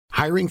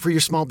Hiring for your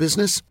small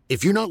business?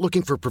 If you're not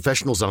looking for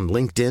professionals on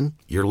LinkedIn,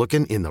 you're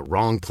looking in the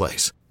wrong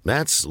place.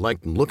 That's like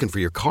looking for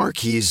your car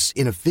keys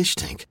in a fish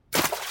tank.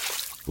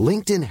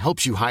 LinkedIn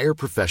helps you hire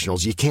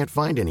professionals you can't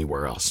find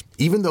anywhere else,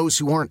 even those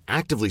who aren't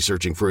actively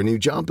searching for a new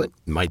job but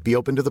might be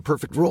open to the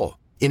perfect role.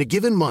 In a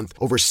given month,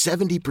 over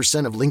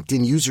 70% of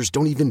LinkedIn users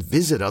don't even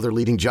visit other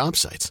leading job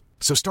sites.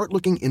 So start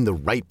looking in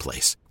the right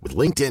place. With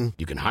LinkedIn,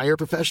 you can hire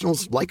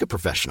professionals like a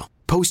professional.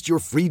 Post your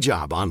free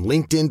job on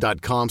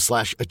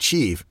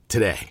linkedin.com/achieve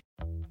today.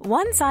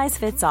 One size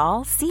fits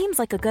all seems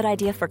like a good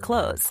idea for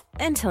clothes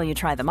until you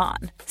try them on.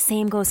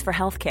 Same goes for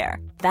healthcare.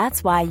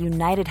 That's why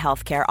United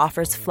Healthcare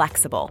offers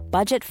flexible,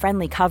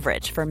 budget-friendly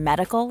coverage for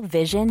medical,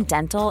 vision,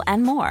 dental,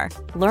 and more.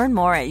 Learn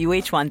more at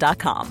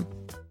uh1.com.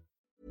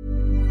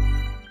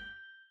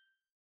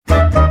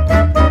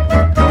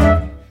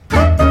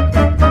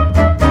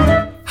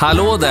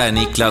 Hallå där,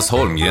 Niklas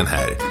Holmgren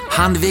här.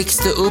 Han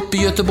växte upp i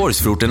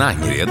Göteborgsförorten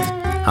Angered.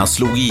 Han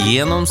slog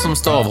igenom som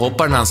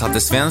stavhoppare när han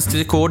satte svenskt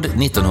rekord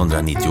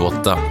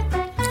 1998.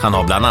 Han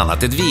har bland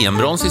annat ett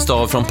VM-brons i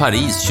stav från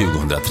Paris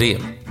 2003.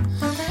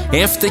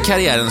 Efter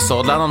karriären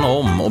sadlade han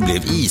om och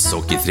blev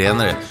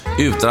ishockeytränare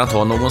utan att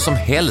ha någon som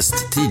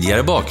helst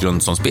tidigare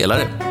bakgrund som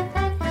spelare.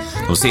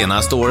 De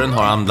senaste åren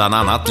har han bland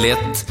annat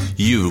lett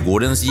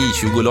Djurgårdens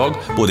J20-lag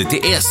både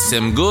till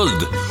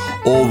SM-guld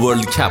och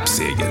World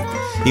Cup-seger.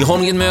 I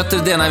Holmgren möter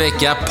denna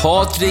vecka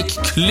Patrik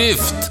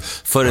Klyft,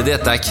 före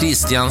detta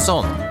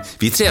Kristiansson.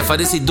 Vi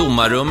träffades i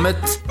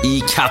domarrummet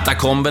i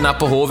katakomberna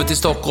på Hovet i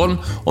Stockholm,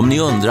 om ni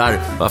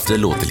undrar varför det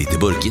låter lite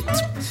burkigt.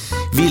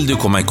 Vill du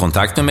komma i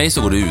kontakt med mig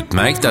så går det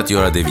utmärkt att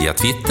göra det via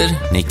Twitter,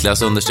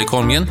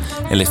 Niklas_Holmgren,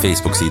 eller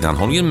Facebook-sidan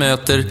Holmgren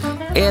möter,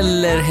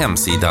 eller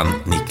hemsidan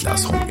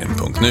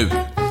niklasholmgren.nu.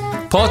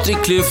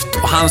 Patrik Klyft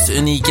och hans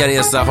unika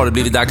resa har det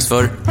blivit dags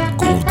för.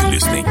 God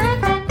lyssning!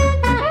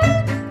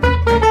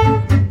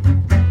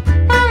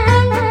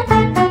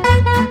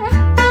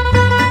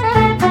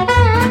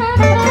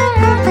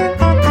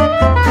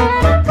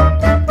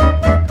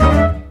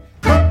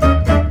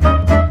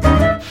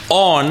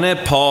 Arne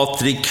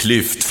Patrik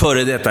Klyft,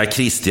 före detta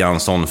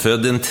Kristiansson,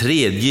 född den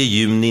 3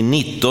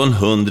 juni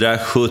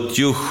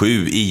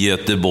 1977 i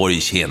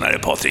Göteborg. Tjenare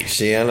Patrik.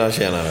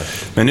 Tjenare.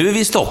 Men nu är vi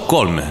i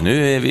Stockholm,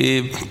 nu är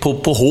vi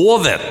på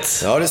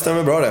Hovet. Ja, det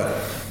stämmer bra det.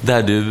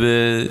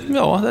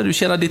 Där du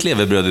tjänar ditt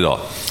levebröd idag.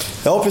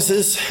 Ja,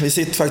 precis. Vi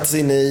sitter faktiskt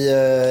inne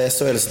i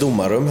SHLs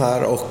domarrum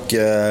här och...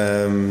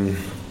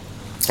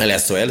 Eller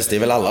SHLs, det är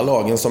väl alla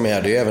lagen som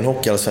är. Det är ju även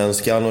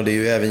Hockeyallsvenskan och det är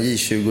ju även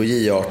J20 och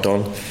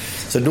J18.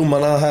 Så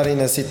domarna här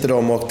inne sitter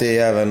de och det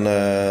är även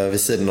vid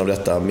sidan av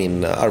detta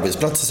min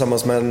arbetsplats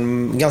tillsammans med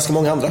ganska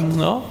många andra.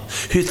 Ja.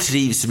 Hur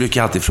trivs,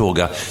 brukar jag alltid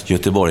fråga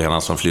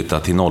göteborgarna som flyttar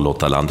till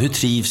 08-land, hur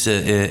trivs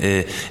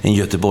en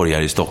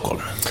göteborgare i Stockholm?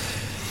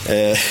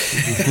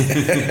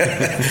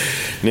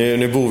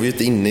 nu bor vi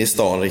inte inne i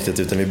stan riktigt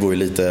utan vi bor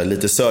ju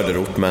lite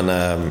söderort,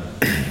 men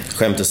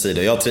skämt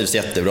åsido, jag trivs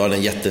jättebra, det är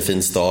en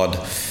jättefin stad.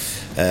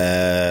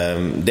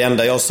 Det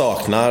enda jag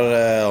saknar,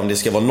 om det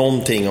ska vara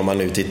någonting, om man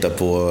nu tittar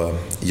på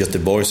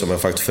Göteborg som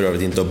jag faktiskt för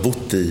övrigt inte har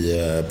bott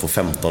i på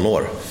 15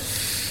 år.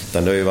 Det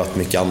har ju varit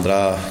mycket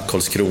andra,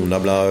 Karlskrona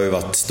har ju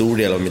varit stor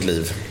del av mitt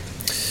liv.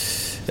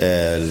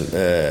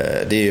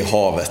 Det är ju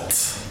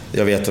havet.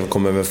 Jag vet att jag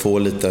kommer väl få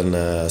en liten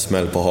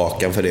smäll på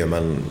hakan för det,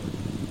 men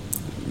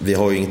vi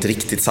har ju inte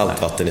riktigt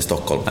saltvatten i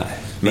Stockholm. Nej.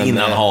 Men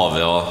innan hav,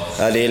 ja.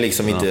 Det är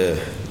liksom inte...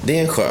 Det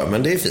är en sjö,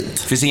 men det är fint.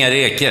 Det finns inga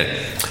räkor.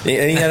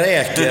 Inga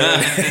räkor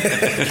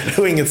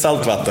och inget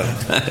saltvatten.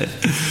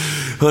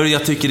 Hör,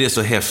 jag tycker det är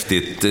så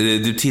häftigt.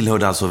 Du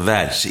tillhörde alltså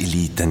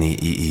världseliten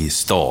i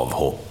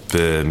stavhopp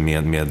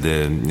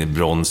med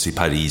brons i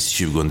Paris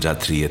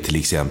 2003 till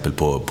exempel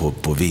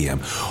på VM.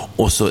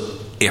 Och så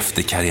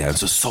efter karriären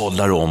så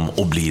sadlar du om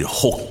och blir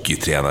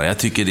hockeytränare. Jag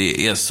tycker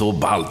det är så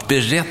ballt.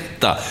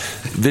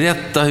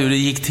 Berätta hur det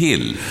gick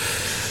till.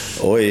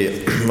 Oj,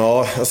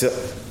 ja, alltså...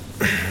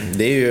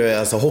 Det är ju,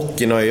 alltså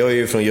hockeyn, jag är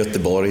ju från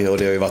Göteborg och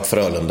det har ju varit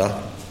Frölunda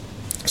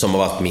som har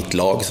varit mitt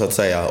lag så att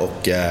säga,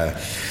 och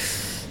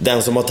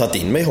den som har tagit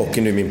in mig i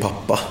hockeyn är min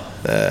pappa.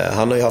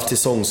 Han har ju haft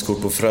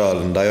säsongskort på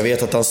Frölunda. Jag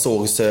vet att han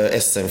såg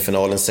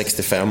SM-finalen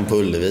 65 på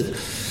Ullevi.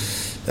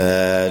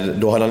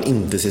 Då hade han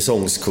inte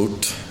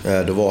säsongskort.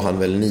 Då var han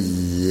väl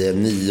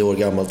 9 år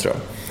gammal tror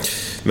jag.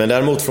 Men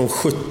däremot från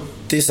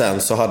 70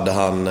 sen så hade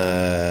han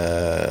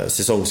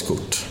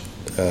säsongskort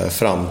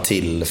fram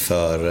till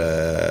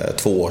för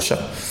 2 år sedan.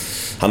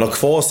 Han har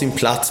kvar sin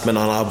plats, men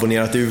han har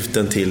abonnerat ut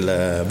den till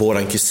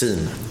våran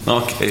kusin.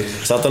 Okay.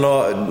 Så att han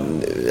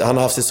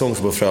har haft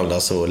säsongskort på Frölunda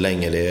så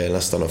länge det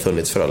nästan har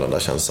funnits Frölunda,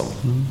 känns som.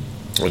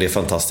 Och det är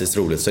fantastiskt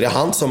roligt. Så det är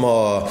han som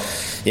har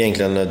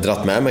egentligen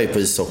dratt med mig på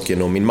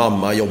ishockeyn. Och min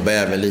mamma jobbar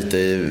även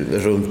lite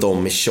runt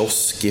om i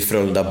kiosk i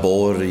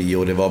Frölundaborg.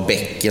 Och det var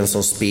Bäcken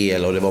som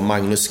spelade. Och det var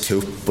Magnus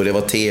Cup. Och det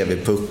var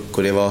TV-puck.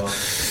 Och det var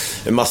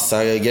en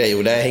massa grejer.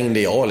 Och där hängde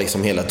jag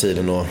liksom hela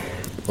tiden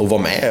och var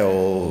med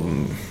och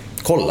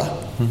kolla.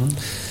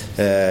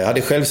 Jag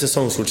hade själv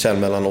säsongskort sedan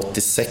mellan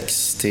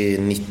 86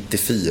 till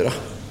 94.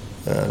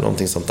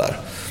 Någonting sånt där.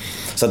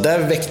 Så där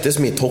väcktes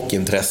mitt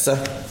hockeyintresse.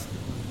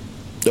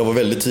 Jag var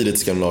väldigt tidigt i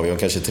Skandinavien,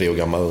 kanske 3 år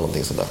gammal eller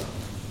någonting sånt där.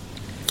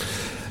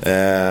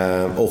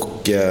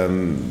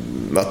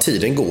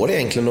 Tiden går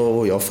egentligen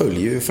och jag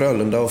följer ju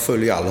Frölunda och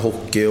följer all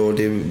hockey och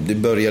det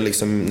börjar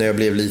liksom, när jag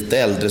blev lite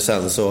äldre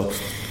sen så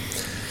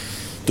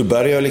då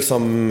började jag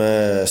liksom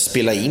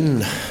spela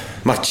in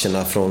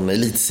matcherna från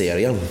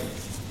elitserien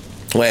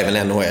och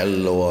även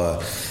NHL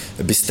och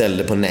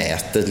beställde på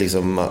nätet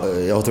liksom.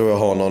 Jag tror jag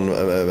har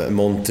någon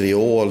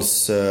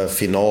Montreals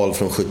final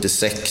från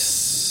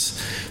 76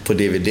 på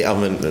DVD,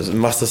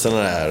 massa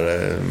sådana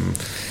där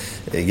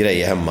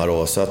grejer hemma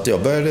då, så att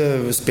jag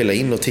började spela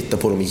in och titta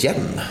på dem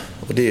igen.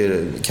 Och det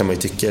kan man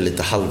ju tycka är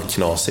lite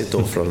halvknasigt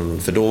då,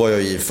 för då var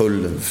jag i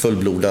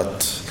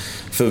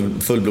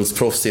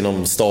fullblodsproffs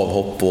inom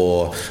stavhopp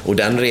och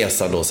den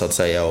resan då så att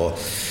säga.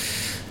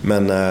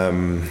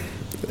 Men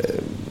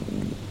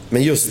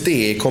just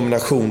det i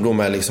kombination då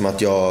med liksom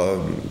att jag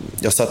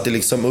satte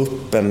liksom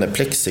upp en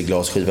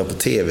plexiglasskiva på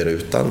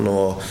tv-rutan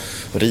och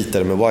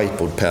ritade med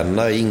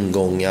whiteboardpenna i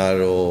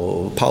ingångar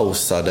och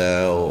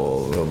pausade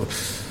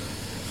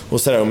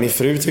och sådär. Och min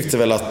fru tyckte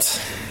väl att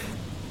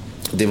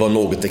det var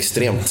något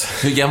extremt.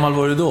 Hur gammal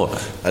var du då?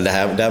 Det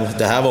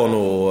här var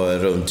nog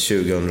runt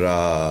 2000.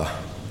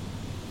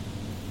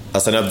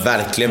 Alltså när jag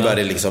verkligen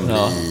började liksom bli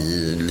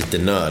lite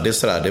nördig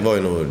sådär.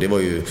 Det var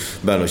ju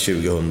början av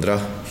 2000.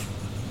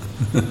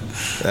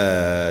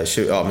 Men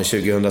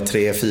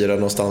 2003, 2004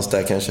 någonstans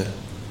där kanske.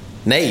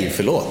 Nej,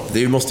 förlåt.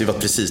 Det måste ju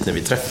varit precis när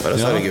vi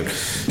träffades, herregud.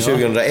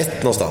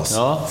 2001 någonstans.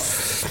 Ja.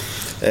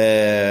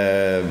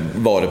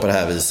 Var det på det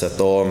här viset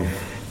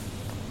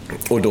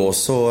och då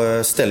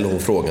så ställde hon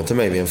frågan till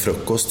mig vid en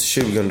frukost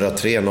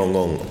 2003 någon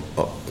gång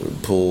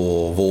på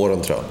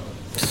våren tror jag.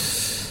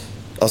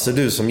 Alltså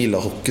du som gillar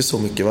hockey så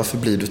mycket, varför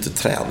blir du inte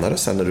tränare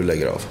sen när du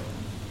lägger av?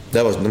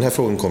 Den här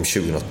frågan kom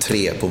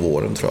 2003 på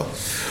våren tror jag.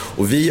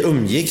 Och vi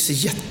umgicks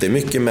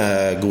jättemycket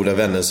med goda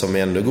vänner som är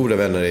ändå goda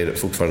vänner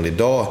fortfarande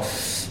idag.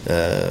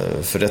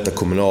 För detta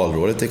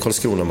kommunalrådet i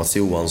Karlskrona, Mats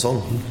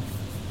Johansson.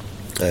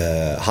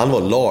 Han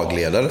var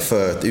lagledare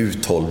för ett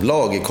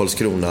U12-lag i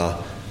Karlskrona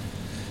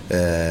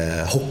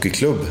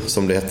hockeyklubb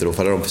som det hette då. För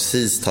hade de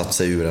precis tagit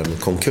sig ur en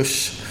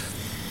konkurs.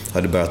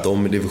 Hade börjat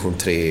om i division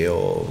 3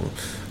 och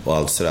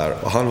allt sådär.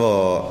 Och han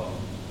var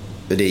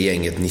det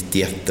gänget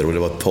 91 och det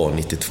var ett par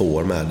 92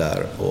 år med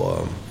där.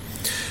 Och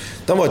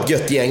de var ett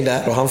gött gäng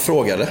där och han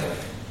frågade: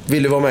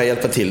 vill du vara med och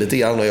hjälpa till lite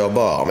grann? Och jag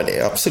bara, ja men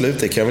det, absolut,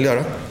 det kan jag väl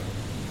göra.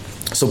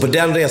 Så på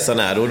den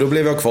resan då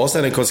blev jag kvar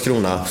sen i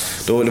Karlskrona.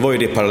 Det var ju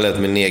det parallellt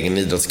med min egen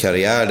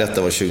idrottskarriär.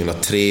 Detta var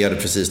 2003, jag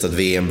hade precis tagit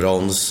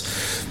VM-brons.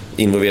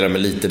 Involverade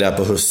mig lite där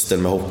på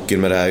hösten med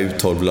hockeyn med det här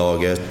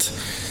U12-laget.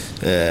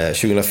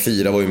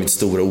 2004 var ju mitt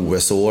stora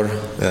OS-år.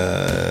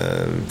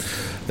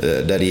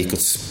 Där det gick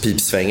åt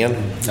pipsvängen.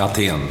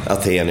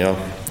 Aten, ja.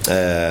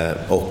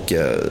 Och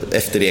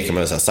efter det kan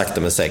man säga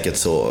sakta men säkert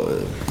så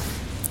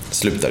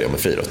slutade jag med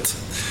friidrott.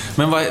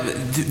 Men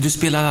du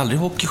spelade aldrig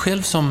hockey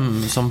själv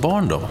som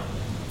barn då?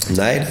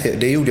 Nej,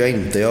 det gjorde jag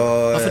inte.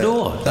 Varför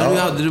då?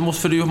 Ja.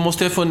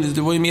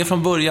 Du var ju med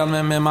från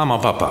början med mamma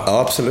och pappa. Ja,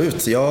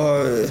 absolut.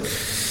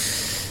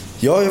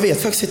 Jag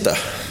vet faktiskt inte.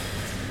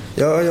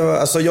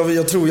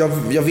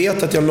 Jag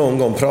vet att jag någon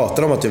gång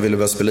pratade om att jag ville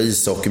börja spela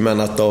ishockey, men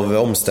att av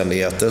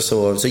omständigheter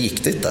så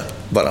gick det inte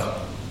bara.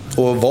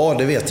 Och vad,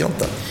 det vet jag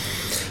inte.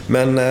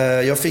 Men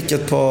jag fick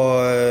ett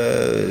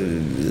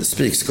par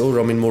spikskor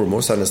av min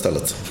mormor sen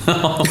istället.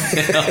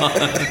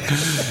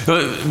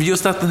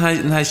 Just att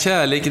den här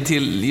kärleken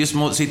till just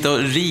att sitta och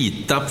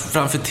rita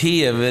framför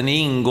tvn,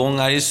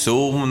 ingångar i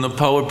zon och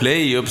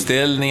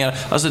powerplay-uppställningar.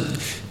 Alltså,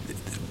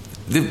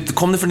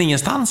 kom det från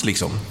ingenstans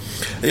liksom?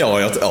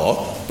 Ja,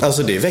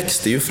 alltså det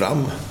växte ju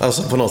fram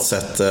alltså på något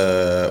sätt.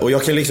 Och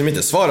jag kan liksom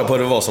inte svara på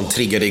det var som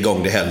triggade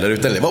igång det heller,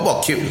 utan det var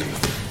bara kul.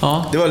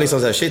 Ja. Det var liksom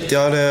så här, shit,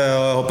 jag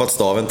hade hoppat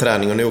stav en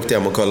träning och nu åkte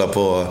jag hem och kollade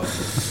på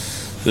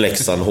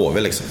Leksand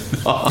HV liksom.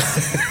 Ja.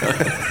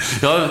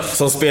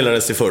 Som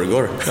spelades i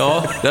förrgår.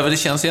 Ja, det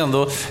känns ju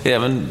ändå,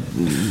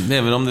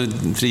 även om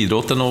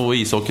friidrotten och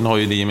ishockeyn har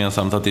ju det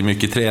gemensamt att det är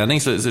mycket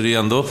träning, så det är ju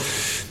ändå,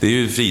 det är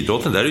ju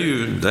friidrotten, där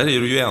är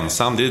du ju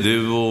ensam. Det är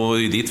du och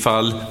i ditt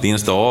fall din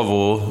stav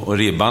och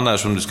ribban där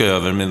som du ska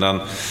över,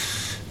 medan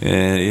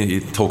i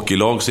ett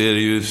hockeylag så är det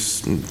ju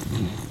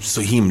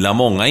så himla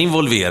många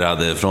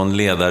involverade, från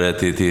ledare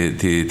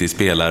till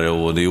spelare,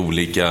 och det är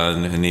olika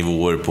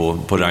nivåer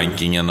på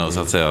rankingen och så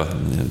att säga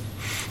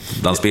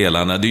bland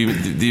spelarna. Det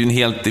är ju en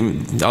helt,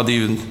 ja, det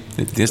är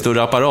en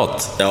större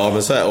apparat. Ja,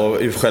 men så här, och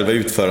själva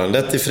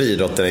utförandet i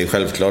friidrotten är ju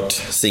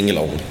självklart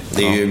singelång.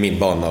 Det är ju min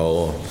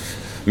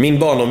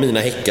bana och mina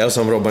häckar,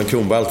 som Robban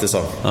Kronberg alltid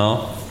sa.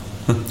 Ja.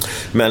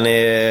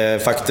 Men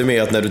faktum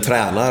är att när du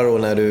tränar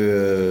och när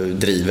du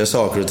driver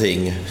saker och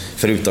ting,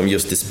 förutom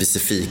just det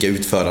specifika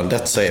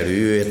utförandet, så är du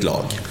ju ett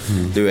lag.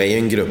 Du är ju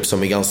en grupp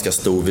som är ganska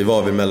stor. Vi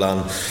var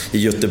i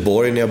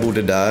Göteborg när jag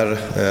bodde där,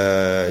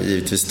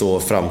 givetvis då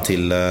fram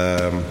till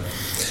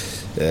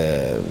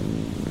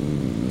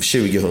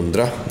 2000,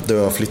 då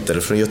jag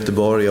flyttade från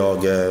Göteborg.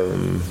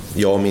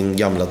 Jag och min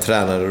gamla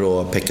tränare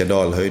då, Pekka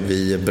Dalhöjd,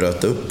 vi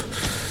bröt upp.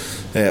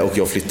 Och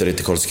jag flyttade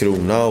till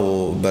Karlskrona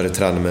och började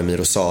träna med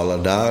Miro Sala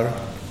där.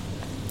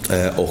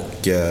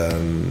 Och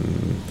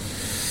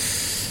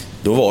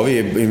då var vi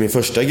i min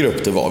första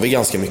grupp, då var vi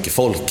ganska mycket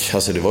folk.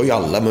 Alltså det var ju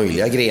alla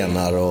möjliga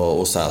grenar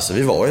och så här. Så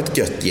vi var ett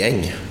gött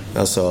gäng.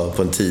 Alltså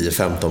på en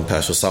 10-15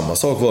 pers. Och samma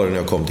sak var det när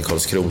jag kom till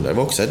Karlskrona. Det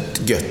var också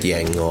ett gött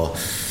gäng och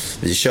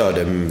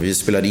vi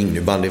spelade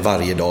innebandy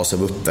varje dag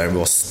som uppvärmning. Det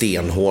var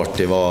stenhårt,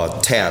 det var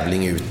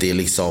tävling ute i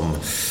liksom...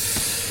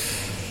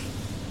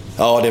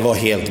 Ja, det var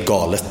helt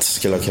galet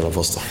skulle jag kunna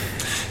påstå.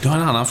 Du har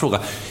en annan fråga.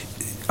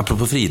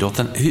 Apropå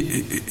friidrotten,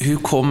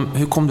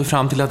 hur kom du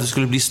fram till att det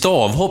skulle bli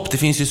stavhopp? Det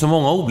finns ju så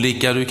många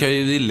olika, du kan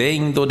ju i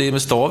längd och det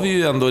med stav är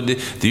ju ändå, det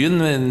är ju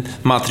en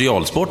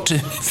materialsport,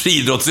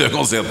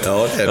 friidrottsögon sett.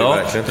 Ja, det är det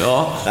verkligen.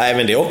 Ja. Nej,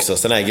 men det är också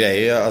sån här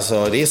grej,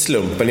 alltså det är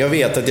slumpen. Jag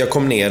vet att jag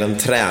kom ner en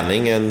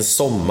träning en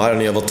sommar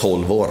när jag var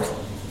 12 år.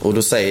 Och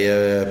då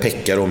säger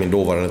Pekka då, min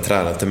dåvarande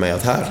tränare till mig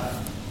att här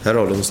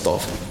har du en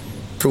stav.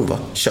 Prova,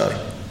 kör.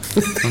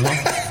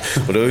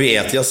 Och då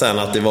vet jag sen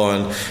att det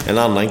var en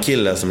annan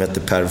kille som hette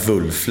Per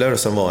Wulfler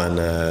som var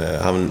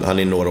han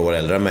är några år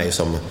äldre än mig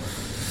som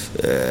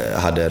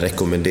hade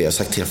rekommenderat,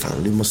 sagt till fan,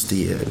 du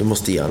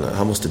måste ge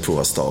han måste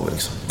prova stav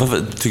liksom.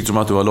 Varför tyckte de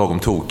att du var lagom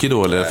tokig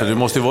då eller? För du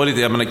måste ju vara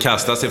lite, jag menar,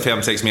 kasta sig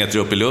 5-6 meter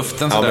upp i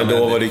luften. Ja, men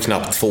då var det ju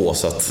knappt 2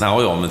 så att...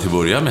 Ja, men till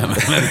början med.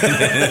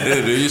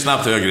 Du är ju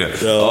snabbt högre.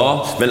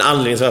 Ja. Men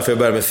anledningen till varför jag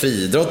började med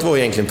friidrott var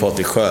egentligen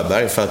Patrik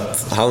Sjöberg, för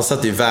att han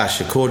satte ju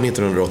världsrekord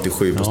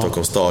 1987 på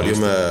Stockholms stadion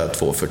med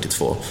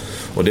 2,42.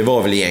 Och det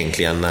var väl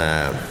egentligen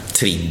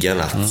triggern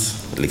att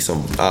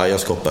liksom, jag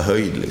ska hoppa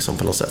höjd liksom,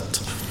 på något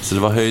sätt. Så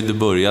det var höjd du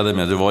började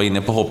med, du var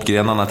inne på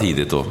hoppgrenarna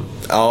tidigt då?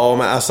 Ja,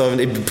 men alltså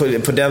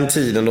på den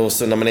tiden då,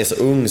 så när man är så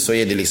ung så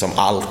är det liksom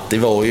allt. Det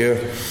var ju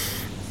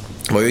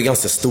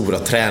ganska stora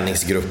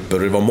träningsgrupper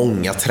och det var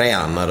många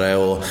tränare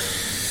och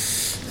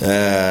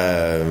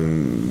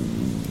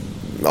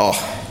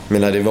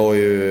men det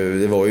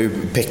var ju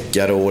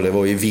Pekka och det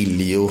var ju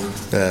Viljo.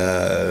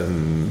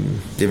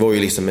 Det var ju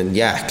liksom en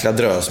jäkla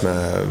drös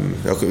med,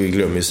 jag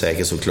glömmer ju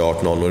säkert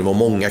såklart någon, och det var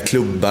många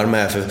klubbar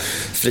med, för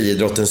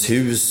Friidrottens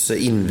hus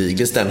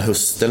invigdes den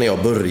hösten när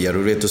jag började,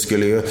 och då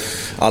skulle ju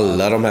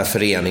alla de här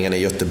föreningarna i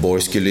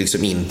Göteborg skulle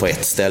liksom in på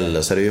ett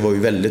ställe, så det var ju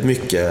väldigt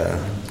mycket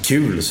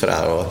kul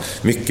sådär, och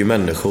mycket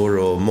människor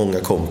och många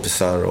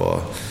kompisar och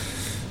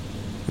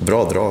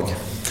bra drag.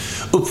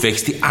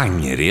 Uppväxt i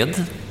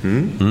Angered.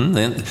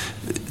 Det är en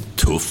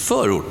tuff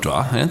förort,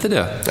 va? Är det inte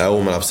det?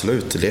 Ja, men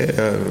absolut.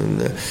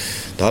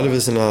 Det hade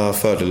väl sina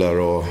fördelar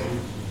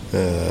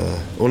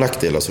och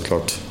nackdelar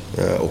såklart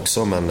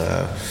också. Men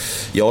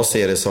jag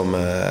ser det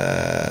som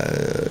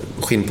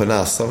skinn på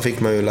näsan fick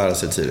man ju lära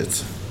sig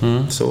tidigt.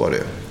 Så var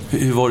det.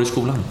 Hur var det i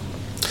skolan?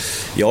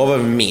 Jag var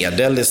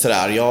medel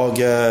sådär.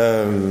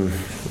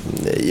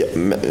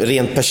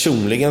 Rent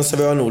personligen så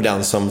var jag nog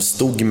den som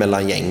stod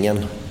mellan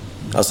gängen.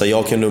 Alltså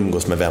jag kunde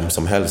umgås med vem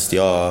som helst.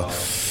 Jag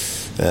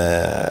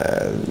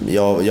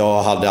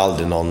hade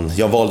aldrig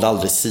jag valde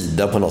aldrig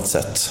sida på något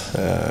sätt.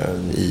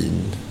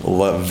 Och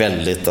var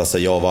väldigt, alltså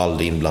jag var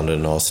aldrig inblandad i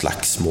några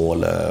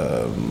slagsmål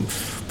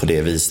på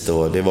det viset,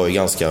 och det var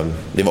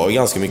ju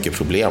ganska mycket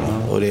problem.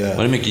 Och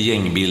var det mycket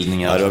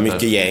gängbildningar? Ja, det var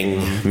mycket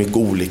gäng, mycket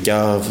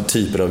olika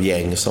typer av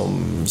gäng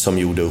som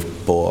gjorde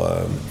upp, och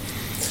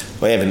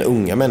även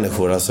unga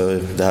människor. Alltså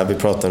det här vi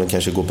pratar om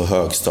kanske går på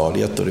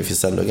högstadiet, och det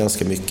finns ändå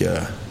ganska mycket.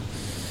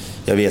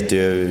 Jag vet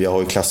ju, jag har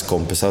ju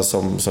klasskompisar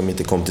som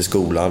inte kom till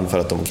skolan för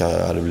att de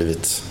hade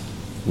blivit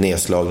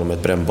nedslagna med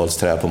ett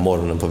brännbollsträ på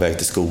morgonen på väg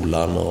till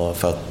skolan, och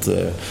för att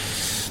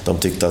de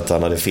tyckte att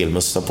han hade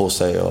filmmössa på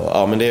sig. Och,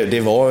 ja, men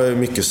det var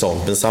mycket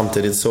sånt, men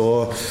samtidigt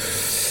så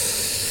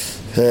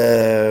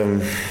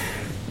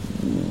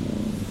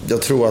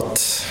jag tror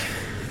att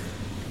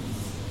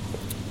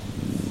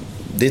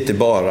det är inte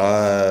bara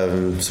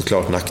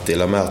såklart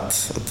nackdelar med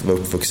att vara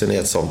uppvuxen i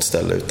ett sånt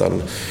ställe,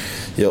 utan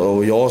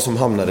jag som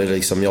hamnade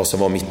liksom, jag som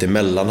var mitt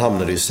emellan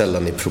hamnade ju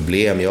sällan i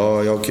problem.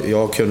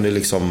 Jag kunde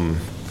liksom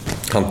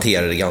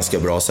hantera det ganska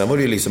bra. Sen var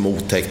det ju liksom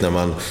otäckt när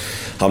man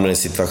hamnade i en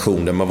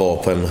situation där man var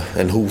på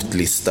en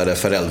hotlista där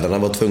föräldrarna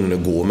var tvungna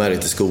att gå med dig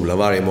till skolan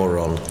varje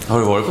morgon. Har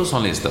du varit på en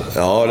sån lista?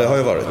 Ja, det har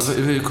jag varit.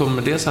 Hur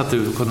kommer det sig att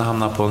du kunde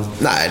hamna på en...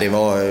 Nej, det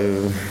var...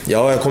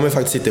 Ja, jag kommer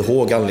faktiskt inte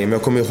ihåg anledningen, men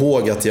jag kommer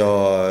ihåg att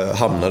jag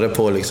hamnade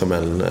på liksom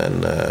en...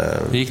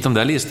 Hur gick de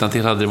där listorna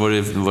till?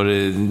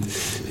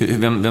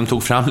 Vem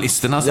tog fram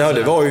listorna? Ja,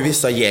 det var ju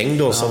vissa gäng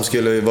då som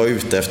skulle vara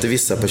ute efter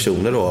vissa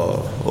personer då,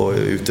 och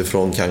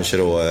utifrån kanske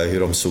då hur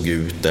de såg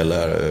ut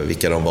eller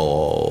vilka de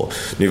var. Och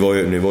nu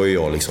var ju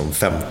jag liksom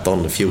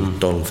 15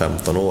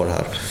 år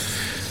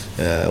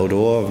här. Och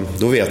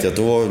då vet jag att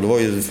då var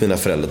ju mina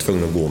föräldrar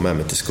tvungna att gå med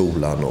mig till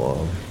skolan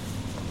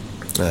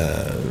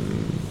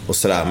och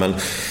sådär. Men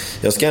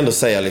jag ska ändå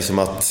säga liksom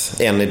att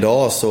än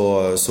idag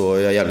så är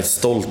jag jävligt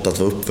stolt att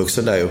vara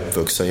uppvuxen där jag är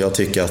uppvuxen. Jag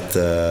tycker att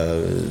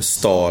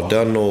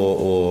staden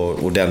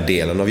och den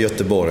delen av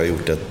Göteborg har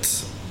gjort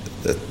ett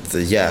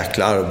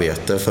jäkla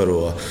arbete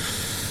för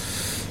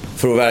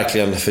För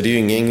verkligen, för det är ju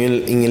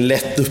ingen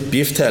lätt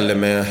uppgift heller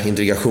med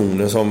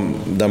integrationen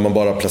där man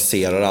bara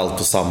placerar allt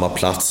på samma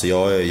plats.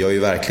 Jag är ju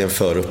verkligen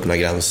för öppna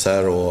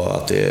gränser och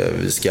att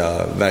vi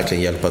ska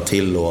verkligen hjälpa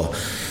till.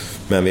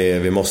 Men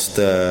vi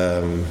måste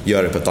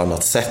göra det på ett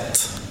annat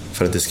sätt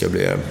för att det ska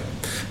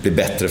bli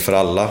bättre för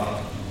alla.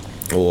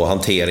 Och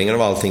hanteringen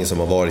av allting som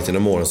har varit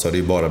inom åren, så har det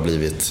ju bara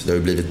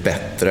blivit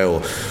bättre.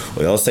 Och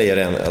jag säger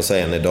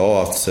än idag,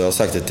 att jag har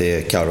sagt det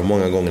till Karo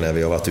många gånger när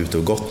vi har varit ute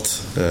och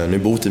gått. Nu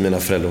bor inte mina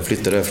föräldrar, de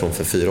flyttade därifrån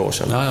för 4 år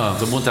sedan. Ja,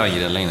 de bor inte i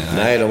Angered längre.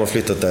 Nej, de har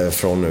flyttat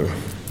därifrån nu.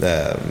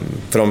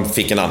 För de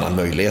fick en annan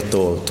möjlighet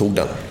och tog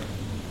den.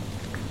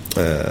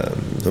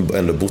 De har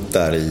ändå bott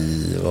där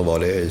i, vad var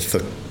det,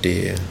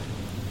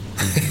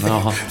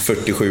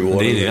 47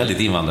 år. Det är ju väldigt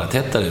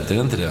invandrartätt där ute, är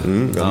det inte det?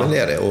 Ja, men det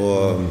är det.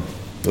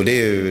 Och det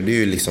är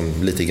ju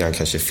liksom lite grann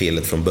kanske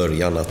felet från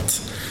början,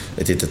 att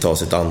inte ta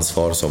sitt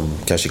ansvar som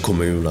kanske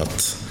kommun,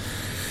 att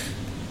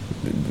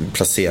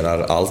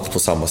placera allt på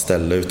samma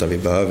ställe, utan vi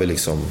behöver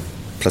liksom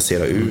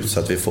placera ut så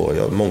att vi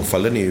får,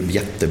 mångfalden är ju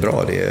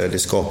jättebra.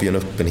 Det skapar ju en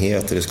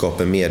öppenhet, det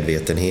skapar en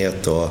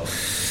medvetenhet och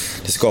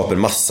det skapar en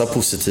massa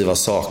positiva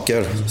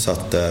saker, så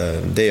att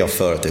det är jag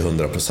för till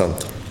 100%.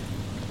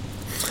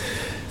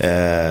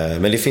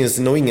 Men det finns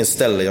nog ingen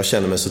ställe jag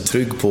känner mig så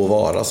trygg på att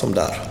vara som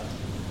där.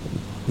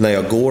 När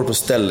jag går på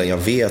ställen jag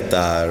vet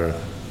där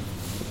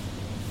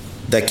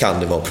kan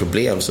det vara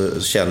problem,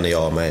 så känner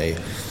jag mig,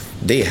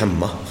 det är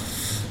hemma.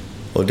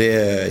 Och det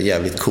är en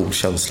jävligt cool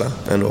känsla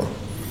ändå.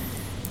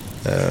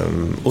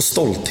 Och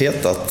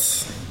stolthet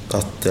att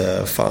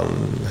fan,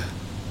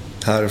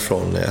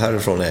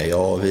 härifrån är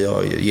jag. Vi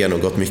har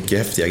genomgått mycket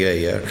häftiga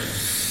grejer,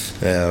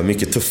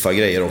 mycket tuffa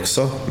grejer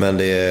också. Men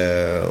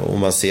och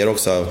man ser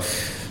också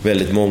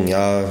väldigt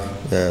många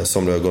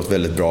som det har gått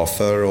väldigt bra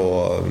för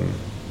och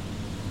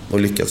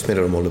lyckats med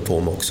det de håller på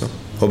med också.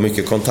 Har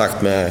mycket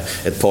kontakt med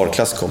ett par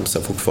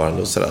klasskompisar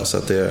fortfarande och sådär, så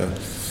att det...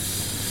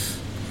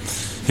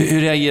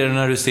 Hur reagerar du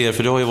när du ser,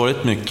 för det har ju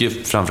varit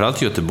mycket,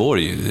 framförallt i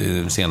Göteborg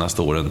de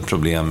senaste åren,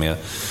 problem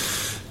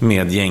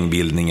med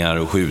gängbildningar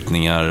och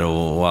skjutningar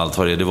och allt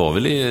vad det är. Det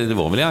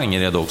var väl i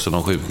Angered också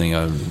de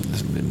skjutningar,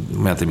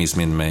 om jag inte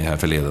missminner mig, här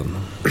förleden.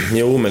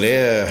 Jo, men det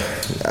är...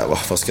 Ja,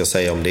 vad ska jag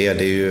säga om det?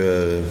 Det är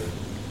ju...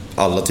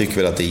 Alla tycker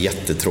väl att det är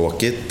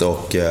jättetråkigt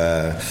och...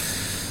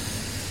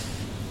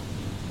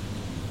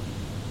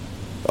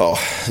 Ja,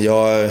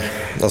 jag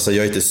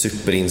är inte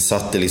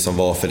superinsatt i liksom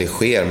varför det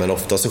sker, men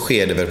ofta så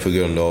sker det väl på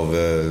grund av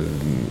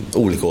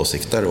olika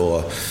åsikter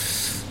och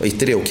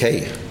inte det är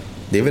okej.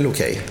 Det är väl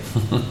okej.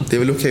 Det är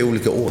väl okej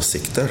olika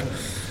åsikter.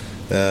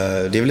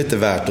 Det är väl inte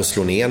värt att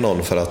slå ner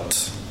någon för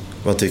att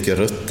man tycker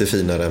rött är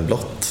finare än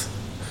blått.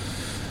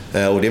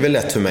 Och det är väl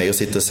lätt för mig att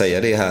sitta och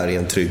säga det här i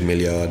en trygg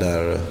miljö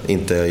där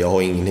jag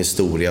har ingen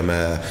historia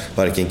med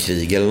varken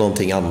krig eller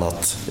någonting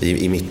annat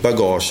i mitt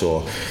bagage.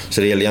 Så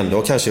det gäller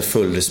ändå kanske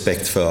full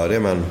respekt för det,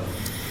 men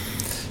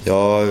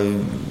jag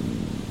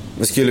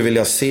skulle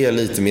vilja se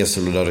lite mer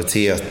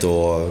solidaritet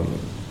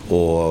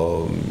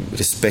och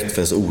respekt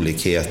för ens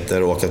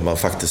olikheter, och att man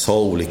faktiskt har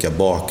olika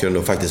bakgrund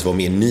och faktiskt vara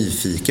mer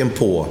nyfiken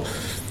på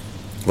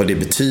vad det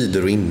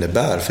betyder och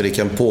innebär, för det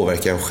kan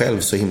påverka en själv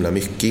så himla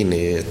mycket in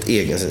i ett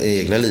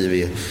egna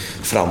liv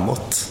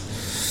framåt.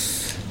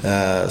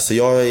 Så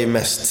jag är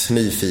mest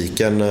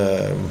nyfiken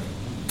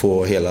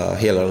på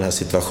hela den här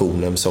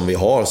situationen som vi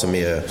har, som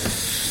är,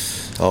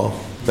 ja,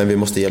 men vi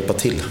måste hjälpa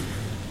till.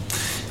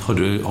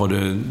 Har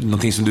du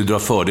någonting som du drar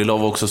fördel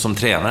av också som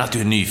tränare, att du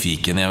är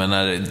nyfiken? Jag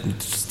menar,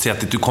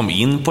 sättet du kom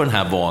in på den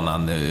här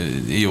banan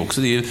är ju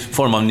också en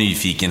form av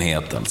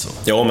nyfikenhet alltså.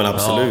 Ja, men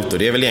absolut. Ja. Och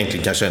det är väl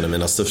egentligen kanske en av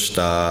mina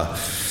största...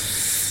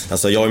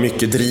 Alltså jag har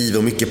mycket driv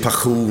och mycket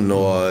passion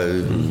och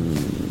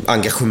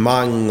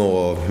engagemang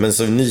men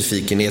så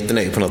nyfikenheten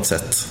är ju på något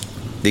sätt,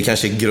 det är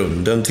kanske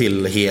grunden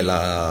till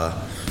hela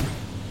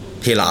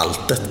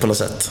alltet på något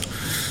sätt.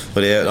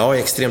 Och jag är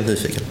extremt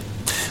nyfiken.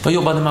 Vad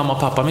jobbade mamma och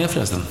pappa med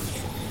förresten?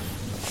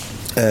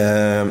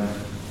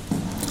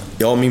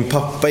 Ja, min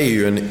pappa är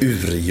ju en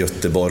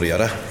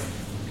urgöteborgare.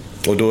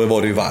 Och då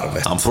var det ju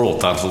varvet. Han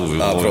pratar så.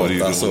 Han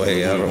pratar så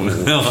här.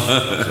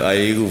 Jag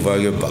är goda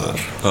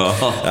gubbar.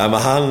 Ja, men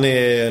han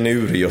är en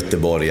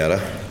urgöteborgare.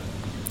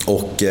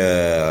 Och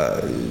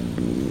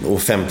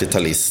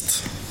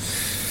 50-talist.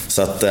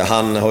 Så att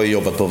han har ju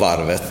jobbat på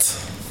varvet.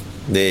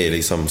 Det är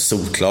liksom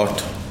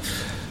solklart.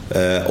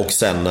 Och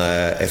sen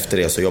efter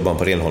det så jobbar han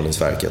på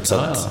renhållningsverket. Så,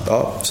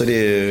 så det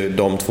är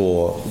de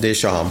två, det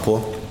kör han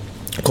på.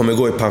 Kommer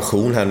gå i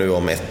pension här nu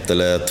om 1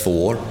 eller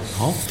 2 år.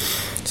 Ja.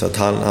 Så att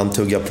han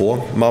tuggar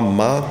på.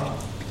 Mamma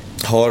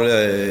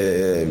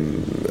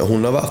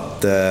hon har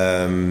varit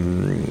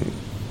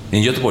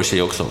en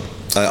Göteborgstjej också.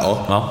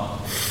 Ja.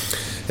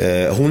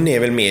 Hon är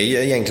väl med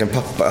egentligen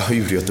pappa.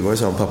 Ur Göteborg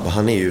sa han, pappa.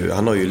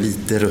 Han har ju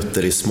lite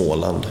rötter i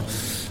Småland.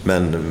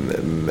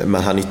 Men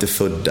han är inte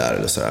född där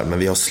eller så här. Men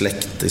vi har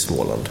släkt i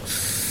Småland.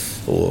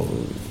 Och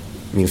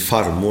min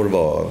farmor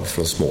var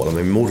från Småland.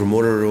 Min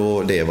mormor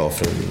och det var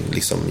från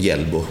liksom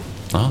Hjällbo,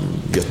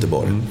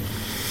 Göteborg.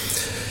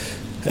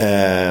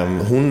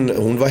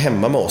 Hon var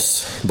hemma med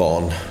oss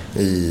barn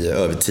i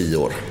över 10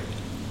 år.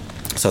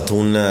 Så att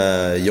hon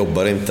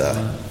jobbar inte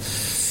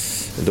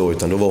då,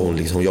 utan då var hon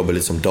liksom, hon jobbade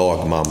lite som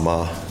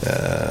dagmamma.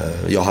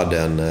 Jag hade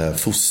en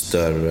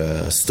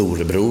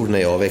storebror när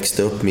jag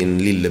växte upp. Min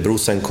lillebror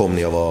sen kom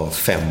när jag var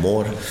 5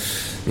 år.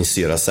 Min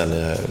syra sen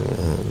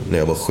när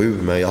jag var 7.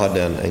 Men jag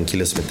hade en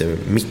kille som hette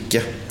Micke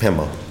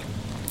hemma,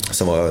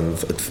 som var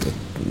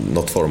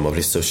något form av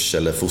resurs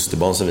eller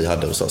fosterbarn som vi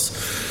hade hos oss.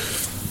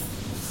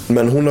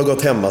 Men hon har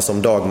gått hemma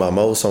som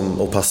dagmamma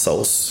och passat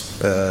oss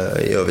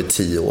i över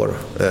 10 år.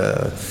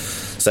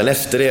 Sen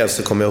efter det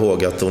så kommer jag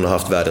ihåg att hon har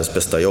haft världens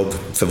bästa jobb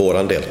för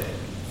våran del.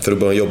 För att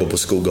börja jobba på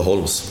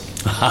Skogaholms.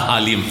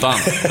 Limpan.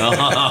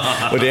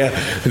 Och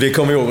det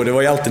kommer jag ihåg, och det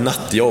var ju alltid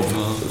nattjobb.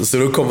 Så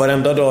då kom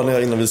varenda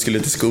dag innan vi skulle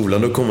till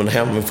skolan, då kom hon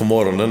hem på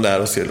morgonen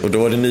där och då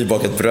var det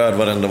nybakat bröd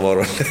varenda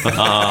morgon.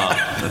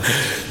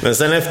 Men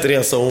sen efter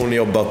det så har hon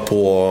jobbat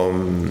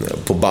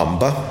på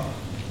Bamba.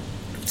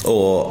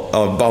 Och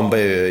ja, Bamba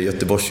är ju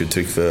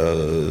Göteborgsuttryck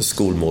för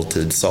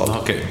skolmåltidssal.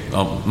 Okej.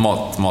 Ja,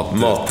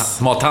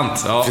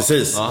 mattant. Ja.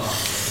 Precis. Ja.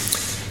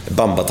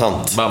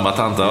 Bambatant.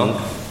 Ja.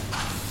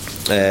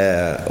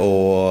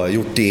 Och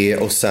gjort det,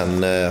 och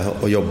sen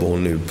och jobbar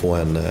hon nu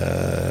på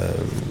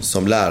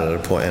som lärare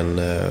på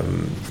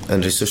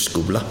en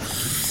resursskola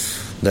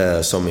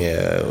där, som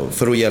är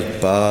för att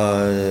hjälpa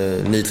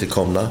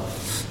nytillkomna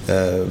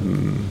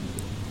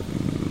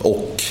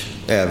och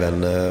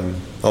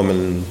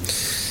även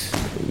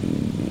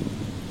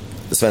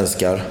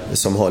svenskar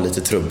som har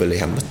lite trubbel i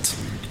hemmet.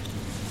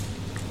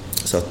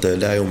 Så att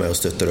där är hon med och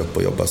stöttar upp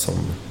och jobbar som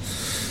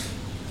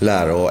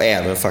lärare, och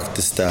även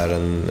faktiskt är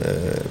en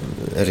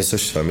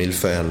resursfamilj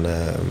för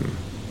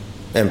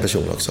en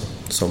person också,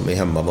 som är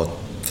hemma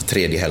för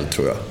 3:e helg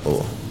tror jag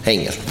och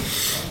hänger.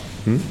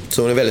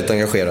 Så hon är väldigt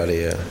engagerad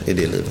i det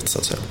livet, så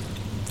att säga.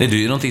 Det är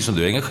ju någonting som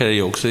du engagerar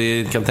dig också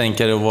i, kan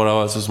tänka dig att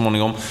vara så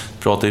småningom.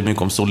 Pratar ju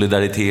mycket om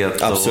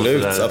solidaritet.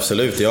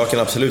 Absolut. Jag kan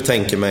absolut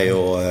tänka mig att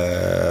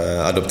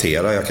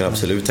adoptera. Jag kan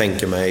absolut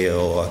tänka mig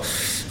att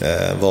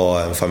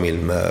vara en familj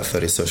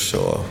för resurs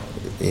och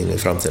in i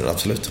framtiden,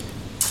 absolut.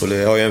 Och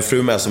det har ju en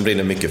fru med som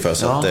brinner mycket för,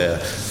 så att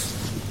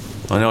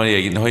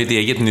ni har ett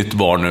eget nytt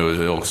barn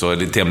nu också,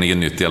 eller tämligen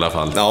nytt i alla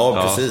fall.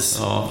 Ja, precis.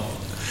 Ja.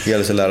 Det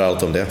gäller att lära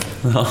allt om det.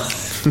 Ja.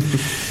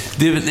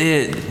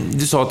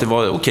 Du sa att det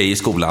var okej i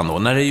skolan då.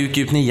 När du gick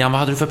ut 9:an, vad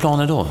hade du för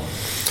planer då?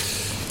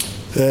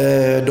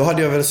 Då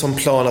hade jag väl som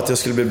plan att jag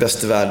skulle bli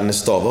bäst i världen i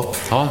stavhopp.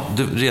 Ja,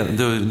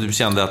 du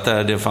kände att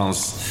det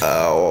fanns...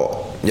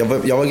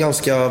 Jag var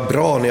ganska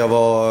bra när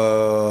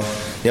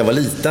jag var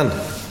liten.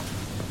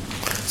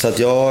 Så att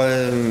jag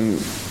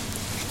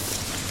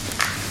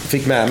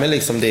fick med mig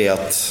liksom det,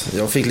 att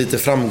jag fick lite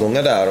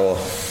framgångar där, och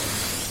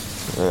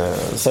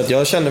så att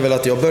jag kände väl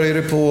att jag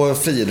började på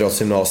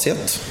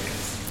friidrottsgymnasiet.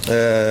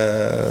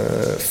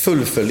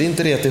 Fullföljde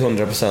inte det till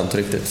 100%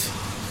 riktigt,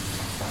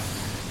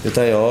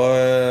 utan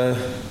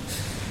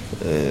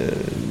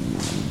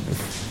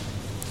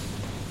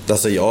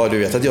du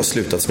vet att jag har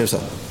slutat snusa.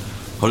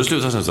 Har du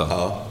slutat snusa?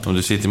 Ja. Om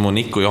du sitter med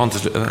Monik och jag har inte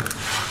slutat.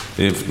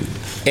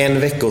 1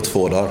 vecka och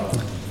 2 dagar.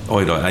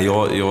 Oj då,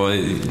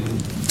 jag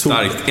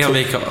starkt. En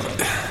vecka.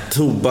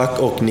 Tobak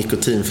och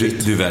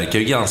nikotinfritt. Du verkar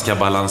ju ganska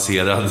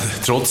balanserad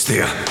trots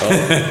det.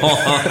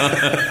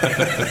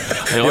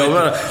 Ja.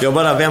 jag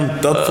bara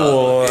väntat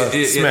på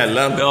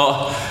smällen.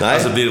 Ja. Nej.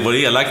 Alltså var det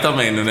elakt av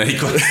mig nu när jag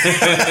gick.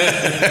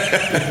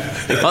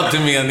 Det var inte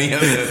meningen.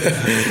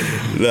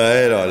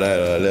 Nej då.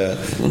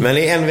 Men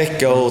i 1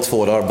 vecka och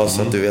 2 dagar, bara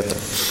så att du vet det.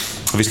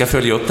 Vi ska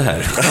följa upp det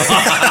här.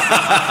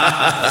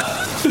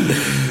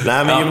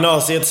 Nej, men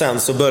gymnasiet sen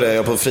så började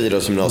jag på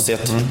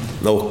friidrottsgymnasiet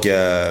och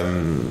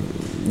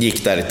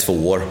gick där i 2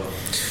 år.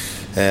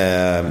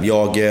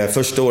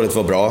 Första året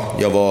var bra.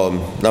 Jag var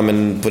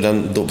på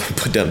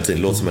den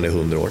tiden, låter som man är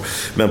 100 år.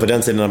 Men på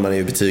den tiden när man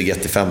är betyg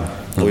 1-5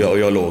 och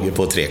jag låg ju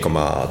på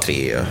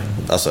 3,3,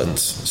 alltså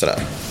sådär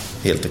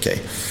helt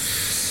okej.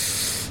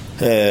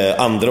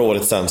 Andra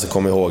året sen så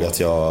kom jag ihåg att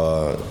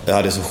jag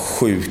hade så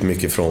sjukt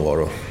mycket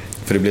frånvaro.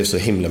 För det blev så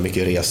himla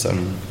mycket resor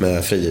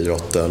med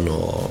friidrotten,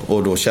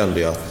 och då kände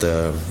jag att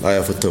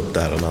jag får ta upp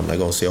det här en annan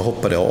gång. Så jag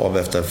hoppade av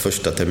efter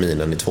första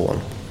terminen i 2:an.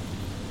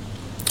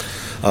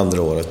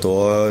 Andra året,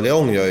 och det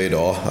ångrar jag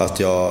idag, att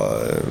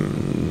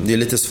det är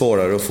lite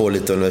svårare att få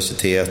lite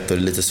universitet, och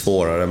det är lite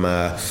svårare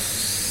med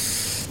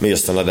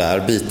just sådana där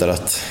bitar,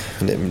 att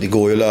det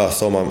går ju att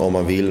lösa om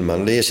man vill,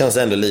 men det känns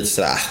ändå lite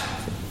sådär,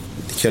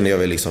 det kunde jag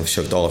väl liksom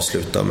försökt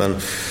avsluta, men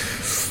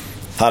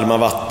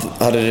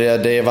hade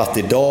det varit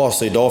idag,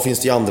 så idag finns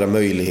det ju andra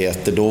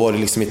möjligheter. Då var det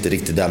liksom inte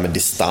riktigt där med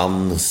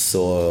distans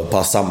och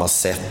på samma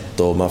sätt,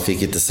 och man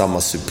fick inte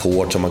samma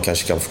support som man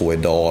kanske kan få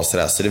idag,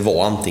 så det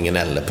var antingen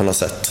eller på något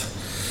sätt.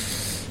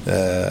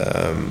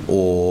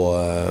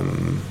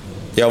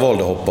 Jag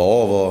valde att hoppa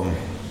av och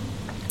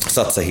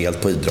satsa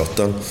helt på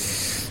idrotten.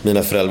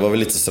 Mina föräldrar var väl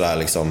lite sådär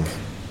liksom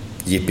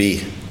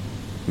yippie,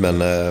 men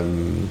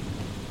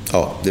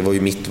det var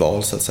ju mitt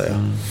val, så att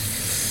säga.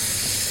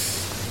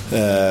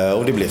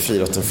 Och det blev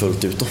friidrotten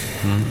fullt ut då.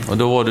 Och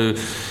då var du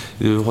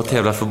Du har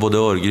tävlat för både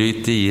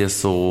Örgryte,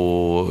 IS och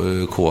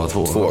KA2.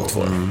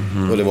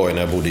 2A2. Och det var ju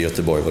när jag bodde i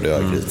Göteborg var det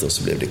Örgryte och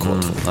så blev det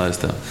KA2. Ja,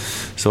 just det.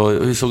 Så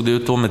hur såg det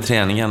ut då med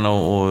träningen?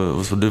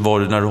 Och så du var,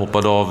 när du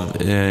hoppade av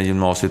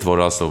gymnasiet var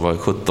du alltså var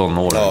 17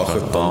 år? Ja,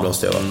 17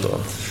 måste jag vara då.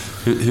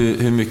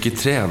 Hur mycket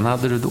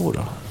tränade du då?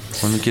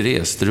 Hur mycket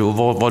reste du? Och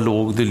vad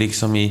låg du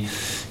liksom i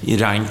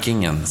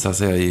rankingen så att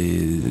säga?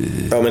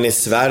 Ja, men i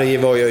Sverige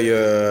var jag ju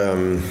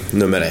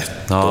nummer 1.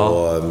 Ja.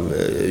 Och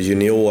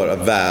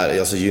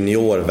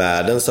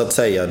juniorvärlden så att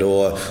säga,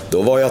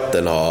 då var jag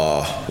inte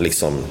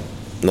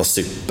någon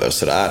super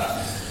sådär.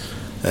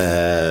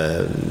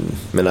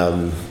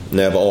 Men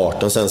när jag var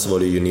 18 sen så var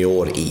det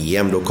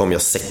junior-EM. Då kom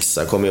jag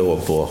 6:a, kom jag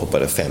ihåg, på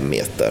hoppade 5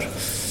 meter.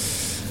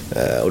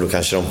 Och då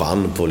kanske de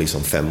vann på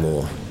liksom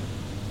 5:30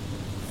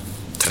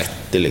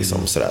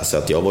 liksom sådär. Så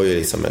att jag var ju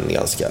liksom en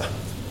ganska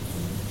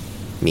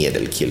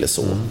medelkille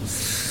så.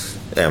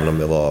 Även om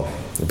jag var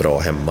bra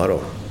hemma då.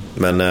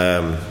 Men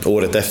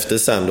året efter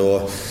sen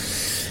då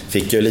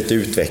fick jag lite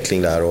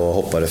utveckling där och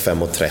hoppade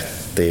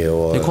 5:30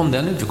 och... Hur kom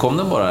den ut? Kom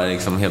den bara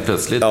liksom helt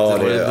plötsligt? Ja,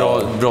 var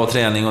det bra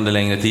träning under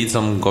längre tid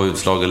som gav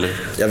utslag eller?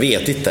 Jag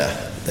vet inte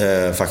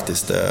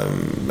faktiskt.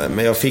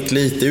 Men jag fick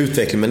lite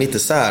utveckling, men inte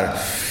så här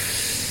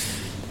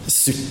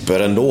super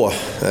ändå.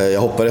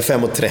 Jag hoppade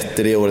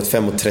 5:30 det året,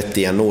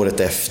 5:31 året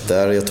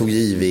efter. Jag tog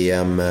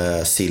JVM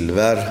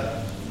silver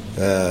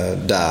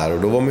där,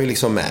 och då var man ju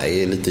liksom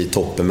med lite i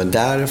toppen. Men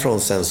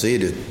därifrån sen så är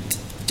det ett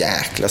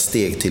jäkla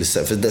steg till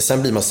sen, för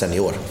sen blir man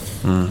senior,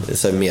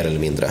 så mer eller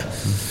mindre,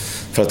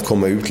 för att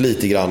komma ut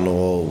lite grann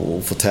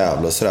och få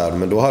tävla och sådär.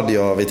 Men då hade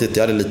jag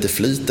hade lite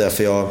flyt där,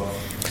 för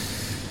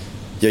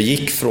jag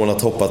gick från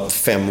att hoppa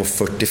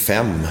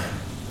 5:45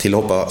 till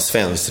att hoppa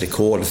svensk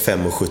rekord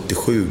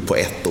 5:77 på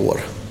 1 år.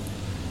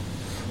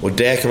 Och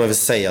det kan man väl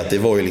säga att det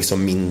var ju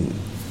liksom min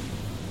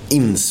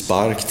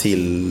inspark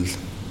till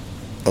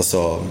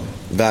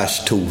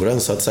världstouren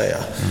så att säga.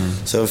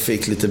 Så jag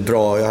fick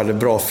jag hade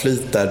bra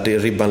flyt där.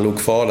 Ribban låg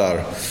kvar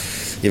där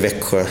i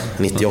Växjö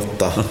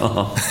 98.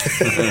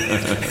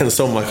 En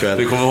sommarkväll.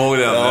 Du kommer ihåg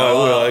det?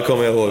 Ja, det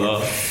kommer jag ihåg.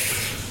 Ja.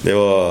 Det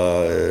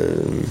var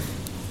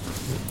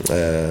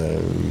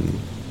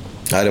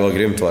det var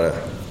grymt var det.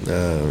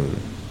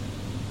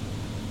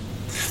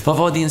 Vad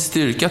var din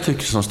styrka tycker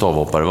du som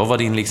stavhoppare? Vad var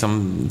din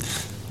liksom...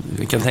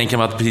 Jag kan tänka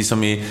mig att precis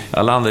som i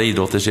alla andra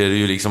idrotter så är det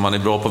ju liksom, man är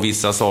bra på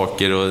vissa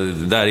saker och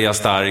där är jag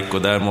stark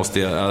och där måste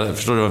jag...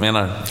 Förstår du vad jag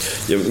menar?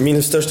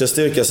 Min största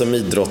styrka som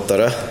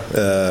idrottare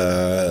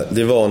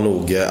det var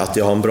nog att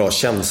jag har en bra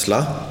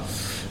känsla,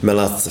 men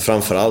att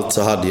framförallt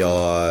så hade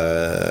jag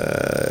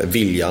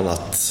viljan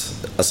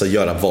att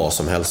göra vad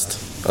som helst.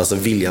 Alltså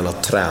viljan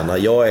att träna.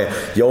 Jag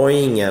är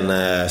ingen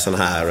sån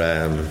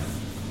här...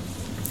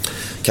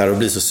 Karo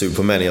blir så sur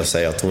på mig när jag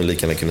säger att hon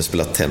lika gärna kunde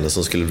spela tennis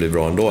som skulle bli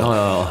bra ändå.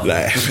 Ja.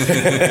 Nej.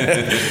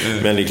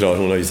 Men det är klart,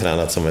 hon har ju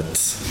tränat som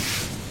ett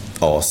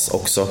as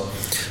också.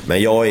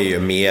 Men jag är ju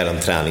mer en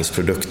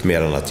träningsprodukt,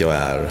 mer än att jag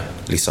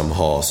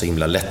har så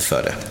himla lätt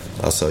för det.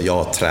 Alltså jag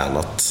har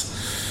tränat,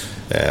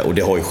 och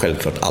det har ju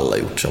självklart alla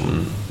gjort.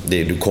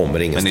 Du kommer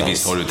ingenstans. Men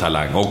visst har du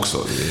talang också?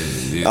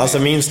 Alltså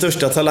min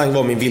största talang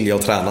var min vilja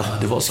att träna.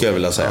 Det var så. Ska jag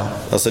vilja säga. Ja.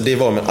 Alltså det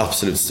var min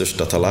absolut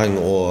största talang,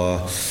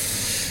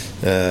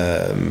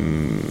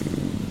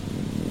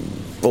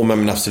 och med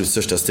min absolut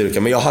största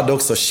styrka. Men jag hade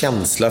också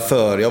känsla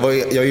för... Jag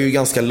är ju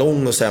ganska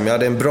lång och så här, men jag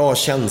hade en bra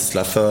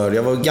känsla för...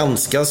 Jag var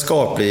ganska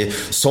skaplig.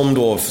 Som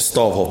då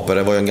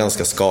stavhoppare var jag en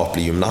ganska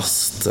skaplig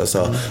gymnast.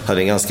 Alltså,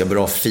 hade en ganska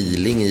bra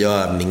feeling i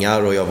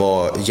övningar, och jag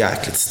var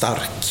jäkligt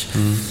stark.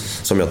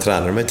 Som jag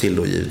tränade mig till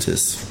då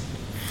givetvis.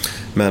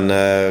 Men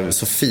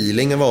så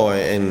feelingen var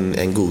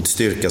en god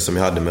styrka som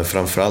jag hade, men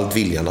framförallt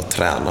viljan att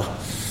träna.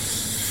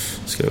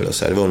 Skulle jag vilja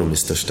säga. Det var nog min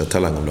största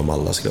talang av dem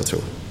alla, skulle jag tro.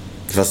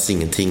 Det fanns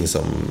ingenting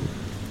som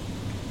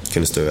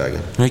kunde stå i vägen.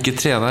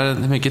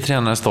 Hur mycket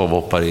tränar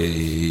stavhoppare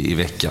i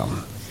veckan?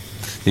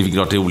 Det är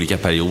klart det är olika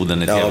perioder.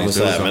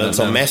 Men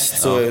som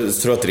mest så tror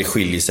jag att det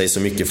skiljer sig så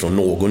mycket från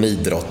någon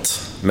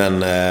idrott. Men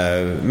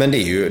det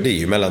är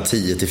ju mellan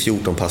 10 till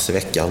 14 pass i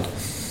veckan.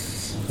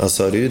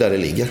 Alltså det är ju där det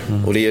ligger.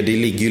 Och det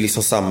ligger ju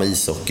liksom samma i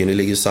ishockeyn. Det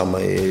ligger ju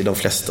samma i de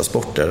flesta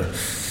sporter.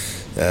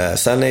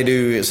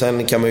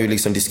 Sen kan man ju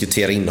liksom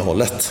diskutera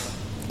innehållet.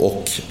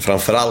 Och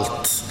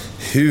framförallt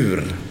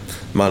hur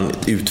man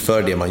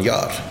utför det man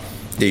gör.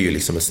 Det är ju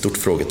liksom ett stort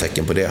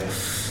frågetecken på det.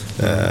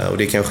 Och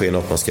det kanske är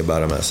något man ska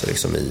bära med sig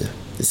liksom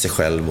i sig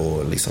själv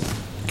och liksom...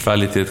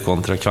 Kvalitet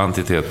kontra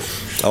kvantitet.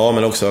 Ja,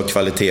 men också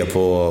kvalitet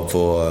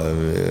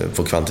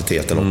på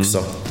kvantiteten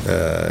också.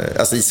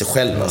 Alltså i sig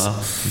själv alltså.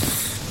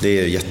 Det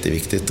är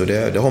jätteviktigt, och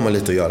det har man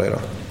lite att göra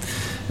idag.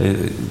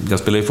 Jag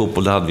spelade i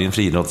fotboll, där hade vi en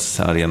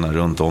friidrottsarena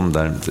runt om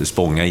där,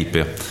 Spånga IP.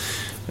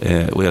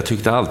 Och jag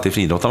tyckte alltid,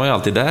 friidrottaren var ju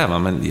alltid där, va?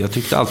 Men jag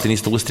tyckte alltid ni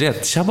stod och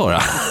stretcha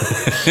bara.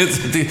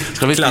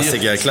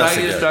 Klassiker.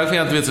 Sprang för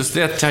jag inte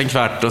stretcha en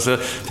kvart, och så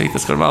tänkte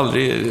ska de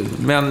aldrig,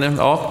 men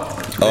ja.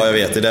 Ja, jag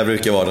vet, det där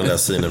brukar vara den där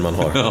synen man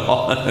har.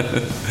 Ja.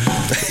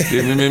 Det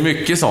är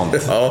mycket sånt.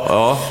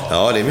 Ja,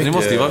 det är mycket. Det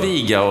måste ju vara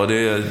viga, och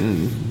det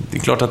det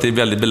är klart att det är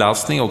väldigt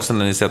belastning också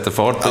när ni sätter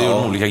fart i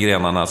de olika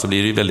grenarna, så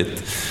blir det ju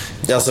väldigt...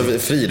 Alltså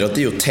friidrott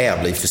är ju att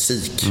tävla i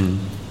fysik.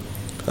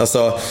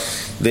 Alltså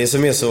det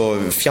som är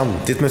så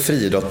fjantigt med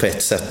friidrott på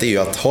ett sätt är ju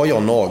att har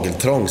jag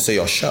nageltrång så är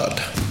jag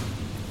körd.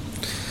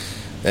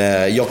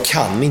 Jag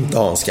kan inte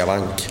ha en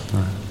skavank.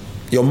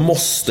 Jag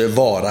måste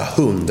vara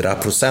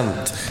 100%,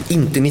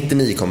 inte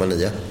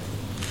 99,9%.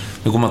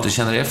 Nu kommer man inte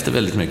känna efter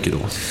väldigt mycket då.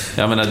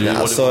 Jag menar,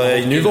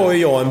 nu var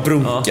ju jag en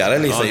brunkare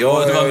liksom. Du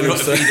var en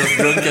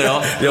friidrottsbrunkare,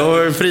 ja. Jag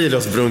var en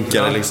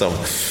friidrottsbrunkare liksom.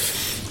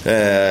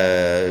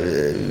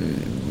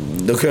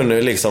 Då kunde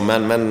du liksom,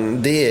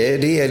 men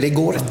det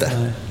går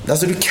inte.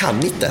 Alltså du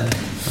kan inte.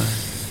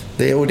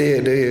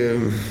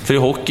 För i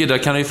hockey där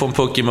kan du ju få en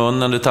puck i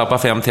munnen, du tappar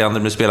 5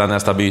 tänder, du spelar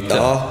nästa byte.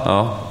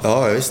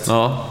 Ja visst.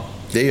 Ja.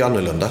 Det är ju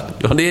annorlunda.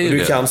 Ja, det är ju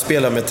du kan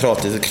spela med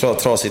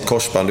trasigt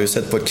korsband. Du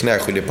sätter på ett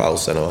knäskydd i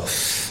pausen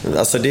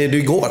alltså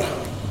det går.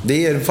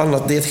 Det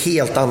är ett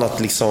helt annat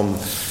liksom.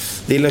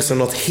 Det är liksom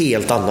något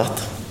helt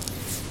annat.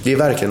 Det är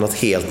verkligen något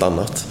helt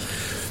annat.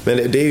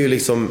 Men det är ju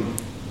liksom,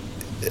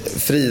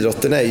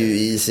 friidrotten är ju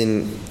i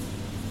sin,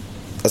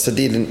 alltså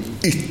det är den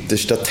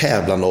yttersta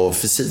tävlan av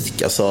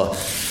fysik. Alltså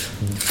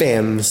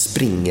vem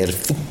springer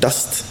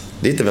fortast?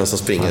 Det är inte vem som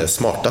springer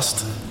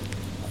smartast.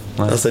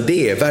 Alltså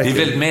det är verkligen,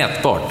 det är väldigt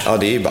mätbart. Ja,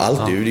 det är ju allt,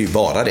 det är ju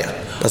bara det.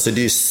 Alltså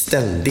det är ju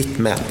ständigt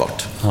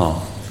mätbart.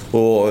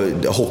 Och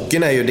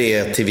hockeyn är ju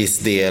det till viss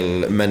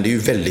del, men det är ju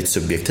väldigt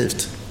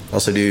subjektivt.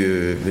 Alltså det är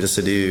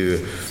ju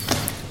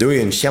du har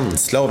ju en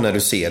känsla av när du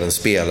ser en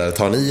spelare,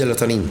 tar han i eller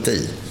tar han inte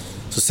i.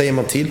 Så säger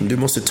man till, du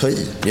måste ta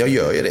i. Jag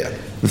gör ju det.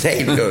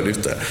 Nej, det gör du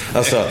inte.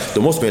 Alltså,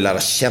 då måste man ju lära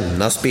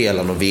känna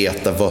spelaren och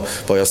veta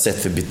vad jag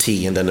sett för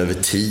beteenden över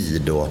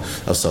tid. Och,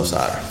 alltså så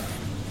här.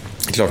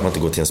 Det är klart man inte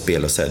går till en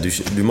spelare och säger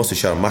du måste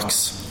köra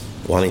max.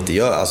 Och han inte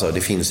gör, alltså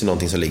det finns ju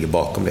någonting som ligger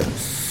bakom det.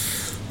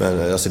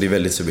 Men alltså det är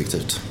väldigt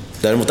subjektivt.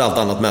 Däremot allt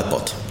annat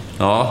mätbart.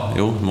 Ja,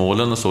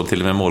 målen och så, till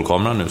och med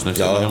målkameran nu. Så nu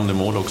ser man om det är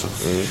mål också.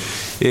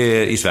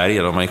 I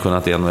Sverige har man ju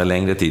kunnat det en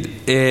längre tid.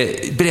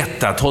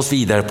 Berätta, ta oss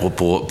vidare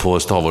på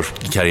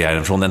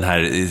Stavårskarriären från den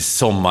här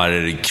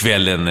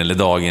sommarkvällen eller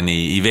dagen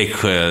i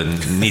Växjö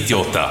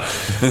 98.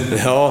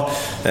 Ja,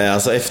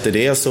 alltså efter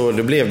det så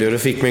då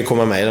fick man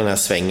komma med i den här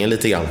svängen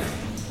lite grann.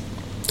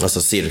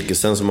 Alltså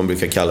cirkusen som man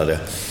brukar kalla det.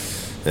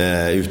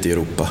 Ute i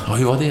Europa. Ja,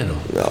 hur var det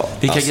då? Ja,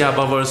 vilka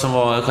grabbar var det som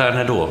var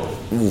stjärnor då?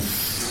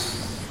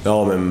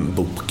 Ja, men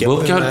Boka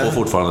höll på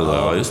fortfarande då,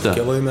 ja, just det.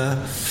 Boka var ju med.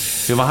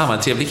 Hur var han? Var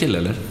en trevlig kille,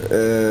 eller?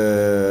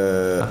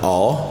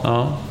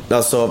 Ja.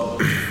 Alltså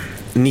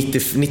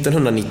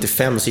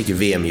 1995 så gick ju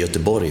VM i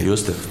Göteborg.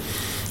 Just det.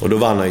 Och då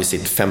vann han ju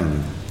sitt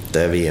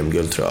 5:e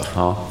VM-guld, tror jag.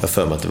 Ja. Jag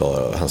för mig att det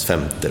var hans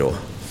 5:e då.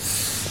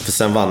 För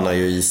sen vann han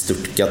ju i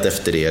Stuttgart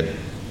efter det.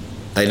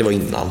 Nej, det var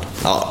innan.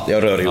 Ja,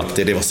 jag rör ihop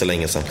det var så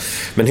länge sedan.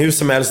 Men hur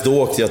som helst,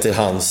 då åkte jag till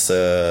hans...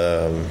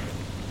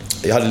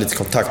 jag hade lite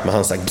kontakt med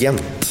hans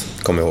agent,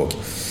 kommer jag ihåg.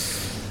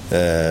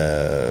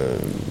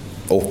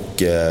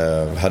 Och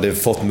hade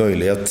fått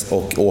möjlighet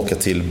att åka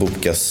till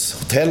Bokas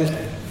hotell.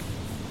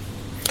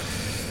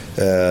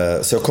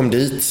 Så jag kom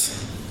dit.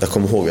 Jag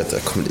kommer ihåg att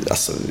jag kom dit,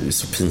 alltså det är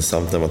så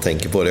pinsamt när man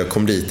tänker på det. Jag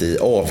kom dit i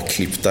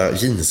avklippta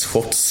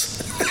jeansshorts.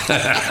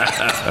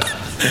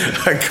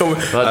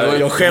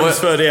 Jag skäms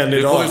för det än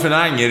idag. Du kom ju från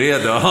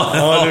Angered då.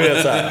 Ja, du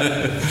vet så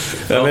här.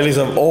 Men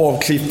liksom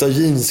avklippta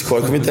jeansshorts.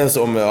 Jag kommer inte ens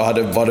om jag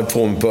hade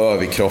på mig på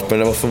överkroppen.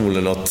 Det var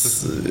förmodligen något,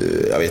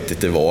 jag vet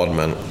inte vad,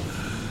 men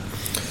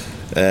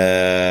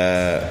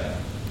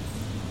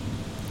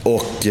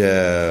och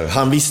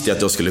han visste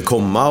att jag skulle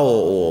komma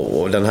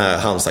och den här,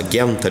 hans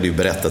agent hade ju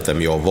berättat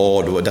vem jag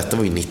var då. Detta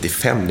var ju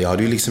 95. Jag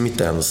hade ju liksom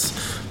inte ens,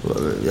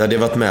 jag hade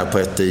varit med på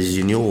ett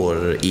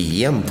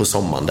junior-EM på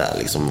sommaren där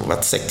liksom,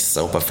 varit 6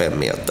 och på 5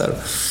 meter.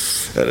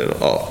 Eller,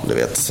 ja, du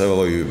vet. Så jag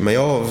var ju, men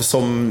jag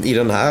som i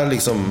den här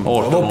liksom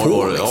 18 år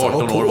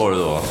var det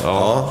då.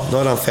 Ja, då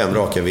hade han 5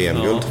 raka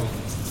VM-guld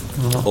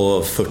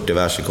och 40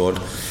 världsrekord.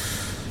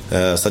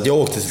 Så att jag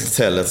åkte till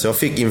hotellet, så jag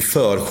fick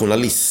inför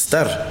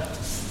journalister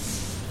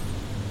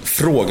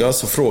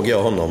frågade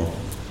jag honom.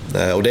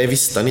 Och det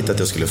visste han inte att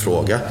jag skulle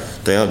fråga.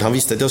 Han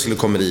visste att jag skulle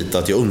komma dit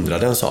och att jag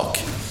undrade en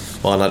sak.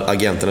 Och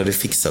agenten hade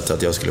fixat så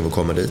att jag skulle få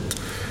komma dit.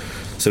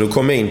 Så då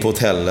kom jag in på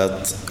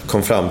hotellet,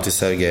 kom fram till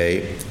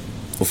Sergej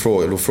och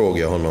då frågade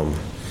jag honom: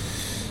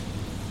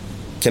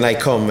 Can I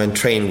come and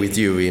train with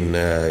you in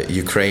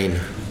Ukraine?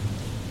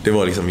 Det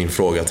var liksom min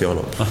fråga till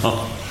honom.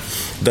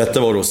 Detta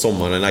var då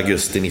sommaren,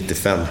 augusti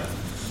 95.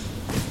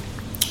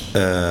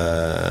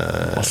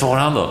 Vad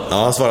svarade han då?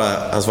 Ja,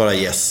 han svarade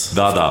yes.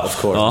 Dada.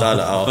 Of course. Ja.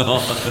 Dada,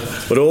 ja.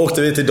 Och då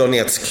åkte vi till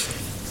Donetsk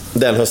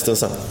den hösten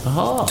sen.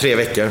 3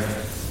 veckor.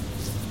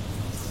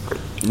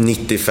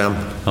 95.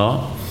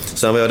 Ja.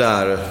 Sen var jag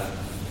där.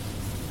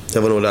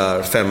 Jag var nog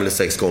där 5 eller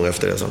 6 gånger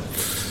efter det sen.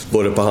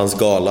 Både på hans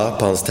gala,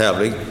 på hans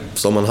tävling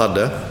som han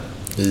hade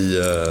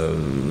i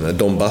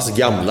Donbass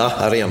gamla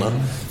arena,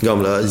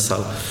 gamla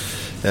ishall.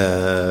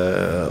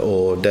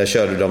 Och där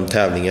körde de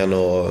tävlingen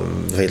och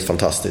helt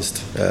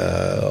fantastiskt.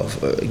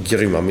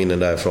 Grymma minnen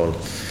därifrån.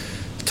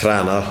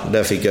 tränar.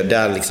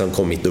 Där liksom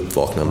kom mitt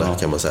uppvaknande,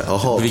 kan man säga.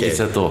 På vilket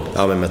sätt då?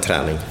 Ja, men med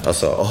träning.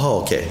 Alltså,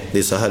 det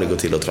är så här det går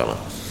till att träna.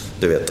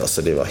 Du vet,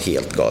 alltså det var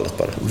helt galet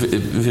bara.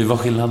 Hur var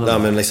skillnaden? Ja,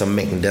 men liksom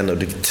mängden och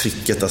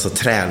trycket, alltså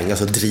träning,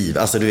 alltså driv.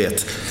 Alltså du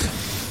vet,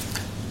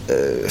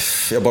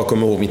 jag bara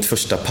kommer ihåg mitt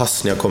första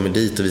pass när jag kommer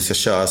dit och vi ska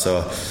köra,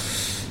 så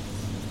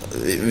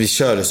vi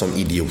körde som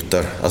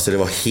idioter. Alltså det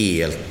var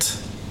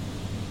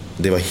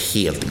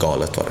helt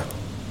galet var det.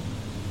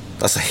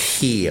 Alltså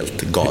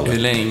helt galet. Hur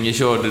länge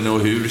körde ni och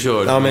hur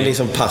körde ni? Ja, men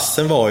liksom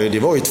passen var ju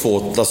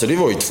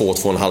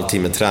 2,5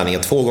 timme träning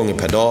 2 gånger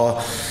per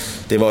dag.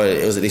 Det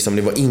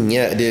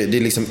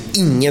är liksom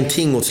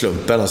ingenting åt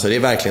slumpen, alltså det är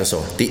verkligen så.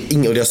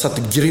 Och det har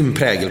satt grym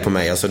prägel på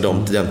mig, alltså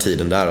den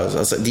tiden där.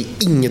 Alltså det är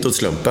inget åt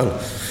slumpen.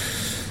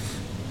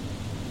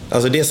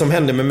 Alltså det som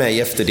hände med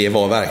mig efter det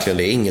var verkligen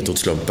det, inget åt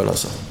slumpen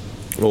alltså.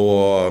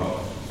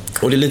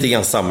 Och det är lite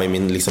grann samma i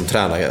min liksom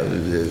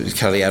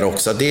tränarkarriär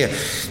också. Det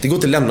går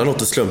inte att lämna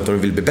något åt slumpen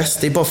och vill bli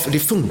bäst. Det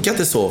funkar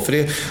inte så. För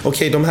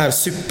de här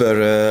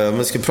om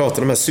man ska prata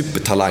om de här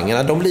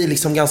supertalangerna, de blir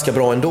liksom ganska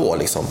bra ändå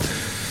liksom.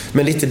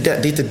 Men det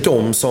är inte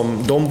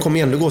de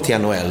kommer ändå gå till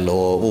NHL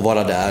och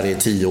vara där i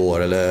 10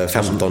 år eller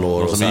 15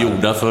 år. Som är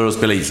gjorda för att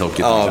spela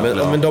ishockey. Ja,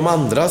 men de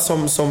andra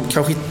som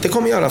kanske inte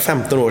kommer göra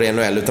 15 år i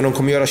NHL, utan de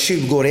kommer göra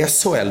 20 år i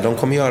SHL. De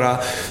kommer göra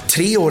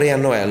 3 år i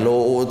NHL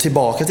och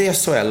tillbaka till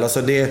SHL.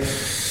 Alltså det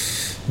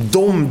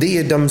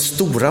är den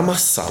stora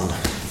massan.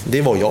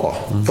 Det var jag.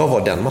 Jag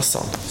var den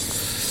massan.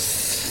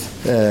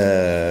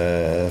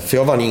 För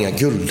jag vann inga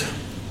guld.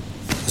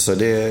 Så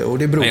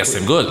det beror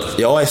SM-guld?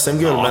 Ja,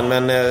 SM-guld, ja.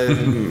 Men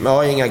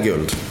ja, inga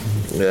guld.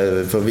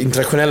 För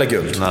internationella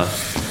guld.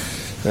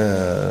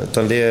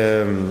 Utan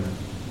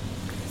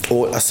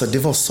och alltså det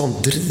var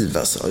sånt driv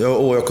alltså.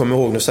 Jag kommer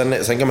ihåg nu,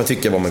 sen kan man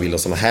tycka vad man vill och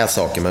såna här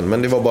saker,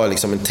 men det var bara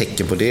liksom en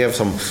tecken på det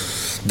som,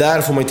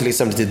 där får man ju till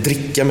exempel inte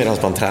dricka medan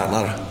man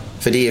tränar.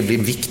 För det blir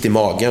vikt i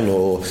magen,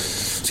 och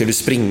ska du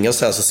springa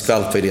så här så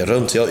skvalpar det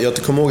runt. Jag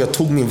kommer ihåg, jag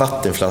tog min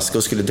vattenflaska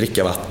och skulle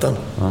dricka vatten.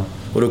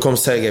 Och då kom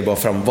Sergej bara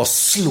fram och bara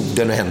slog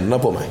den i händerna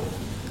på mig.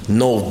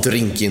 No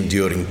drinking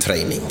during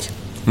training.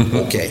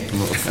 Okej.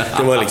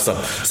 Det var liksom,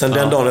 sen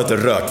den dagen har jag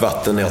inte rökt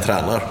vatten när jag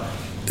tränar.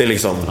 Det är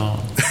liksom...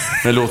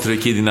 Men låter det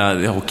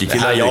dina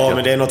hockeykillar? Ja,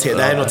 men det är något,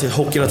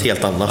 hockey är något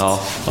helt annat. Ja,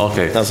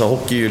 okay. Alltså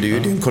hockey det är ju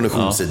en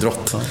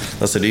konditionsidrott.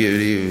 Alltså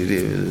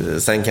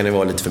sen kan det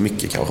vara lite för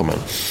mycket kanske,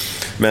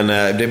 men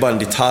det är bara en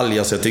detalj.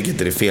 Alltså jag tycker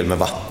inte det är fel med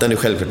vatten, det är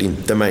självklart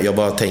inte, men jag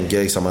bara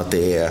tänker liksom att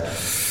det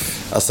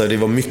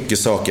var mycket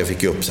saker jag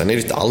fick upp. Sen är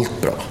det inte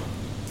allt bra.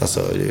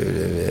 Alltså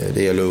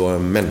det gäller att vara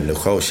en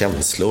människa och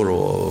känslor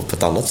och på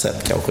ett annat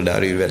sätt kanske. Där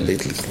är ju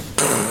väldigt liksom,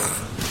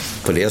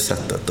 på det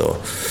sättet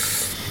och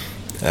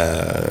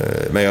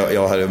men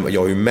jag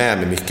har ju med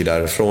mig mycket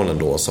därifrån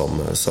ändå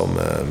som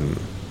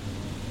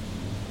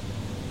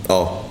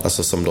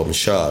alltså som de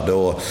körde.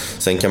 Och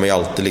sen kan man ju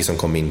alltid liksom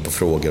komma in på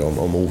frågor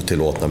om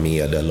otillåtna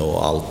medel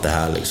och allt det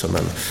här liksom.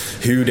 Men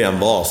hur det än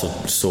var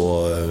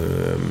så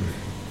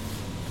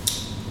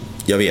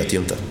jag vet ju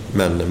inte,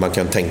 men man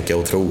kan tänka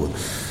och tro.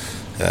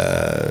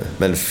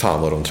 Men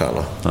fan vad de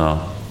tränar. Ja.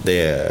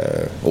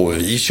 Och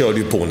vi körde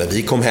ju på när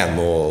vi kom hem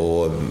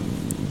och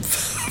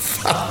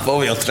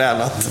vad vi har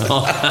tränat.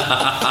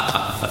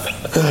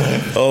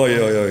 Oj.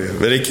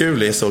 Men det är kul,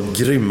 det är så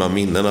grymma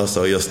minnen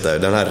alltså, just det,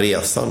 den här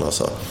resan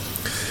alltså.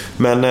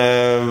 Men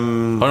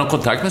har du någon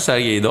kontakt med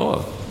Sergej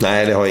idag?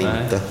 Nej, det har jag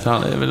inte.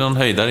 Han är väl någon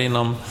höjdare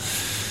inom...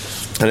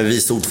 Han är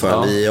vice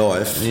ordförande i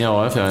AF. I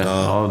AF,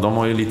 ja, de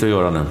har ju lite att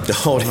göra nu.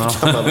 Ja, det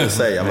kan man väl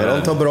säga. Men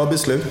de tar bra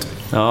beslut.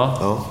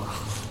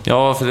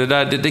 Ja, för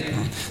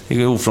det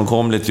är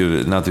ofrånkomligt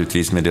ju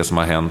naturligtvis med det som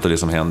har hänt och det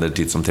som händer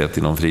titt som tätt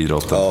inom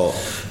friidrotten.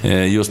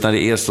 Just när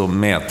det är så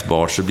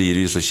mätbart så blir det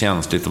ju så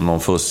känsligt om någon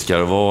fuskar.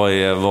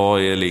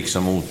 Vad är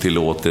liksom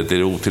otillåtet? Är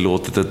det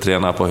otillåtet att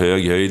träna på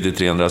hög höjd i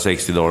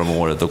 360 dagar om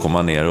året och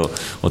komma ner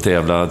och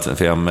tävla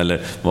 5?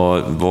 Eller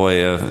vad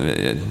är...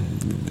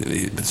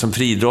 Som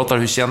friidrottare,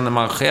 hur känner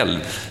man själv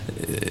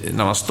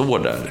när man står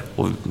där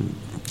och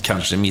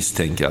kanske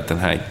misstänker att den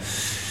här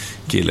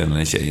killen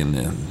eller tjejen,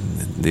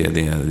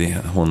 det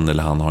hon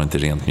eller han har inte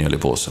rent mjöl i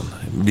påsen.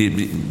 Det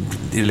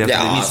är lätt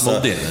att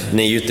missmodig.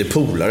 Ni är ju inte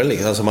polare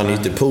liksom. Alltså man är ju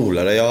inte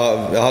polare.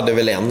 Jag hade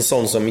väl en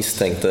sån som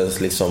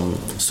misstänktes liksom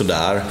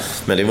sådär,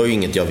 men det var ju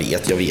inget jag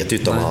vet ju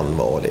inte om han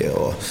var det.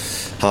 Och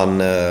han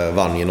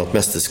vann ju något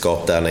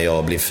mästerskap där när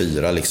jag blev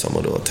 4 liksom,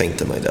 och då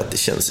tänkte man ju att det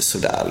känns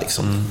sådär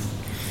liksom.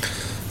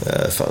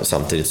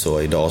 Samtidigt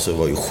så idag så var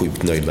jag ju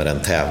sjukt nöjd med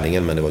den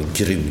tävlingen, men det var en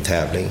grym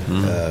tävling.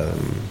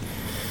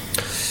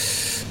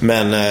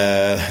 Men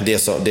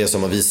det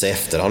som har visat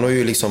efter, han har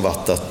ju liksom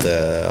varit att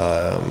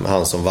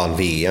han som vann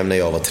VM när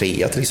jag var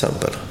 3 till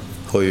exempel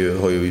har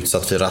ju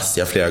utsatt för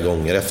razzia flera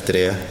gånger efter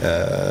det.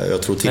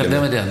 Jag tror till och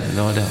med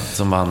det var det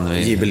som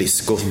vann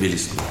Gibelisco.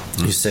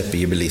 Giuseppe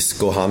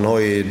Gibelisco. Han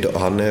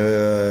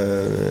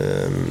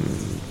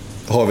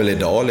har väl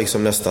idag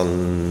liksom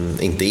nästan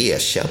inte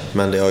erkänt,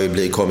 men det har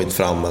ju kommit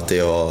fram att det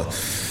har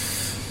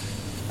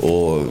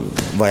Och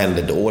vad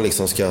händer då?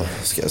 Liksom, ska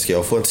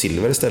jag få ett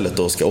silver istället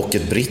då? Och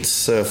ett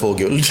Brits få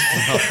guld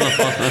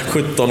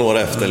 17 år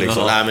efter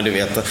liksom. Nej men du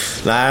vet.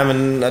 Nej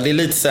men det är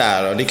lite så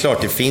här. Det är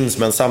klart det finns,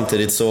 men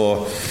samtidigt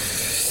så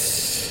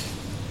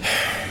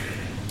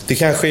det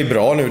kanske är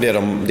bra nu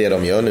det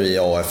de gör nu i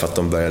AF, att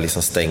de börjar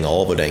liksom stänga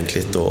av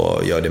ordentligt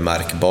och gör det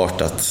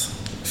märkbart att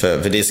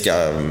för det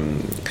ska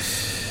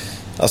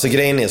alltså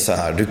grejen är så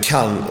här,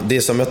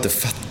 det som jag inte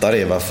fattar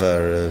är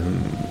varför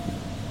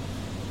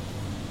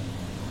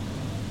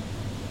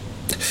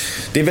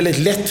det är väldigt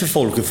lätt för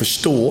folk att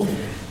förstå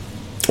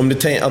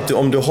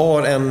om du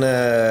har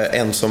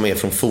en som är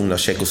från forna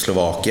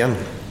Tjeckoslovakien,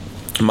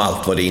 med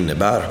allt vad det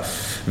innebär.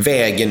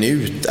 Vägen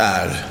ut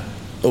är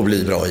att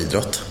bli bra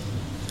idrott.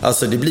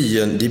 Alltså det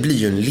blir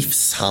ju en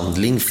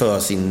livshandling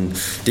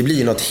det blir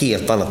ju något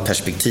helt annat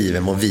perspektiv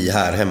än vad vi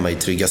här hemma i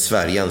trygga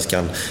Sverige ens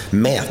kan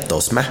mäta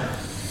oss med.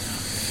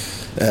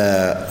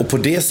 Och på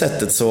det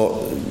sättet så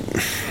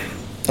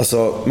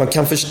alltså man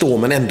kan förstå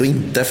men ändå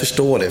inte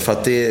förstå det, för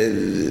att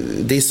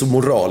det är så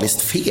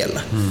moraliskt fel.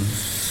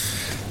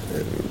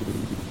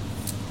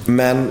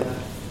 Men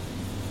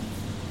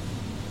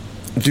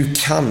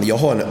jag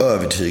har en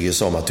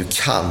övertygelse om att du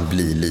kan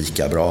bli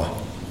lika bra.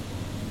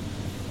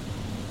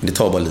 Det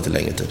tar bara lite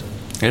längre tid.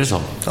 Är det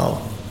så?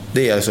 Ja,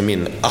 det är alltså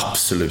min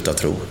absoluta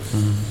tro.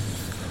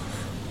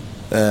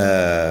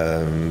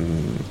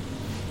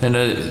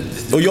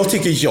 Och jag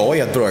tycker jag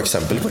är ett bra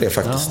exempel på det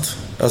faktiskt.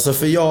 Alltså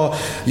för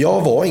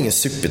jag var ingen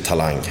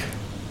supertalang.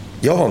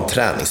 Jag har en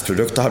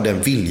träningsprodukt och hade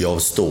en vilja av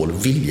stål,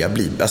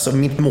 alltså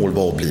mitt mål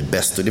var att bli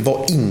bäst, och det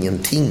var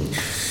ingenting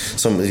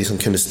som liksom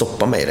kunde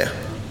stoppa mig det.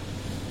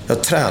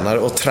 Jag tränade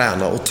och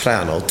tränade och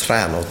tränade och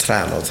tränade och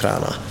tränade och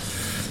tränade.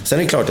 Sen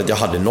är det klart att jag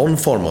hade någon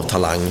form av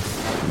talang,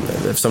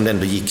 eftersom det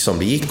ändå gick som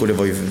det gick, och det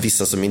var ju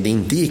vissa som det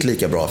inte gick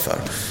lika bra för.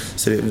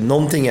 Så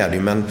någonting är det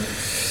ju, men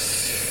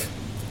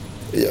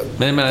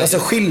alltså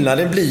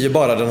skillnaden blir ju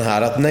bara den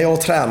här att när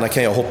jag tränar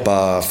kan jag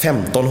hoppa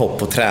 15 hopp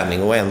på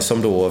träning, och en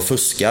som då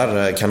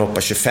fuskar kan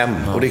hoppa 25.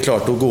 Och det är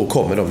klart, då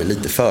kommer de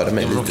lite före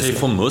mig. De kan ju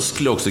få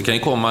muskler också. Det kan ju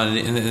komma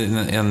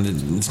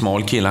en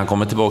smal kille, han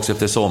kommer tillbaka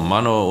efter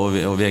sommaren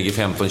och väger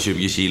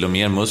 15-20 kilo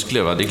mer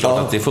muskler, va? Det är klart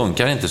att det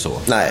funkar inte så.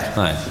 Nej,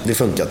 det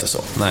funkar inte så.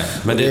 Nej,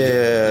 men det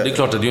är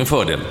klart att det är en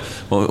fördel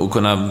att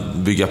kunna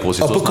bygga på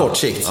sig så snabbt. På kort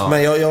sikt. Ja.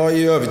 Men jag är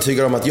ju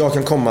övertygad om att jag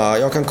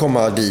kan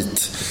komma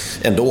dit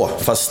ändå,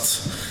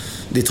 fast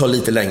det tar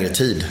lite längre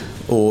tid,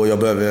 och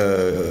jag är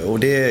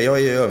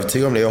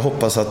övertygad om det. Jag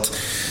hoppas att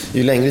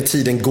ju längre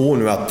tiden går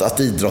nu att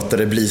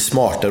idrottare blir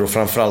smartare, och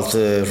framförallt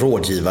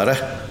rådgivare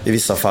i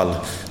vissa fall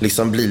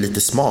liksom blir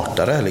lite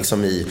smartare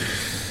liksom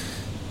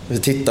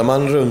tittar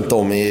man runt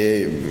om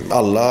i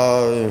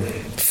alla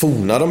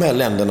forna de här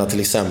länderna till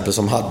exempel,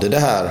 som hade det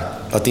här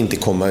att inte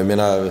komma, jag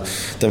menar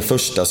den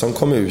första som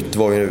kom ut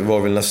var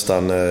väl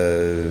nästan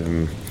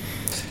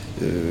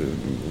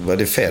var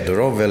det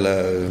Fedorov,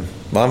 eller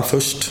var han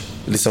först?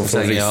 Liksom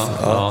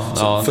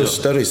från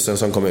första ryssen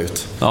som kom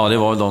ut. Ja, det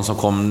var de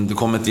som det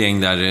kom ett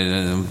gäng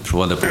där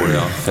provade på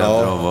det.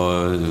 Fedorov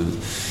och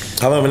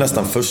han var väl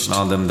nästan först.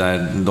 Ja,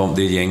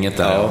 det gänget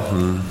där. Ja.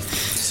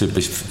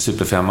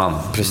 Superfemman.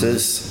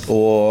 Precis.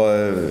 Och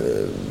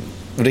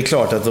det är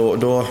klart att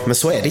då men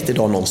så är det inte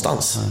idag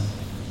någonstans.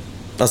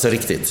 Alltså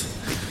riktigt.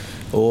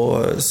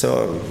 Och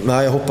så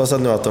jag hoppas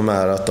att nu att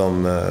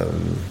de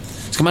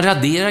ska man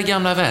radera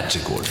gamla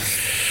världsrekord?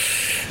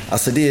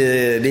 Alltså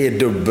det är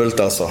dubbelt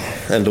alltså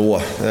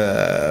ändå.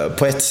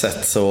 På ett sätt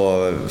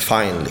så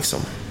fine liksom.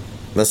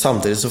 Men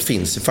samtidigt så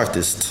finns det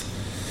faktiskt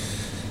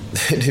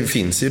det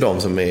finns ju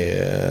de som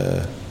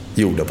är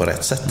gjorda på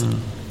rätt sätt.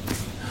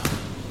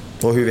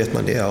 Och hur vet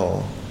man det?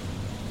 Ja,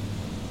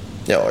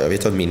 jag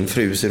vet att min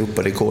frus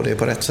Europarekord är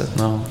på rätt sätt.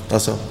 Ja.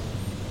 Alltså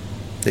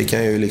det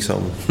kan ju liksom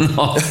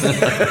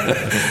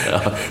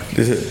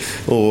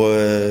och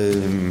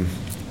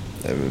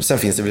sen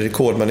finns det väl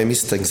rekord man är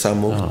misstänksam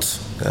mot.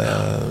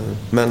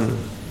 Men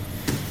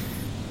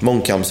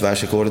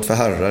mångkampsvärldsrekordet för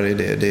herrar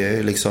det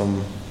är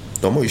liksom,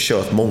 de har ju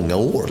kört många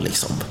år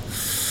liksom.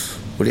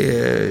 Och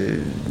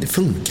det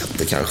funkar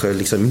inte kanske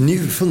liksom,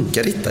 nu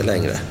funkar det inte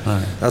längre.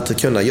 Nej.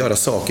 Att kunna göra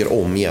saker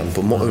om igen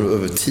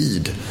över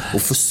tid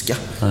och fuska.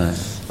 Nej.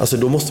 Alltså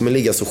då måste man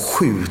ligga så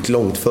sjukt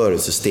långt före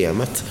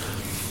systemet.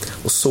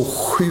 Och så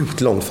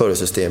sjukt långt före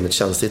systemet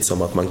känns det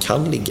som att man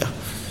kan ligga.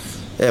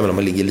 Även om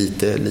man ligger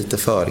lite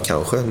för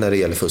kanske när det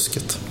gäller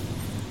fusket.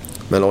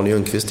 Men Arne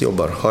Ljungqvist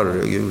jobbar,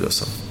 herregud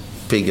alltså.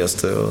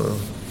 Piggaste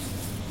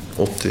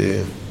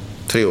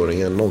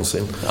 83-åringen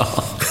någonsin.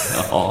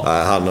 Ja.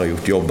 Nej, han har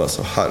gjort jobb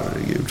alltså,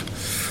 herregud.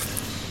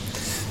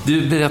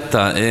 Du,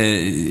 berätta.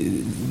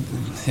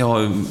 Jag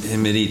har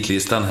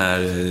meritlistan här.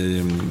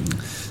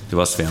 Det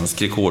var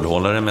svensk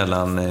rekordhållare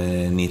mellan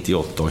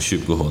 98 och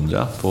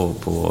 2000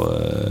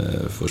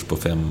 först på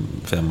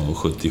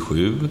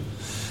 5,77.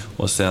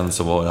 Och sen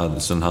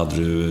hade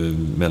du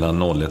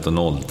mellan 01 och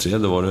 03,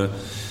 då var du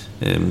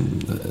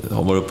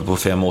var uppe på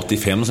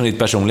 5,85 som ditt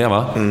personliga,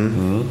 va?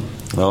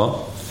 Ja.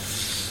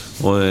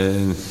 Och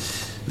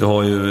Du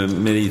har ju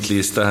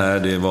meritlista här.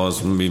 Det var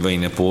som vi var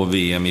inne på,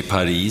 VM i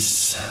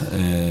Paris,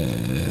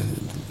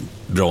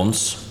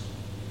 brons,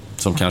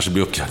 som kanske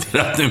blir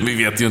uppgraderat nu,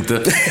 vi vet ju inte.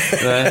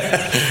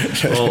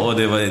 Och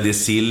det är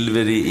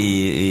silver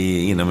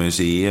i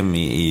inomhus-EM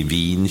i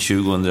Wien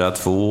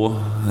 2002,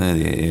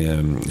 det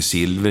är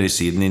silver i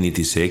Sydney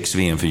 96,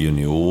 VM för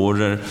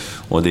juniorer,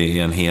 och det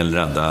är en hel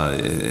radda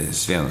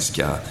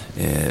svenska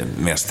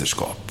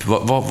mästerskap.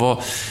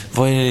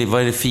 Vad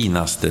är det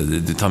finaste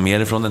du tar med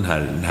dig från den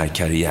här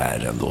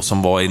karriären då,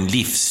 som var en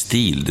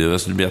livsstil?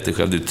 Du berättade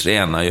själv, du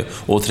tränar ju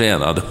och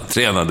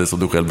tränade som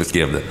du själv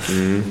beskrev det.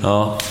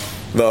 Ja.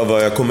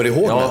 Vad jag kommer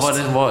ihåg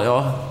mest?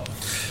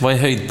 Vad är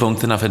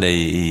höjdpunkterna för dig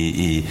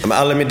i...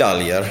 Alla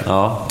medaljer,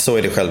 så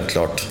är det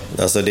självklart.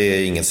 Alltså det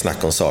är inget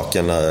snack om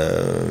saken.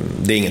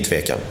 Det är ingen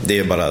tvekan. Det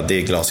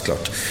är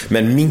glasklart.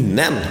 Men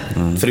minnen,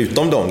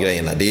 förutom de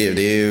grejerna, det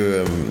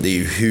är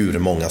ju hur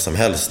många som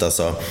helst.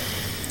 Alltså,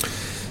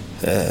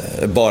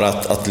 bara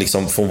att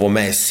liksom få vara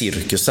med i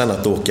cirkusen,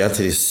 att åka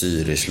till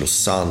Zürich,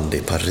 Lausanne, det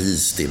är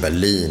Paris, det är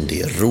Berlin,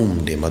 det är Rom,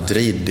 det är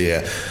Madrid, det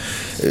är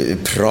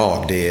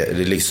Prag, det är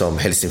liksom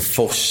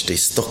Helsingfors, det är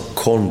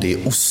Stockholm, det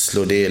är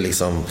Oslo, det är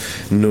liksom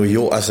New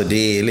York, alltså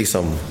det är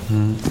liksom...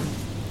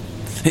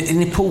 Är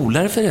ni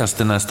polare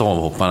förresten, när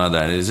stavhopparna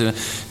där?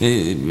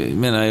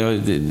 Menar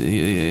jag,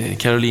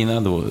 Carolina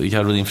då,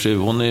 Caroline fru,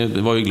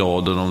 hon var ju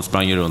glad och de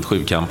sprang runt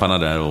sjukamparna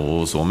där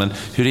och så. Men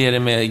hur är det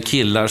med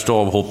killar,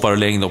 stavhoppare och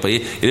längdhoppare?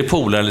 Är det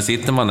polare eller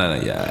sitter man där?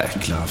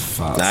 Jäkla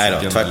fast. Nej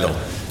då, tvärtom.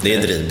 Det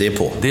är driv, det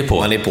är på.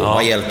 Man är på,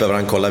 man hjälper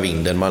varandra, kolla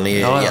vinden, man är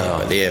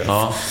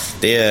hjälper.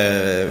 Det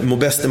är må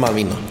bäste man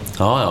vinna.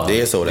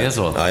 Det är så det.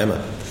 Jajamän.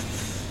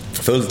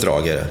 Fullt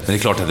drag är det. Men det är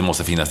klart att det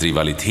måste finnas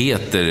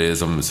rivaliteter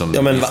som...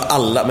 Ja,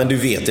 men du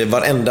vet det,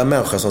 varenda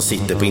människa som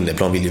sitter på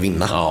inneplan vill ju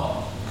vinna.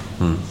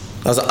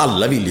 Alltså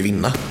alla vill ju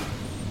vinna.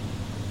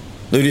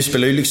 Det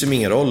spelar ju liksom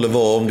ingen roll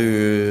om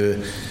du...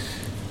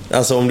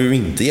 Alltså om du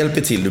inte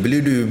hjälper till, då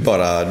blir du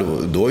bara...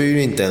 Då är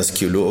det inte ens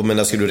kul. Men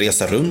när ska du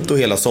resa runt och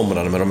hela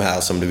sommaren med de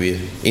här som du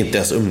inte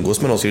ens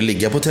umgås med någon, ska du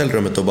ligga på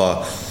hotellrummet och bara...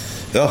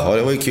 Jaha,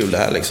 det var ju kul det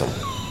här liksom.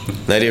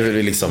 Nej, det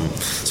är liksom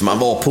så man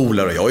var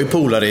polare, och jag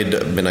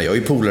är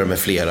ju polare med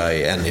flera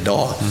än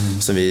idag,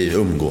 så vi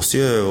umgås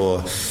ju,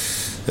 och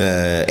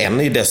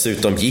en är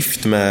dessutom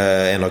gift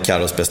med en av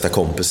Carros bästa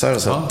kompisar,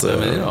 så att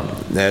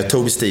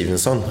Toby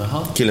Stevenson,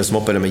 killen som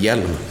hoppade med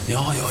hjälm.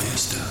 Ja,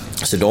 just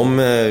det. Så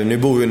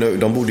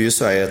de bodde ju i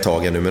Sverige ett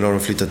tag nu, men har de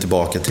flyttat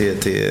tillbaka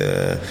till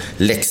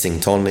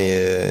Lexington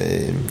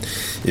i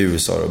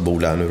USA och bor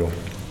där nu då.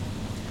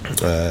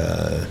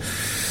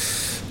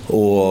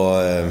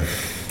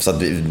 Så att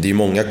det är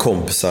många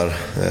kompisar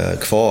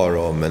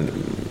kvar, men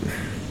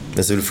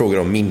så vill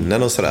fråga om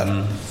minnen och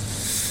sådär.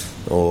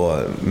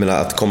 Men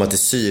att komma till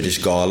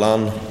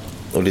Zürich-galan,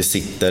 och det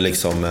sitter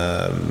liksom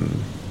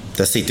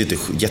där sitter inte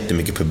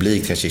jättemycket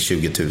publik, kanske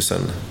 20 000.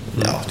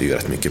 Ja, det är ju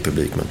rätt mycket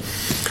publik,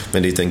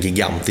 men det är en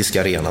gigantisk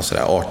arena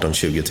sådär,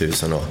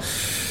 18-20 000, och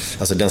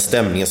alltså den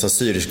stämningen som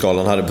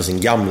Zürich-galan hade på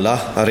sin gamla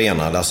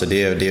arena, alltså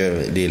det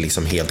är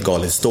liksom helt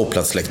galet.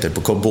 Ståplatsläktare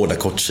på båda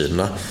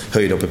kortsidorna,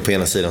 höjd uppe på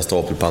ena sidan,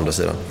 stapel på andra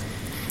sidan.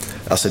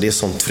 Alltså det är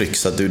sånt tryck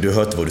så att du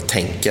hör inte vad du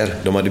tänker.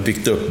 De hade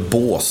byggt upp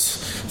bås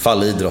för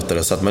alla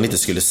idrottare så att man inte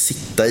skulle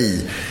sitta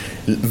i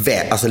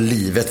alltså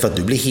livet, för att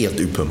du blir helt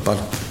uppumpad.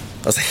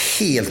 Alltså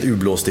helt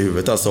urblåst i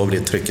huvudet, alltså av det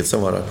trycket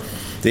som var där.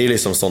 Det är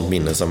liksom sånt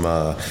minne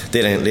som det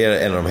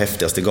är en av de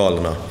häftigaste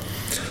galorna.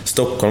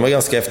 Stockholm var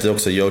ganska häftigt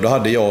också. Då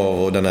hade jag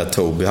och den här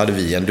Toby hade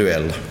vi en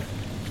duell,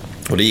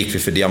 och det gick vi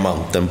för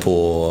diamanten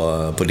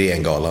på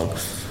DN-galan.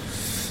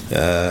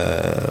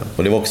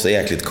 Och det var också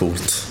jäkligt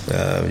coolt.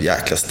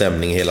 Jäkla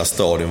stämning, hela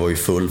stadion var ju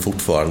full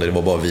fortfarande. Det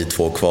var bara vi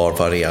två kvar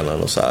på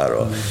arenan och så här.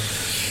 Och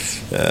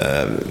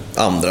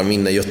andra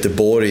minnen,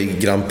 Göteborg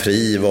Grand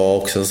Prix var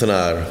också en sån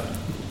här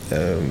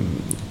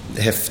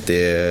häftig.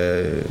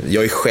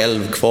 Jag är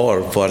själv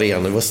kvar på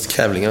arenan, det var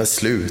tävlingarna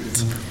slut.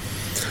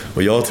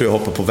 Och jag tror jag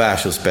hoppade på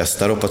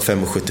världsbästa, hoppat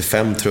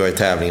 5,75 tror jag i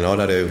tävlingen, ja,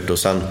 det hade jag gjort. Och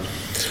sen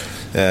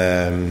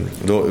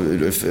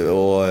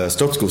och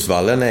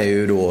Stockskogsvallen är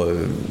ju då,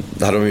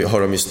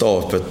 har de ju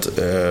staplat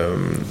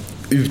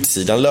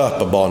utsidan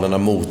löparbanorna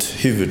mot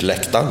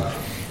huvudläktaren,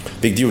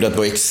 vilket gjorde att det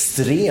var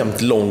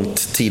extremt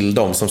långt till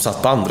de som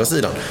satt på andra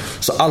sidan.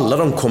 Så alla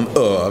de kom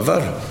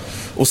över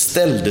och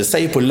ställde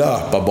sig på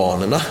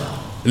löparbanorna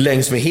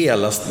längs med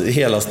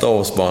hela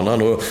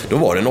stavsbanan, och då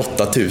var det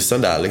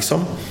 8000 där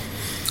liksom.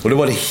 Och då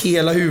var det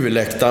hela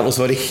huvudläktaren, och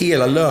så var det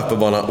hela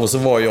löparbanan, och så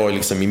var jag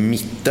liksom i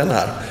mitten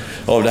här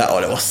av det här.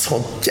 Och det var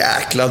sånt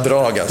jäkla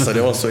drag alltså.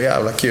 Det var så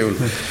jävla kul.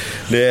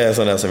 Det är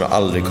sånt där som jag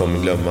aldrig kommer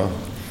glömma.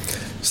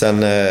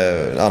 Sen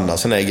annan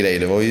sån här grej,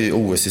 det var ju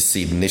OS i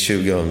Sydney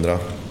 2000.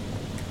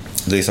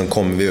 Då liksom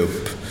kom vi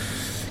upp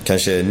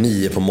kanske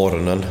 9 på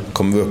morgonen,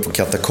 kommer vi upp på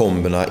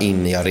katakomberna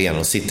in i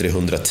arenan, sitter i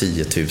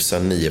 110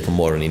 000 9 på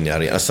morgonen in i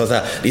arenan. Så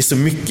det är så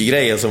mycket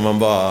grejer som man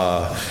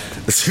bara,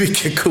 så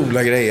mycket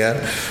coola grejer.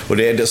 Och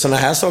såna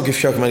här saker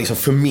försöker man liksom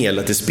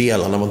förmedla till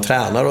spelarna när man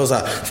tränar och så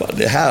här,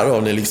 det här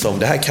har ni liksom,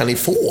 det här kan ni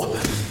få.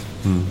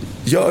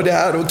 gör det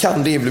här, då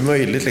kan det bli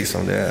möjligt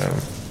liksom.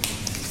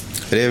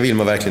 Det vill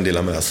man verkligen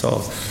dela med sig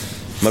av.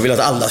 Man vill att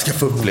alla ska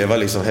få uppleva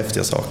liksom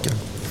häftiga saker.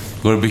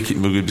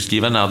 Går det att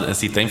beskriva när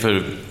sitta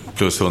inför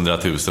plus 100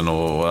 000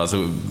 och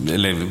alltså,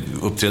 eller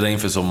uppträda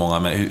inför så många,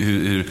 men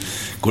hur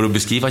går det att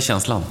beskriva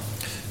känslan?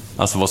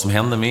 Alltså vad som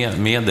händer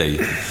med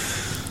dig?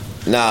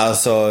 Nej,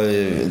 alltså,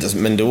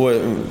 men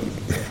då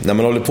när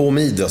man håller på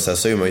med idrott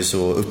så är man ju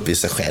så uppe i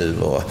sig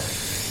själv och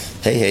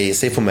hej,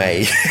 se på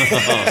mig.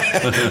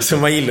 Så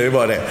man gillar ju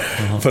bara det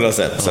på något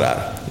sätt sådär.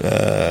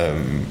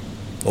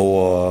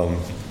 Och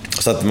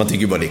så att man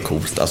tycker bara det är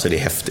coolt, alltså det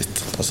är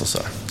häftigt alltså,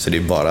 så det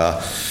är bara.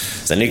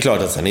 Sen är det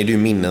klart att sen är det ju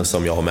minnen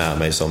som jag har med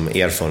mig som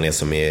erfarenhet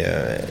som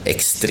är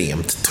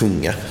extremt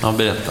tunga. Ja,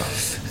 berätta.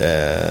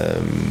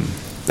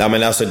 Ja,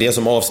 men alltså det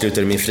som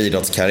avslutade min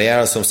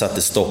friidrottskarriär, som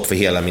satte stopp för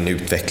hela min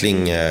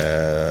utveckling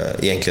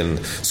egentligen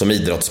som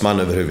idrottsman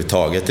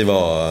överhuvudtaget, det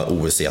var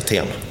OS i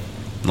Aten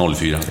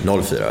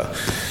 04.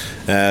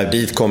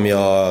 Dit kom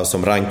jag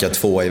som rankad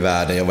 2 i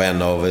världen. Jag var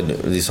en av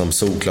liksom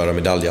solklara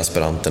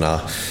medaljaspiranterna.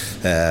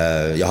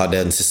 Jag hade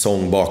en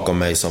säsong bakom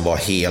mig som var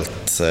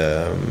helt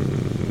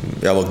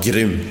jag var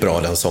grymt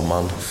bra den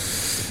sommaren.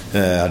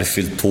 Jag hade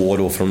fyllt på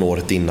då från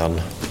året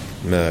innan.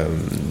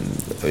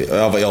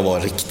 Jag var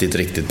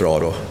riktigt bra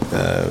då.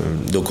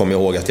 Då kom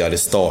jag ihåg att jag hade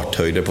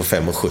starthöjder på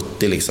 5,70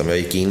 liksom. Jag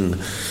gick in,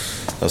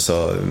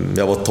 alltså,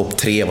 jag var topp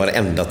 3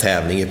 varenda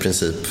tävling i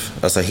princip,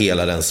 alltså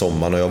hela den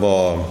sommaren. Och jag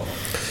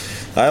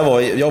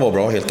var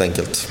bra helt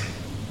enkelt.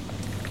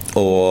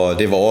 Och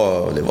det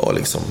var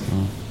liksom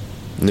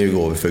nu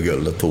går vi för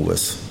guldet på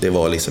OS. Det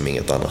var liksom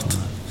inget annat.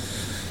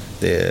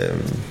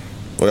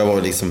 Och jag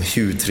var liksom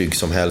hur trygg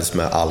som helst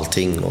med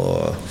allting.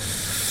 Och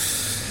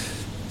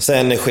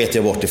sen sket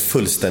jag bort det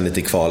fullständigt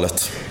i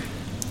kvalet.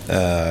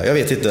 Jag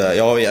vet inte,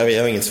 jag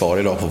har inget svar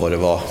idag på vad det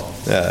var.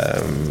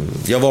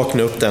 Jag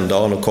vaknade upp den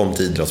dagen och kom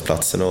till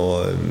idrottsplatsen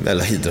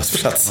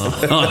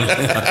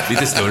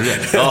Lite större.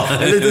 Ja,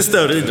 lite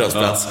större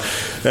idrottsplats.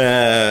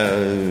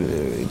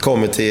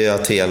 Kommer till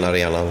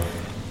Aten-arenan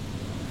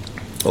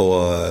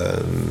och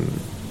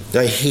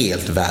jag är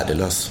helt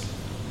värdelös.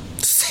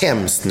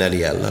 Sämst när det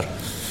gäller.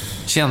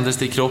 Kändes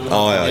det i kroppen?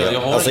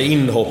 Ja. Alltså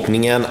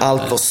inhoppningen,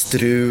 allt var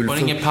strul. Var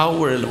det ingen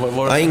power? Eller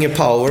var det... Ja, ingen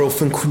power, och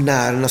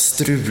funktionärerna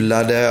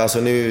strulade. Alltså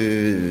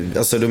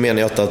då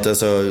menar jag att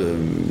alltså,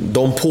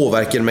 de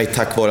påverkade mig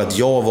tack vare att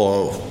jag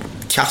var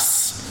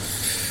kass.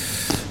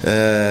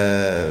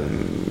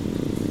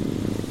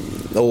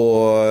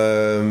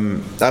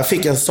 Jag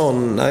fick en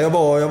sån. Jag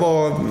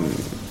var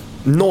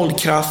noll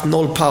kraft,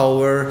 noll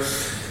power.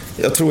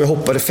 Jag tror jag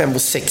hoppade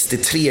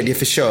 5,60 tredje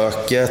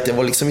försöket. Jag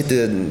var liksom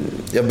inte.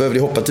 Jag behövde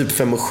hoppa typ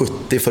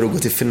 5,70 för att gå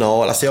till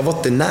final. Alltså jag var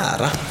inte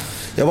nära.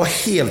 Jag var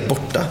helt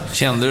borta.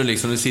 Kände du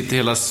liksom, du sitter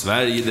hela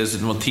Sverige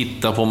dessutom och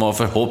tittar på mig och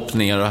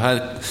förhoppningar och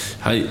här...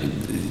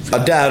 Ja,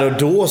 där och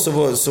då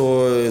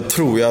så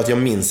tror jag att jag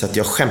minns att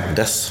jag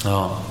skämdes.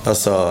 Ja.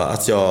 Alltså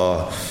att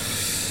jag...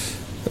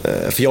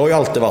 För jag har ju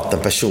alltid varit en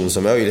person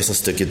som jag har ju liksom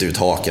stuckit ut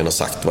haken och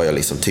sagt vad jag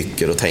liksom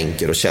tycker och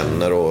tänker och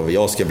känner, och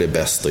jag ska bli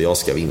bäst och jag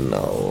ska vinna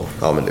och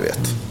ja, men du vet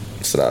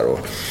sådär.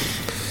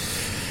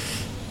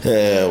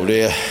 Och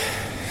det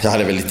jag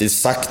hade väl lite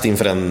sagt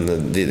inför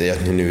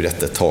nu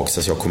rätt ett tag,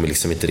 så jag kommer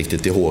liksom inte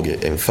riktigt ihåg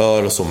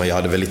inför och så, men jag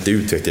hade väl lite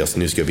utvecklat att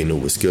nu ska vi vinna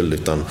OS-guld,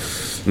 utan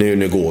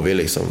nu går vi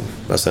liksom.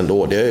 Men sen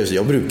då,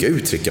 jag brukar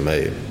uttrycka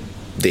mig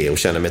det och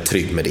känna mig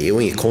trygg med det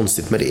och inget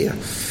konstigt med det.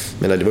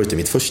 Men det var inte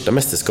mitt första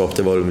mästerskap,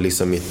 det var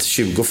liksom mitt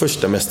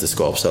 21:a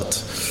mästerskap, så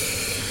att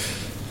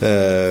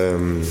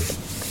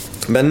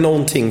men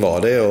någonting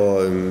var det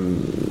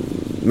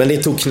men det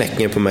tog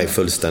knäcken på mig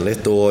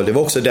fullständigt, och det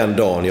var också den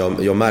dagen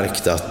jag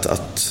märkte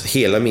att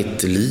hela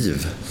mitt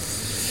liv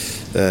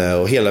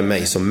och hela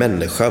mig som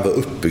människa var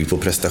uppbyggd på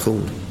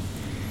prestation.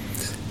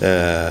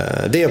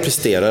 Det jag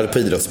presterade på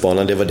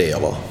idrottsbanan, det var det jag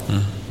var.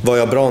 Var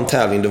jag bra en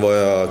tävling, då var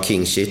jag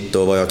king shit,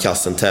 och var jag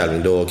kass en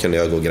tävling, då kunde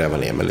jag gå och gräva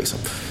ner mig liksom.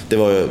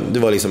 Det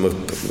var liksom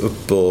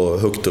upp och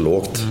högt och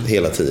lågt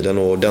hela tiden,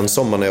 och den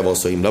sommaren när jag var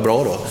så himla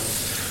bra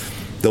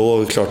då var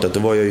det klart att då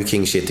var jag ju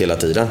king shit hela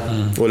tiden.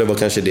 Och det var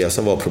kanske det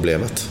som var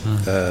problemet.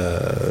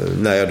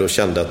 När jag då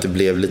kände att det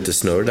blev lite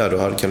snurr där, då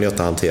kan jag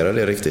inte hantera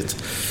det riktigt.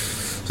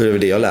 Så det var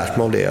det jag lärt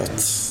mig av det,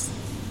 att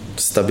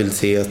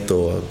stabilitet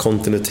och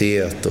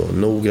kontinuitet och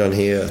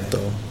noggrannhet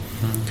och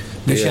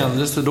Hur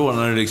kändes det då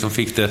när du liksom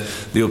fick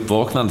det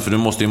uppvaknande? För du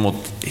måste ju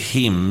mått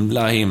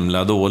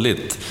himla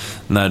dåligt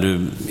när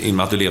du, i och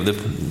med att du levde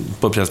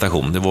på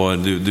prestation. Det var,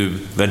 du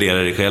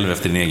värderar dig själv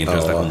efter din egen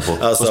prestation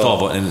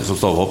som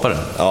stavhoppare.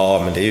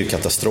 Ja, men det är ju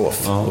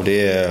katastrof. Ja. Och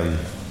det är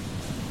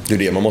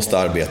det man måste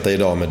arbeta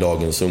idag med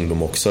dagens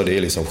ungdom också. Det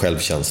är liksom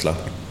självkänsla.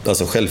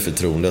 Alltså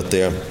självförtroendet,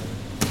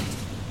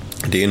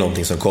 det är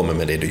någonting som kommer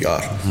med det du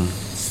gör.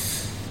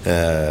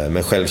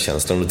 Men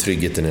självkänslan och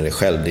tryggheten i dig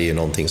själv, det är ju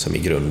någonting som är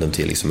grunden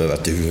till liksom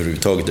att du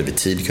överhuvudtaget över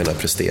tid kunna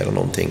prestera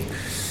någonting.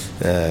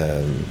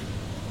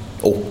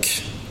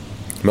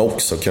 Men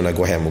också kunna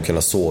gå hem och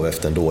kunna sova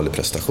efter en dålig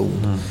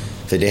prestation.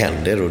 För det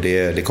händer, och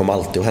det kommer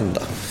alltid att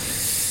hända.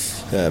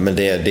 Men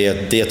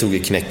det tog ju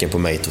knäcken på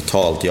mig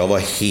totalt.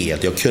 Jag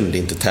kunde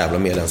inte tävla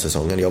mer den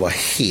säsongen. Jag var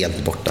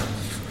helt borta.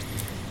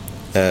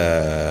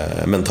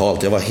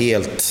 Mentalt. Jag var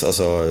helt,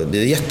 alltså, det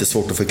är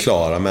jättesvårt att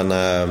förklara, men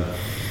var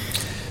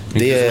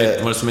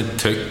det som ett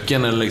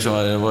töcken eller liksom,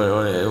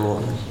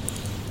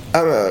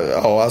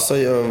 Ja, alltså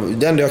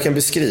det enda jag kan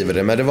beskriva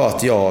det med, det var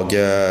att jag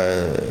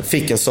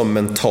fick en sån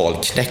mental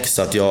knäck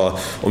så att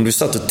om du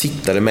satt och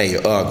tittade mig i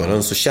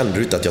ögonen så kände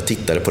du inte att jag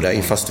tittade på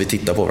dig fast vi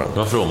tittade på varandra. Det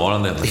var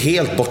frånvarande.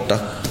 Helt borta.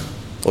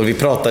 Och vi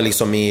pratar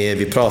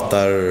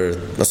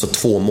alltså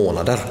 2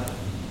 månader.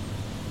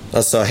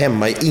 Alltså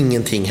hemma är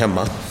ingenting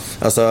hemma.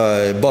 Alltså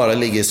bara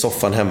ligger i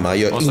soffan hemma,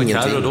 gör ingenting.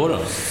 Vad sa Karo då?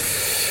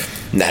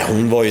 Nej,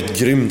 hon var ju ett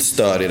grymt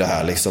stöd i det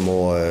här liksom,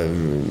 och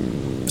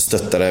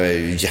stöttade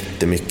ju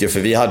jättemycket. För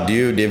vi hade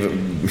ju det,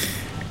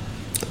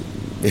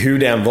 hur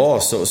det än var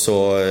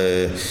så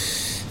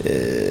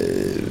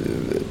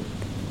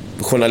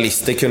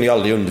journalister kunde ju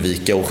aldrig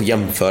undvika att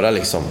jämföra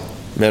liksom.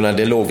 Men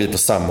det låg vi på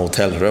samma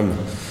hotellrum.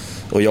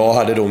 Och jag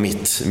hade då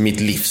mitt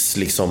livs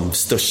liksom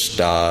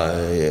största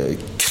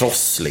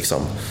kross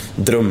liksom,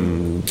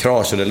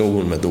 drömkrasch, och det låg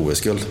hon med ett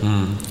OS-guld.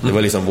 Det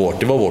var liksom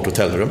vårt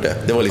hotellrum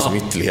det var liksom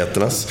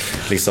ytterligheternas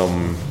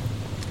liksom.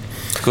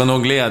 Ska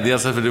nog glädja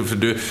sig för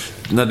du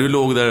när du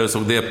låg där och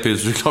såg deppig,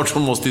 så klart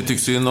som måste ju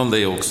tycka synd om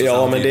dig också.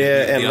 Ja, men det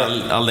är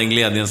all den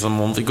glädjen som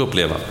hon fick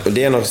uppleva. Och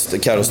det är nog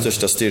Karos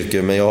största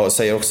styrka, men jag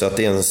säger också att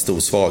det är en stor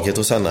svaghet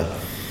hos henne.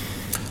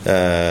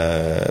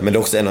 Men det är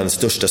också en av de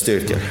största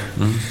styrkor.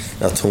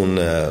 Att hon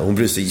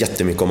bryr sig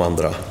jättemycket om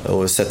andra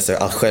och sätter sig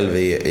själv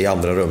i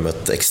andra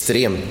rummet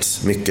extremt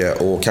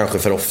mycket och kanske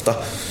för ofta.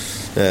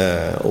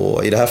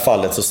 Och i det här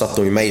fallet så satt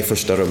hon ju mig i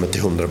första rummet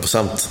till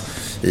 100%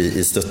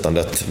 i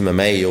stöttandet med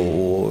mig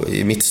och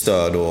i mitt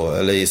stöd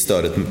eller i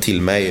stödet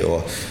till mig,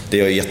 och det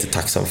är jag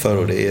jättetacksam för,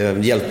 och det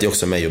hjälpte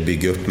också mig att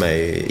bygga upp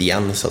mig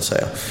igen så att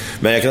säga.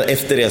 Men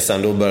efter det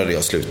sen då började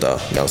jag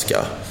sluta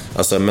ganska,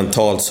 alltså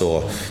mentalt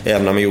så,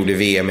 även när man gjorde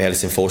VM i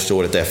Helsingfors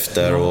året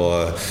efter.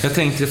 Och jag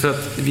tänkte, för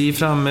att vi är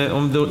framme,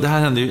 det här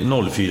hände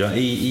ju 04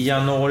 i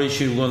januari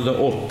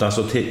 2008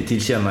 så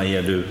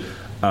tillkännager du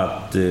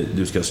att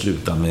du ska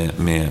sluta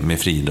med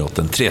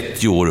friidrotten,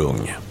 30 år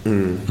ung.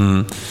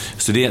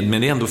 Så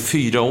men det är ändå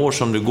 4 år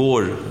som du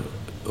går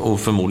och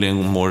förmodligen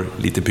mår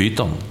lite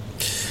pyton.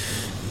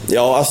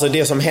 Ja, alltså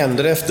det som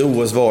hände efter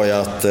OS var ju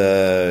att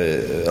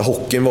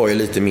hockeyn var ju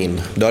lite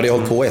min. Då hade jag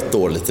hållit på 1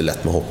 år lite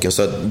lätt med hockeyn.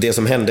 Så det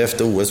som hände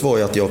efter OS var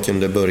ju att jag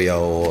kunde börja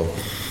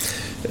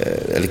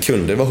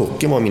det var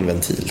hockeyn var min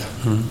ventil.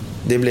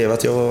 Det blev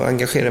att jag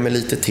engagerade mig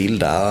lite till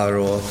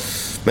där,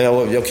 men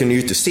jag kunde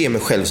ju inte se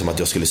mig själv som att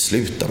jag skulle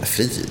sluta med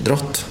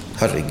friidrott.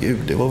 Herregud,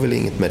 det var väl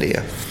inget med det.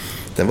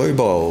 Det var ju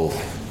bara att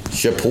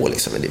köra på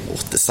liksom, men det var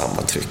inte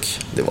samma tryck.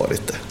 Det var det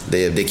inte.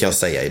 Det kan jag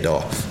säga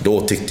idag.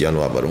 Då tyckte jag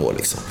nog att det var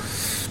liksom.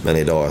 Men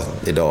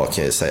idag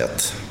kan jag säga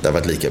att det har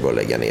varit lika bra att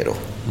lägga ner då.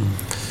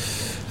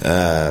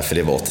 För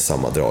det var inte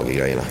samma drag i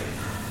grejerna.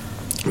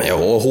 Men jag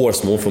var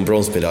hårsmål från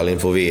bronsmedaljen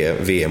på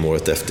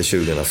VM-året efter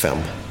 2005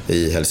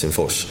 i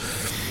Helsingfors.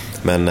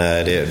 Men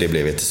det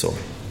blev inte så.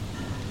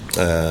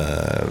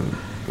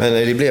 Men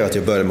det blev att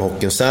jag började med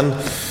hockeyn. Sen,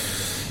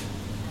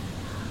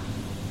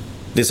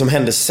 det som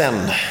hände sen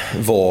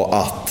var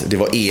att det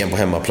var EM på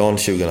hemmaplan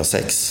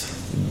 2006.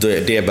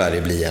 Det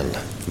började bli en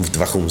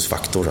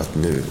motivationsfaktor att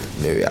nu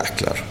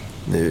jäklar.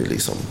 Nu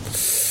liksom.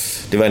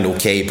 Det var ändå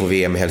okej på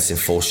VM i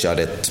Helsingfors. Jag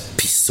hade ett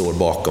pissår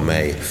bakom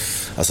mig.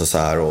 Alltså så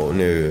här, och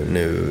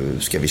nu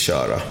ska vi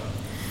köra.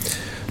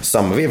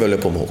 Samma vi höll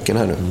på med hockeyn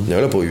här nu. Jag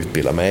höll på att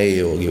utbilda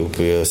mig och gå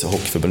på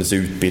Hockeyförbundets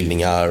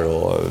utbildningar,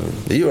 och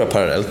det gjorde jag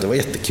parallellt. Det var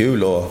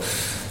jättekul, och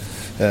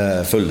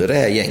följde det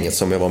här gänget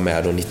som jag var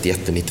med då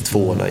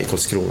 91-92 i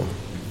Karlskrona.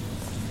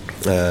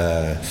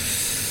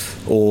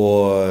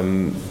 Och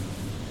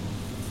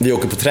vi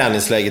åker på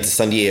träningsläger till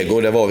San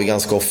Diego. Där var vi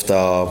ganska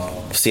ofta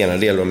senare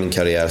delar av min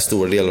karriär.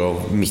 Stora delar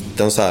av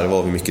mitten så här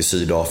var vi mycket i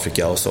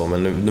Sydafrika och så.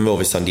 Men nu var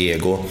vi i San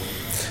Diego.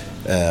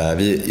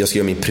 Jag ska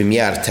göra min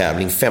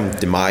premiärtävling 5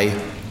 maj,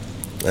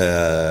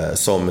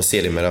 som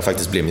sedermera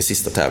faktiskt blev min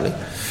sista tävling.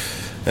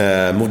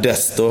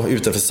 Modesto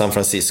utanför San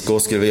Francisco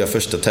skulle vi göra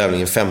första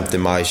tävlingen 5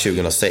 maj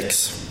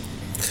 2006.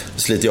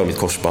 Då sliter jag mitt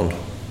korsband.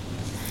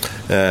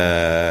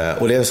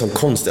 Och det är en sån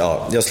konstig,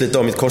 jag sliter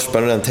av mitt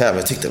korsband och den tävlingen.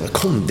 Jag tyckte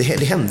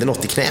det hände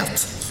något i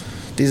knät.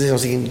 Det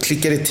liksom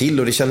klickade till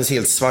och det kändes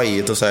helt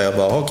svajigt, och så här, jag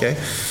bara okej.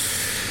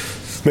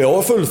 Men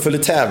jag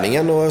fullföljde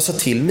tävlingen och jag sa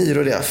till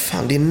Miro det.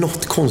 Fan, det är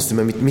något konstigt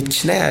med mitt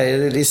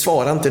knä. Det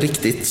svarar inte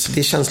riktigt.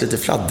 Det känns lite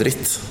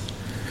fladdrigt.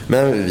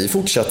 Men vi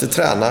fortsatte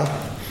träna.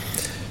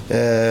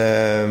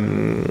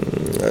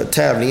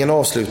 Tävlingen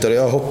avslutade.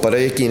 Jag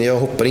hoppade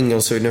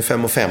ingångshöjden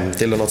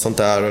 5,50 eller något sånt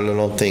där eller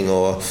någonting,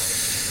 och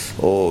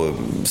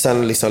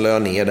sen liksom lade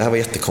jag ner. Det här var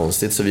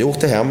jättekonstigt, så vi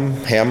åkte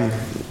hem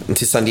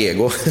till San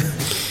Diego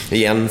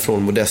igen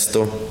från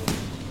Modesto.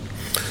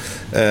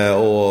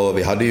 Och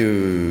vi hade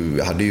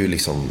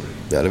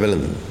väl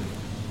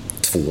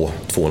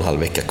 2,5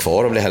 vecka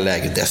kvar av det här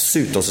läget.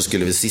 Dessutom så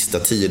skulle vi sista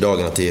 10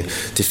 dagarna till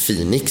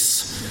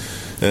Phoenix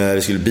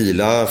Vi skulle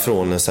bila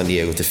från San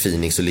Diego till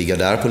Phoenix och ligga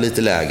där på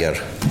lite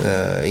läger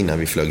innan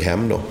vi flög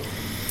hem då.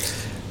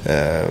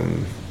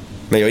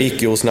 Men jag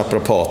gick ju hos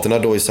naprapaterna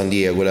då i San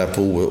Diego där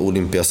på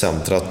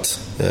Olympiacentrat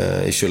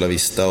i Chula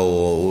Vista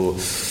och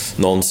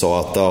någon sa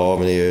att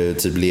men det är ju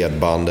typ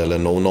ledband, eller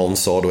någon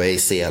sa då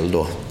ACL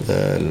då.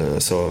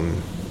 Så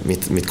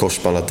mitt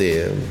korsband att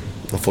det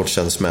har fått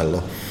en smäll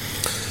då.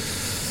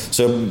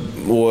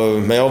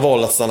 Men jag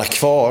valde att stanna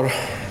kvar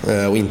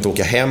och inte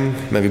åka hem,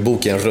 men vi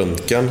bokade en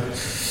röntgen.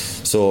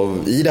 Så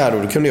i det här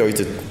då kunde jag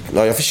ju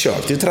jag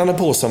försökte ju träna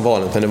på som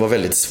vanligt, men det var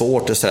väldigt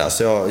svårt och sådär.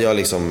 Så jag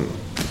liksom,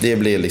 det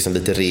blev liksom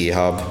lite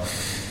rehab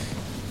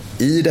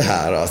i det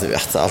här. Alltså,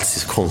 allt är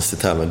så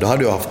konstigt här, men då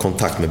hade jag haft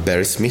kontakt med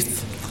Barry Smith,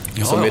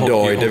 som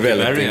idag är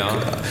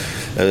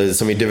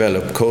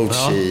develop coach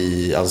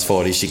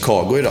ansvarig i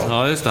Chicago idag.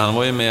 Ja, just det. Han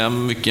var ju med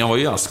mycket. Han var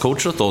ju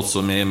jazzcoach åt oss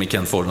och med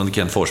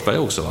Kent Forsberg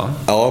också, va?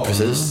 Ja,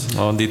 precis.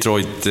 Ja,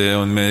 Detroit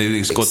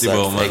med Scottie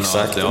Bowman.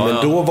 Exakt.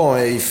 Men då var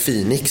jag i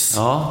Phoenix.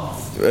 Ja.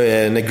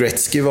 När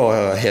Gretzky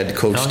var head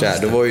coach där,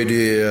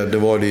 då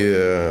var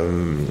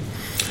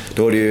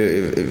det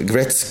ju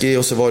Gretzky,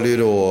 och så var det ju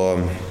då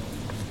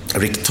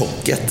Rick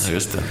Tocchet. Ja,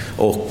 just det.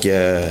 Och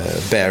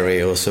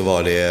Barry, och så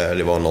var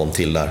det var någon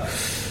till där.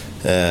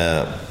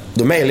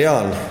 Då mejlade jag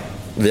han.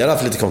 Vi hade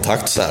haft lite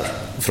kontakt så här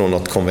från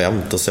något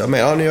konvent, och så nu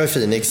är jag i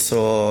Phoenix och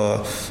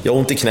jag har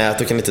ont i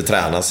knät och kan inte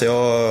träna, så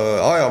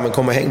men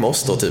kom och häng med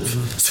oss då typ.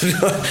 Så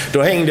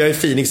då hängde jag i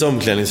Phoenix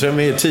omklädningsrum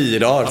i 10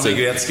 dagar typ.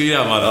 Gretzky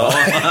gammal då.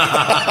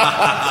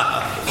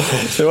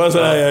 Så det var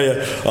så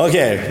här,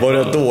 okej, var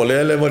det dåligt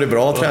eller var det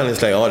bra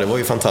träningsläge? Ja, det var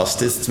ju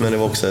fantastiskt, men det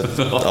var också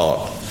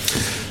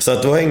så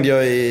att då hängde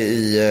jag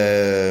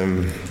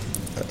i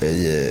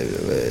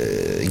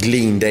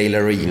Glendale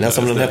Arena,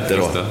 som den hette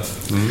då.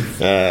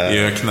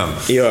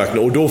 I öknen.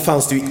 Och då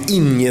fanns det ju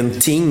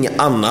ingenting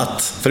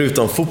annat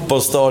förutom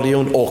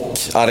fotbollsstadion och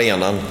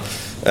arenan.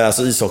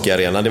 Alltså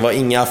ishockeyarenan. Det var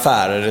inga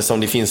affärer som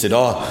det finns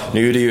idag.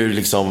 Nu är det ju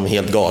liksom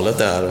helt galet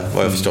där,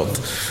 vad jag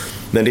förstått.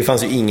 Men det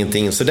fanns ju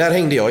ingenting. Så där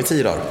hängde jag i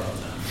 10 dagar.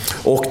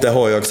 Och där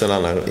har jag också en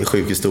annan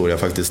sjuk historia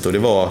faktiskt. Och det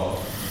var,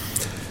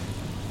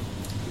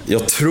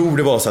 jag tror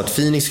det var så att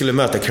Phoenix skulle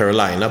möta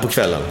Carolina på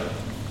kvällen.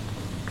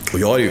 Och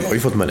jag har ju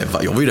fått med det.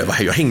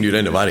 Jag hängde ju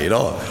den varje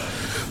dag.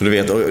 Och du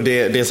vet, och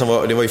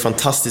det var ju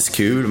fantastiskt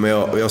kul, men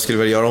jag skulle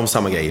väl göra om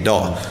samma grej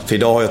idag. För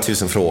idag har jag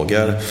 1000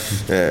 frågor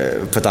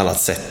på ett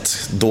annat sätt.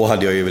 Då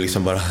hade jag ju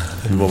liksom bara,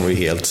 var man ju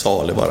helt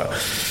salig bara.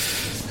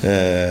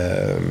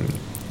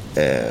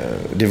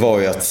 Det var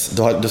ju att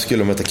då skulle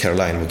de möta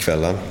Carolina på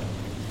kvällen.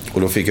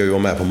 Och då fick jag ju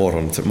vara med på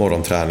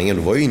morgonträningen.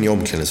 Då var jag ju inne i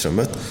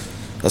omklädningsrummet.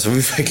 Alltså vi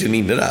var verkligen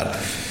inne där.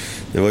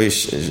 Det var ju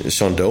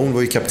Sean Doan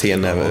var ju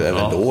kapten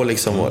även då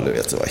liksom, och du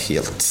vet, det var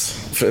helt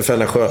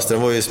Fredrik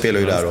Sjöström spelade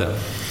ju där, och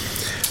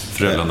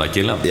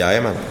Frölunda-killen.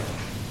 Jajamän.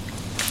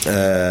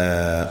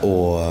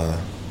 Och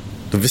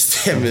då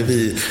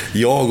bestämmer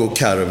jag och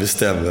Karo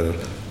bestämmer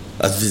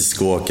att vi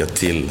ska åka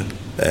till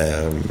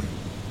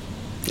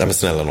men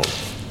snälla någon.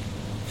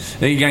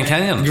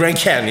 Grand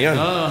Canyon.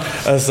 Ja.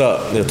 Alltså,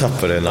 jag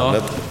tappade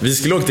namnet. Vi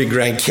skulle åka till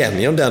Grand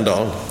Canyon den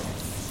dagen.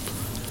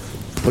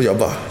 Och jag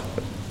bara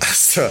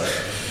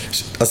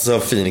Alltså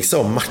Phoenix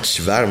har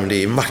matchvärm.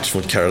 Det är match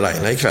mot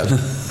Carolina ikväll.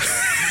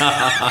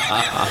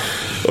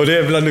 Och det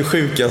är bland det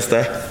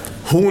sjukaste.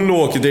 Hon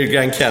åker till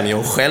Grand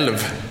Canyon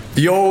själv.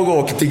 Jag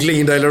åker till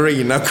Glendale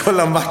Arena och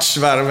kollar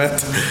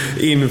matchvärmet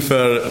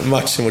inför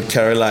matchen mot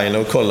Carolina.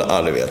 Och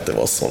kollar, du vet, det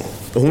var så.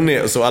 Hon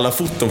är så, alla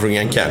foton från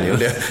Grand Canyon,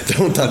 det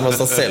har hon tagit en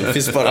massa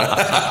selfies bara.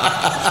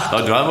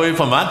 Ja, du var ju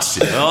på match.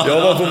 Ja.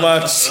 Jag var på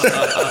match.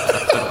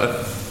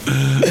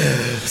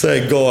 Så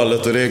är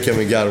galet, och det kan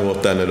vi garva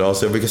åt den idag.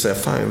 Så jag brukar säga,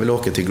 fan jag vill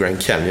åka till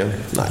Grand Canyon.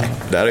 Nej,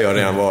 där har jag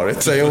redan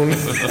varit, säger hon.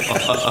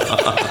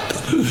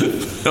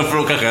 Jag får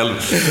åka själv.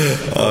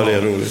 Ja, det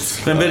är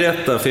roligt. Men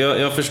berätta, för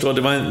jag förstår,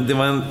 det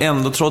var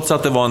ändå, trots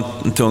att det var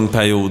en tung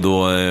period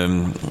då,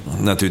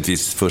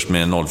 naturligtvis först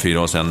med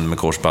 04 och sen med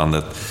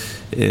korsbandet,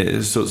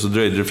 så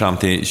dröjde det fram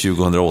till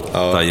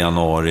 2008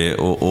 januari,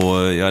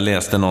 och jag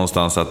läste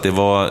någonstans att det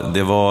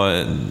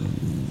var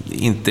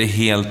inte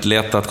helt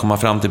lätt att komma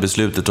fram till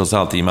beslutet, trots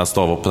allt, i och med att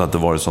stavhoppet att det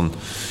var en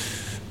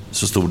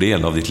så stor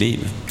del av ditt liv.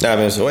 Nej,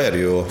 men så är det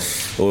ju, och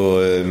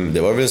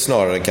det var väl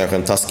snarare kanske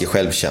en taskig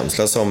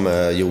självkänsla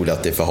som gjorde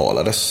att det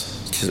förhalades,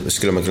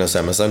 skulle man kunna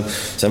säga. Men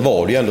sen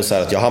var det ju ändå så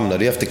här att jag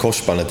hamnade efter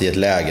korsbandet i ett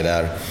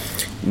läge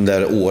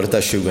där året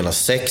är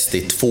 2006,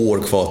 det är 2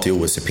 år kvar till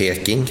OS i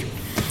Peking.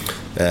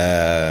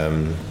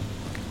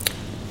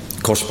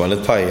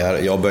 Korsbandet pajar,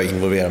 jag började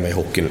involvera mig i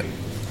hockeyn.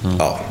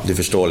 Ja, du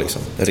förstår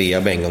liksom.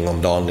 Rehab en gång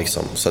om dagen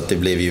liksom. Så att det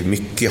blev ju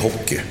mycket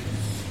hockey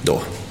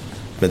då.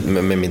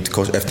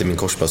 Efter min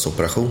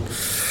korsbandsoperation.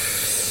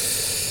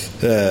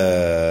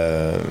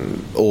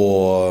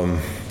 Och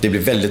det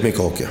blev väldigt mycket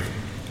hockey.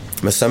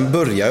 Men sen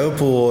började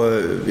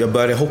jag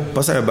började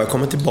hoppa så här, jag började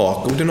komma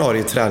tillbaka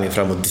ordinarie träning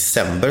framåt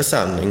december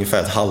sen, ungefär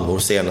ett halvår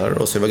senare.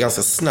 Och så det var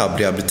ganska snabb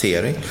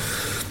rehabilitering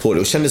på det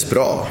och kändes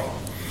bra.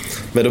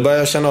 Men då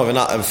började jag känna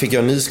av fick jag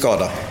en ny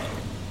skada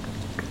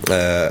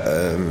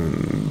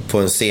på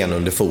en sen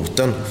under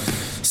foten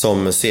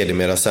som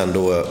sedermera sen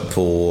då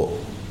på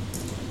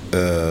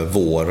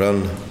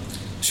våren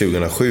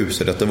 2007,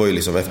 så detta var ju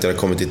liksom efter att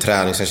jag kommit till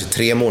träning kanske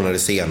 3 månader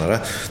senare,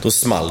 då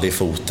small det i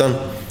foten.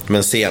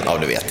 Men sen, ja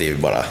du vet, det är ju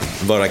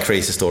bara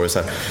crazy stories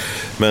här.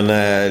 Men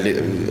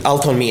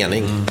allt har en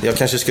mening. Jag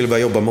kanske skulle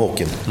börja jobba med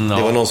hockeyn.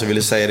 Det var någon som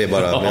ville säga det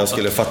bara, men jag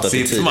skulle fatta det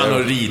tidigare. Sitter man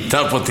och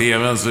ritar på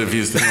tvn så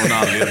finns det någon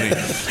anledning.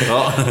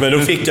 Ja. Men då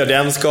fick jag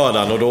den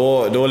skadan och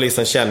då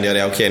liksom kände jag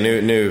det, okej,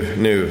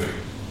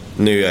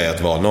 nu är jag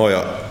ett val. Nu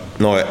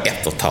har jag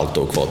 1,5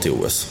 år kvar till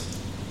OS.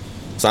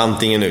 Så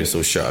antingen nu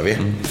så kör vi.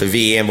 För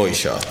VM var ju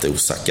kört i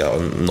Osaka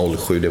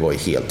 07, det var ju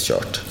helt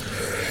kört.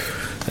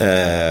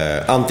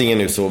 Antingen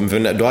nu så,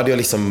 då hade jag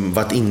liksom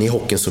varit inne i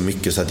hockeyn så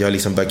mycket så att jag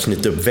liksom började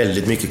knyta upp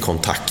väldigt mycket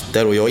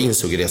kontakter. Och jag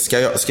insåg det,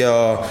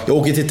 jag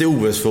åker till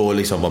OS för att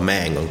liksom vara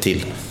med en gång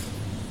till.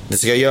 Det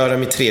ska jag göra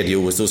mitt 3:e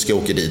OS, då ska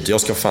jag åka dit och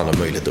jag ska fan ha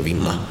möjlighet att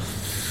vinna.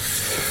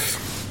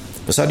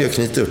 Och så hade jag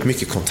knutit upp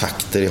mycket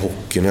kontakter i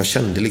hockeyn. Jag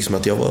kände liksom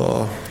att jag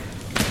var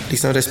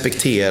liksom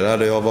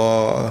respekterad och jag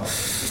var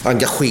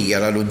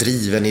engagerad och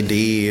driven i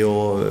det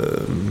och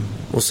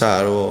så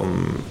här, och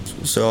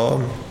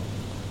så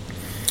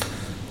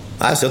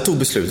jag tog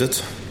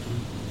beslutet.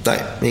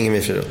 Nej, ingen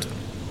mer friidrott.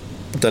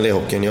 Utan det är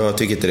hockeyn. Jag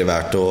tycker inte det är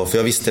värt. För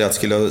jag visste att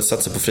skulle jag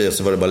satsa på friidrott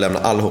så var det bara att lämna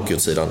all hockey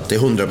åt sidan. Det är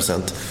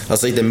 100%.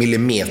 Alltså inte en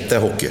millimeter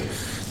hockey.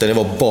 Det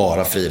var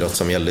bara friidrott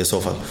som gällde i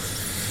så fall.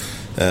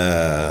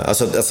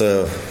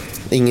 Alltså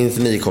ingen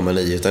 9,9,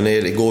 utan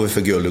går vi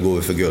för guld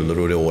och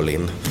då är det all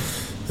in.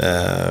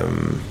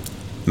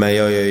 Men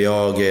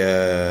jag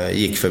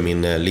gick för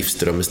min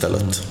livsdröm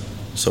istället,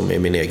 som är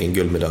min egen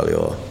guldmedalj,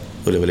 och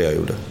det var det jag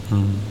gjorde.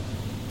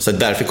 Så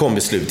därför kom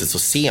beslutet så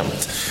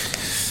sent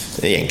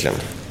egentligen.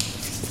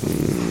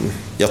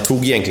 Jag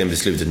tog egentligen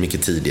beslutet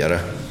mycket tidigare.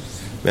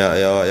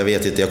 Men jag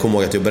vet inte, jag kommer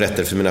ihåg att jag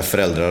berättade för mina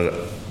föräldrar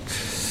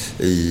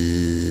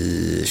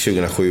i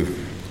 2007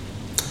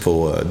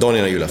 på dagen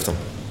innan julafton.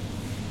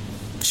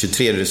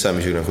 23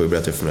 december 2007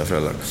 berättade jag för mina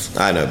föräldrar.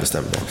 Nej, nu har jag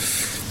bestämt det.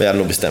 Men jag hade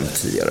nog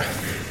bestämt tidigare.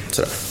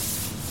 Sådär.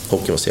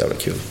 Hockey var så jävla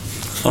kul.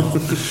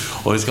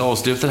 Och vi ska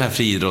avsluta det här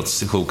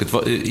friidrottssjoket.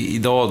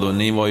 Idag då,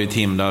 ni var ju ett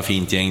himla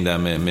fint gäng där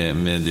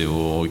med du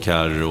och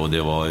Karro, och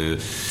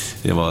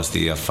det var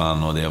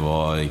Stefan och det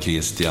var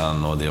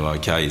Christian och det var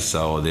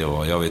Kajsa och det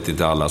var, jag vet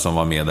inte, alla som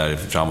var med där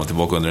fram och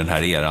tillbaka under den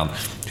här eran.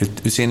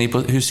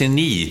 Hur ser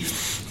ni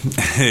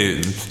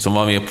som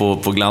var med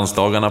på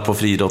glansdagarna på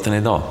friidrotten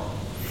idag?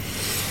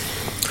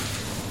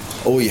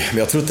 Oj, men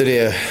jag tror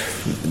inte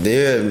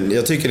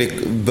jag tycker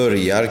det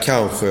börjar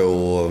kanske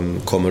och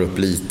kommer upp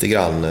lite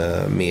grann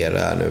mer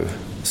här nu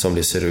som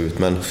det ser ut,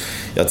 men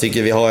jag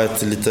tycker vi har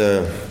ett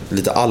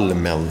lite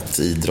allmänt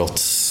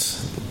idrotts.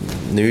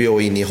 Nu är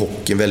jag inne i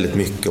hockeyn väldigt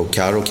mycket, och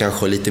Karo kanske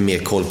har lite mer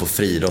koll på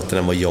friidrotten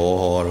än vad jag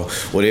har,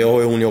 och det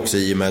har hon ju också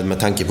i med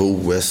tanke på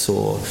OS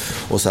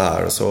och så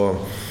här. Så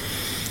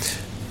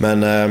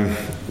men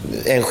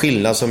en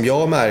skillnad som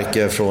jag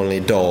märker från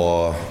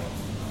idag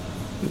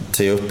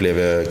till jag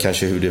upplever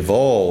kanske hur det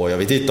var, och jag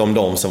vet inte om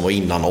de som var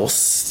innan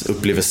oss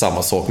upplever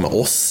samma sak med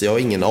oss. Jag har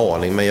ingen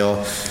aning, men jag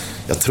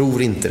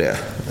tror inte det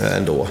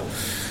ändå.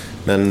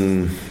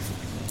 Men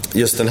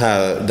just den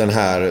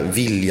här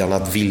viljan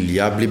att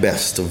vilja bli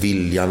bäst och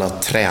viljan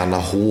att träna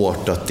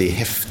hårt, och att det är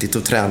häftigt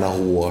att träna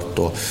hårt,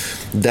 och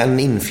den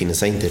infinner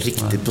sig inte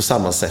riktigt på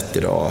samma sätt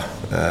idag,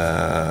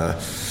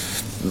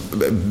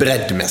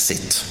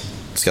 breddmässigt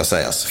ska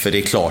sägas. För det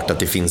är klart att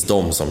det finns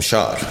de som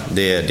kör.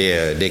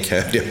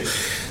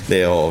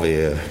 Det har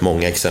vi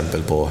många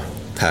exempel på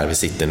här vi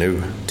sitter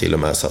nu till och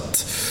med, så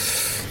att,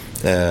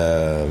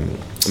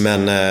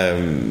 men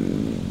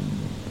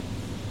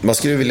man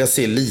skulle vilja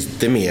se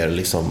lite mer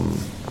liksom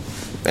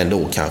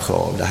ändå kanske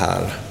av det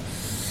här,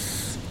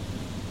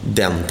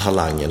 den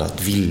talangen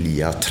att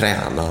vilja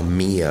träna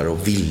mer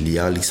och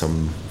vilja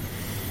liksom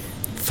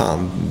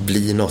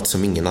bli något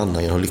som ingen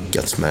annan har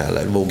lyckats med,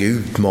 eller våga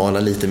utmana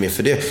lite mer.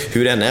 För det,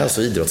 hur den är,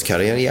 så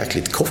idrottskarriären är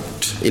jäkligt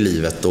kort i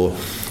livet, och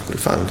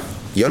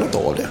gör något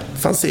av det.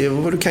 Se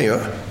vad du kan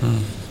göra.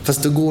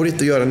 Fast det går inte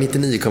att göra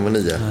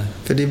 99,9.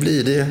 För det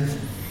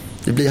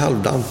blir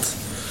halvdant.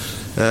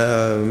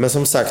 Men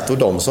som sagt, och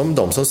de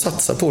som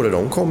satsar på det,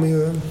 de kommer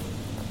ju,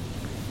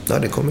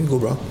 det kommer ju gå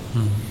bra.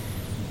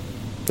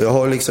 Jag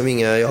har liksom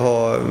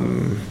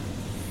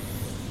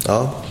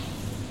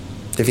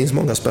det finns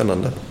många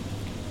spännande.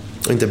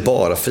 Och inte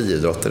bara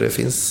friidrottare, det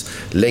finns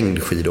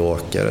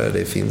längdskidåkare,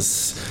 det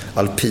finns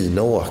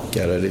alpina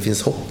åkare, det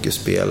finns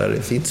hockeyspelare,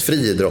 det finns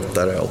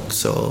friidrottare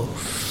också.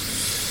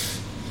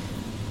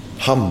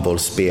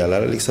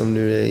 Handbollsspelare, liksom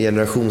nu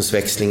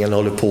generationsväxlingen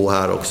håller på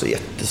här också,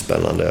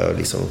 jättespännande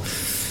liksom.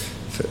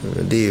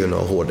 Det är ju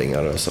några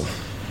hårdingar alltså.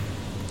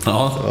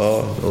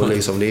 Ja, och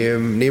liksom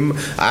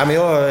men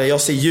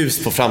jag ser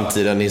ljus på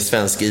framtiden i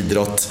svensk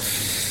idrott.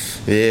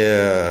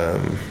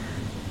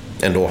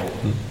 Ändå.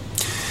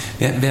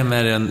 Vem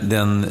är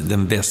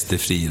den bästa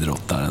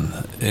friidrottaren?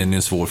 Det är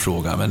en svår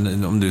fråga,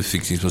 men om du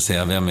fick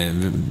säga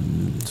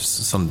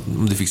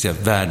om du fick säga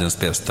världens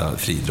bästa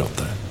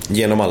friidrottare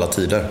genom alla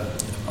tider.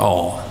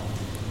 Ja.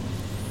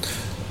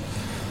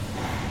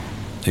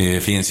 Det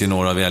finns ju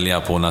några att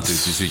välja på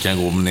naturligtvis. Vi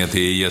kan gå ner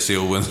till Jesse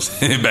Owens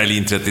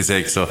Berlin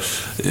 36 och,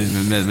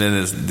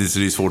 men det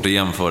är svårt att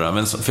jämföra.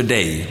 Men för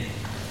dig?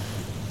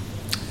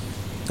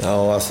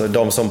 Ja, alltså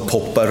de som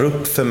poppar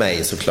upp för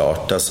mig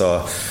såklart.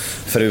 Alltså,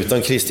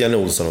 förutom Christian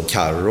Olsson och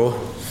Karro.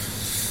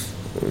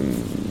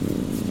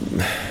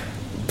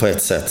 På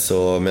ett sätt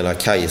så menar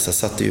Kajsa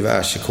satte ju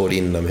världsrekord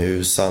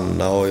inomhus,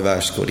 Sanna har ju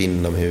världsrekord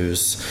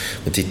inomhus.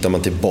 Men tittar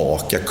man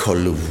tillbaka,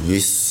 Carl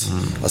Lewis,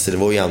 alltså det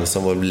var ju en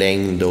som var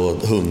längd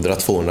och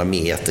 100-200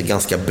 meter,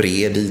 ganska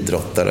bred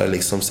idrottare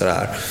liksom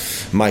sådär.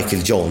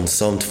 Michael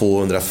Johnson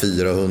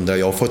 200-400,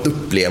 jag har fått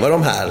uppleva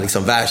de här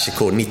liksom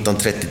världsrekord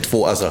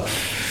 1932, alltså.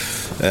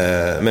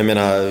 Men jag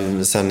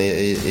menar, sen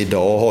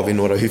idag har vi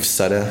några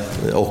hyfsade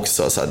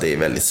också, så det är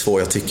väldigt svårt.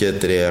 Jag tycker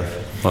inte det.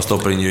 Vad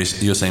stoppar in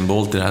Usain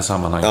Bolt i det här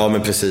sammanhanget? Ja,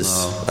 men precis.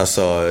 Ja.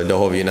 Alltså, då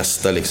har vi ju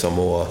nästa liksom.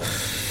 Och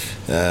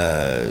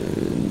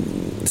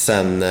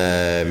sen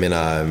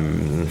mina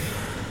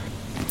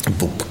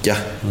Boka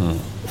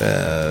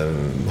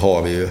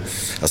har vi ju.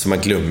 Alltså man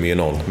glömmer ju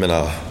någon.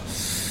 Menar,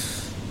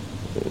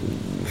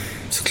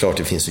 såklart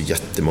det finns ju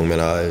jättemånga.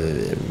 Menar,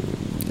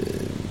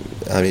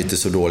 han är inte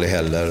så dålig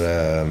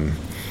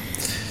heller.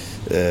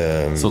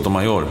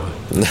 Sotomayor.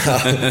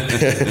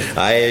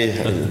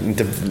 Nej,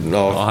 inte.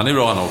 Ja, han är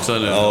bra han också,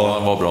 eller? Ja,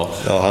 han var bra.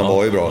 Ja, han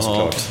var ju bra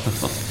såklart.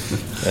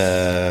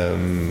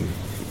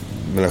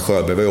 Men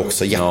Sjöberg var ju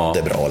också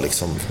jättebra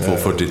liksom.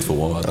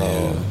 2.42 va?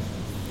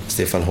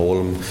 Stefan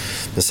Holm.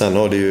 Men sen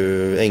har du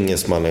ju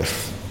engelsmannen.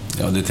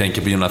 Ja, du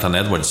tänker på Jonathan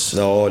Edwards.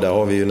 Ja, där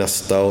har vi ju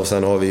nästa. Och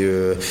sen har vi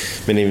ju,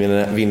 men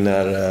ni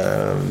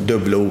vinner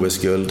dubbla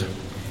OS-guld.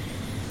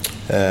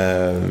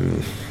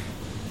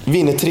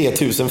 Vinner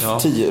 3000,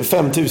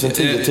 5000,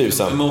 10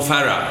 000.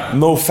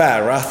 Mo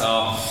Farah.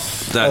 Ja,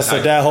 alltså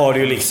där har du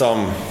ju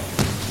liksom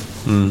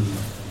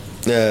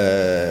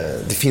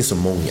det finns så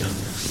många.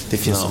 Det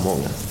finns så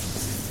många.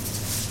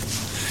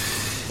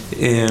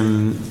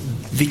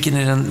 Vilken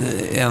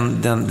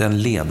är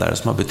den ledare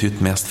som har betytt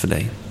mest för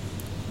dig?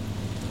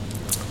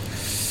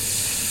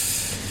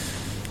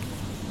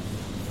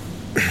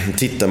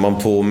 Tittar man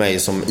på mig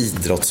som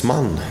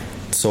idrottsman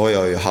så har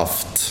jag ju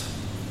haft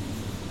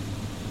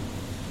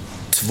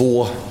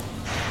 2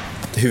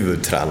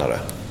 huvudtränare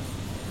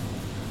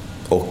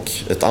och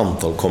ett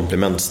antal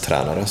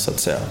komplementstränare så att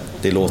säga.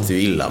 Det låter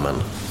ju illa, men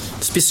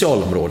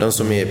specialområden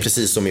som är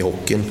precis som i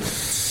hockeyn,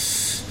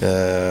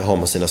 har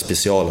man sina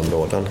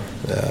specialområden.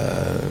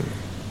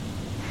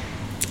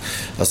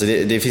 Alltså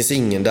det finns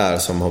ingen där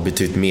som har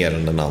betytt mer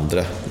än den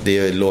andra.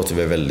 Det låter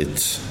väl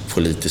väldigt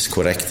politiskt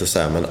korrekt att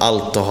säga, men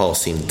allt har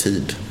sin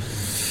tid.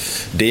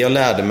 Det jag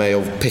lärde mig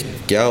av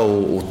Pekka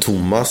och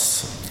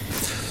Thomas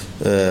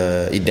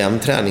i den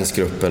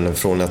träningsgruppen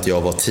från att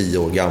jag var 10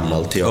 år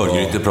gammal till jag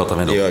Örgryte pratar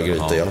vi om. I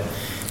Örgryte, ja.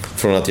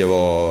 Från att jag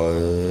var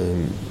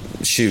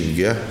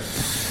 20.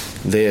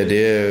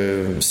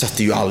 Det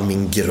satte ju all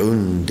min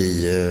grund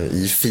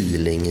i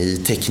feeling, i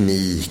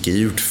teknik, i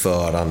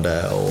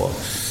utförande. Och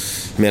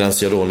medan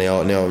jag då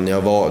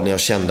när jag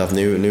kände att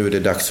nu är det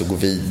dags att gå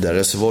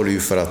vidare, så var det ju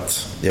för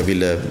att jag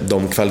ville,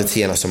 de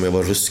kvaliteterna som jag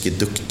var ruskigt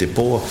duktig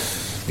på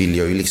vill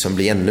jag ju liksom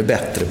bli ännu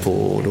bättre på,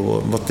 och då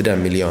var inte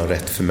den miljön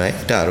rätt för mig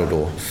där och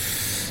då.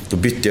 Då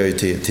bytte jag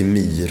ju till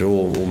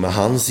Miro och med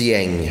hans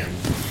gäng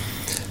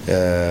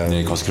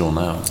i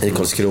Karlskrona, ja. I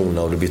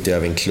Karlskrona, och då bytte jag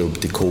även klubb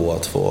till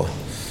KA2.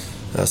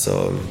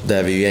 Alltså,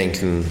 där vi ju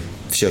egentligen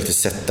försökte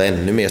sätta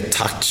ännu mer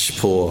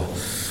touch på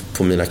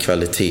mina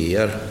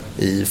kvaliteter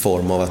i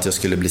form av att jag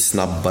skulle bli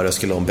snabbare, jag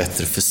skulle ha en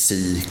bättre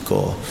fysik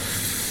och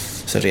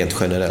sen rent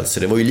generellt. Så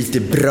det var ju lite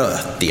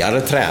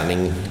brötigare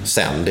träning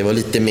sen. Det var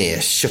lite mer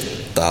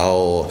kötta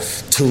och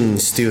tung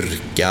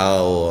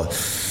styrka och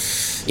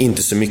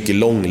inte så mycket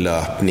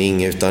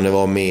långlöpning, utan det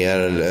var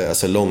mer,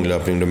 alltså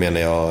långlöpning, då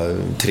menar jag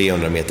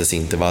 300 meters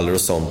intervaller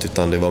och sånt,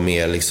 utan det var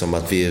mer liksom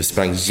att vi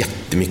sprang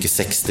jättemycket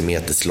 60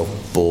 meters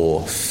lopp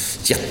och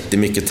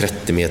jättemycket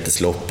 30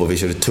 meters lopp, och vi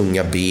körde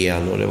tunga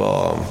ben, och det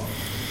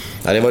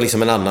var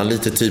liksom en annan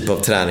lite typ av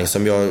träning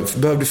som jag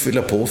behövde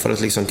fylla på för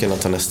att liksom kunna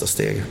ta nästa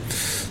steg.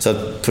 Så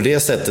att på det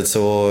sättet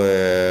så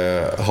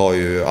har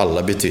ju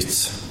alla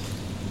betytt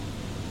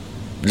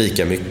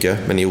lika mycket,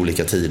 men i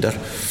olika tider.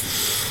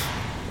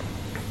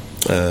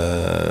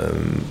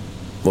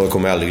 Och jag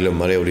kommer aldrig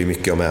glömma det, och det är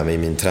mycket jag med mig i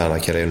min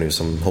tränarkarriär nu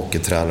som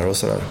hockeytränare och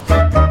sådär.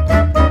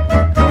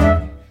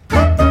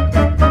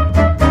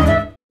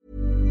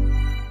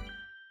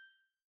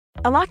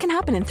 A lot can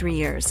happen in 3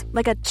 years,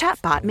 like a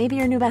chatbot may be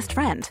your new best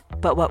friend.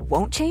 But what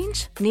won't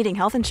change? Needing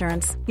health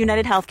insurance.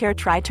 United Healthcare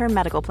Tri-Term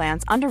Medical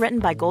Plans, underwritten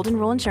by Golden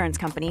Rule Insurance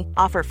Company,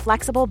 offer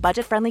flexible,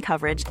 budget-friendly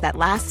coverage that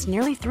lasts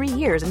nearly 3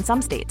 years in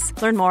some states.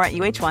 Learn more at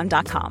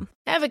uh1.com.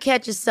 Ever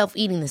catch yourself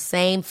eating the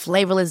same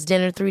flavorless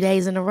dinner 3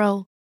 days in a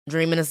row?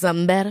 Dreaming of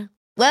something better?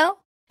 Well,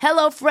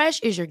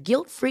 HelloFresh is your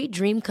guilt-free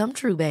dream come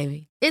true,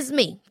 baby. It's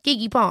me,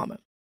 Keke Palmer.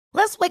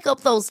 Let's wake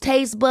up those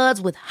taste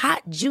buds with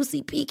hot,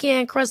 juicy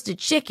pecan-crusted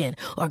chicken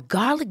or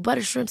garlic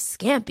butter shrimp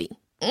scampi.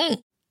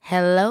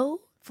 Hello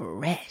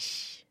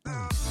Fresh.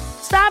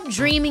 Stop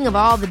dreaming of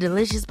all the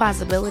delicious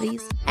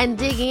possibilities and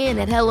dig in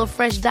at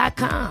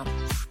HelloFresh.com.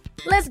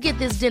 Let's get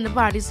this dinner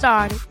party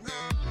started.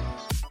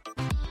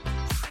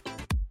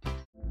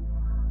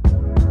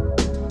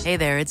 Hey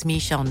there, it's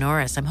Michelle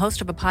Norris. I'm host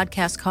of a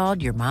podcast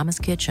called Your Mama's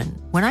Kitchen.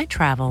 When I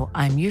travel,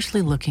 I'm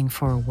usually looking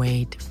for a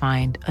way to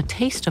find a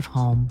taste of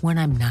home when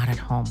I'm not at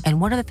home.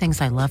 And one of the things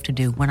I love to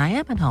do when I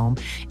am at home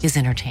is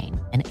entertain.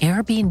 And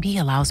Airbnb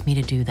allows me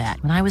to do that.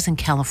 When I was in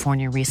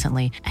California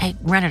recently, I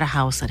rented a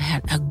house that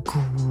had a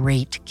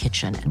great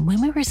kitchen. And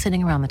when we were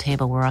sitting around the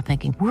table, we were all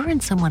thinking, we're in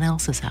someone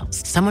else's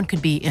house. Someone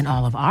could be in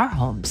all of our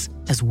homes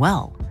as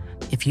well.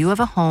 If you have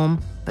a home,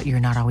 but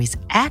you're not always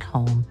at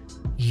home,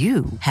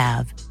 you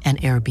have an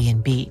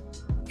Airbnb.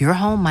 Your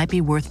home might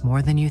be worth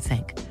more than you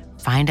think.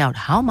 Find out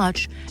how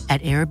much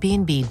at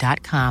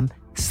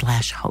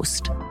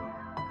airbnb.com/host.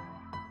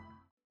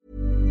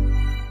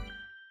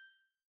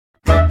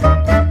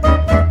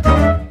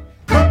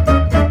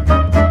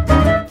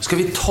 Ska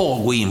vi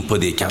gå in på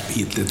det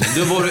kapitlet?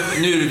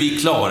 Nu är vi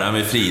klara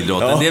med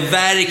friidrotten. Ja. Det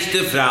värkte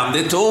fram,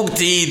 det tog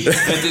tid.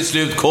 Men till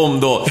slut kom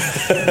då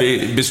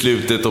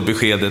beslutet och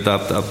beskedet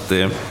att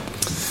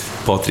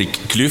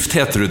Patrik Klyft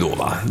hette du då,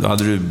 va? Då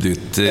hade du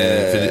bytt...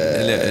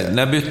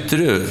 när bytte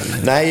du?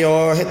 Nej,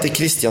 jag hette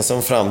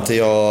Kristiansson fram till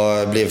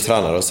jag blev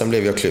tränare och sen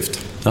blev jag Klyft.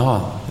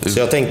 Jaha. Så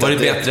jag tänkte var det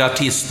bättre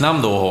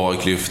artistnamn då att ha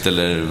Klyft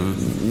eller...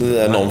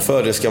 Någon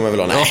för det ska man väl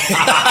ha. Nej,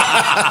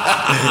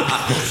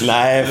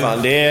 nej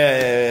fan,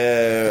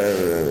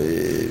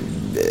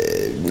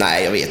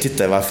 nej, jag vet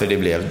inte varför det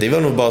blev. Det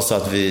var nog bara så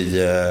att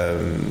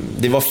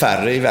det var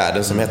färre i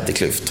världen som hette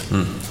Klyft.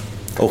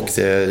 Och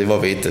det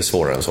var inte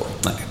svårare än så.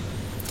 Nej.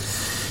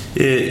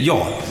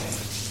 Ja,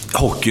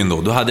 hockeyn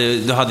då. Du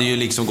hade ju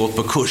liksom gått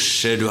på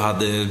kurser.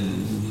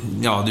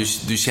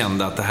 Du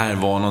kände att det här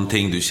var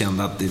någonting. Du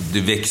kände att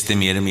du växte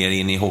mer och mer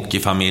in i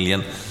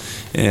hockeyfamiljen.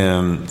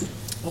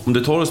 Om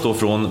du tar oss då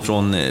från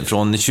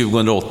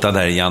 2008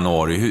 där i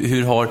januari,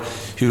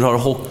 hur har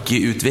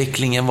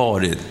hockeyutvecklingen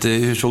varit?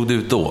 Hur såg det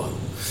ut då?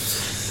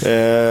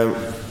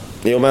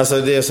 Jo, men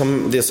alltså det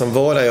som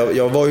var där,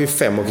 jag var ju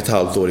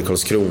 5,5 år i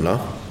Karlskrona.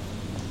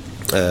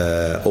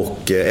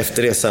 Och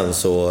efter det sen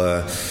så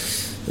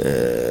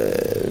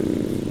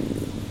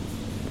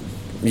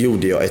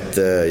gjorde jag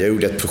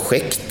ett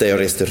projekt där jag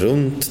reste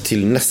runt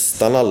till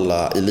nästan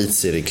alla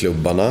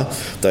elitserieklubbarna,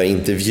 där jag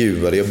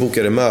intervjuade. Jag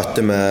bokade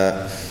möte med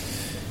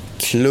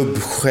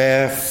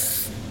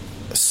klubbchef,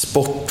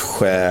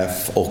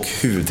 sportchef och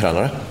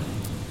huvudtränare.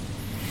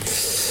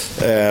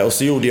 Och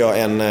så gjorde jag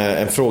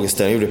en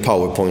frågeställning, gjorde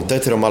powerpointer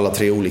till dem alla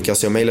 3 olika,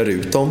 så jag mejlade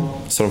ut dem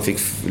så de fick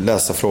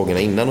läsa frågorna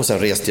innan, och sen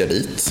reste jag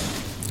dit,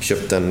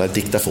 köpte en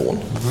diktafon.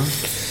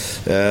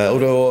 Och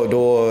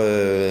då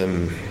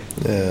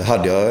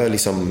hade jag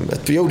liksom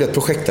jag gjorde ett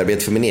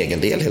projektarbete för min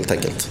egen del helt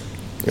enkelt.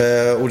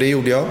 Och det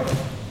gjorde jag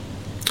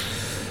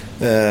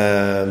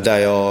där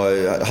jag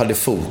hade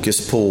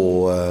fokus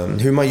på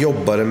hur man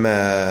jobbade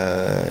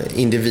med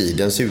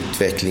individens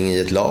utveckling i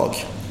ett lag.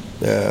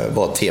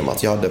 Var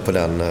temat jag hade på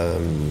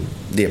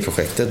det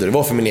projektet. Det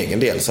var för min egen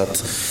del, så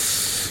att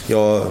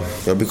jag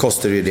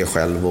bekostade ju det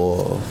själv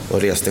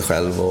och reste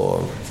själv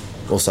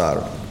och så här.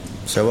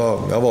 Så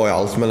jag var i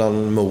allt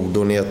mellan Mod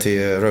och ner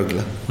till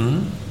Rögle.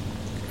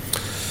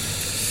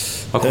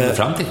 Vad kom du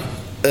fram till?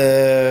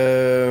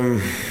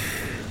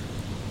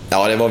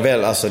 Ja, det var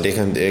väl, alltså det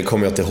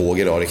kommer jag inte ihåg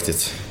idag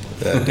riktigt.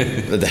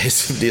 Det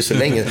är så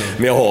länge.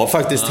 Men jag har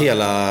faktiskt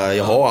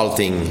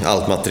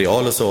allt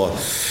material och så.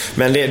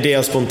 Men det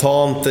jag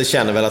spontant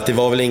känner väl att det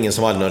var väl ingen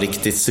som hade någon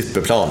riktigt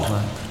superplan.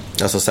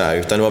 Alltså så här,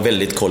 utan det var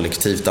väldigt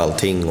kollektivt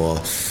allting. Och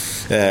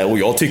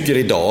jag tycker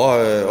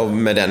idag,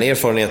 med den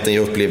erfarenheten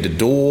jag upplevde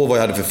då, vad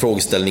jag hade för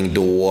frågeställning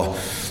då,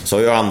 så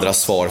har jag andra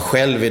svar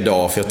själv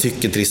idag. För jag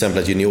tycker till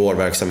exempel att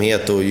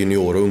juniorverksamhet och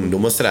junior och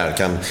ungdom och sådär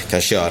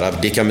kan köra,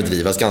 det kan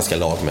bedrivas ganska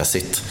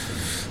lagmässigt.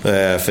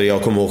 För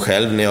jag kommer ihåg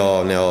själv när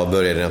jag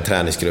började i en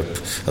träningsgrupp,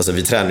 alltså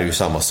vi tränar ju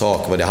samma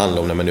sak. Vad det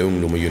handlar om när man är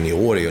ungdom och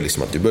junior är ju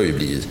liksom att du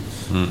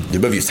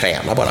behöver ju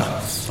träna bara.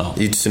 Ja.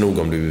 Det är inte så nog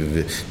om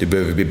du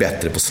behöver bli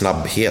bättre på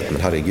snabbhet,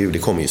 men herregud, det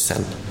kommer ju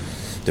sen.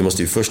 Du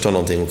måste ju först ha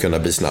någonting att kunna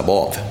bli snabb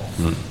av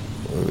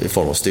i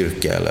form av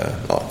styrka eller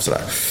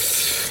sådär.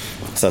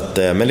 Så att,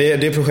 men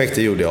det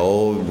projektet gjorde jag,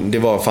 och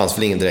det fanns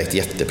väl ingen direkt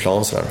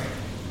jätteplan sådär.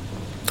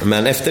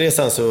 Men efter det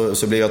sen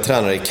så blev jag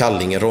tränare i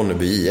Kallinge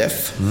Ronneby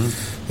IF.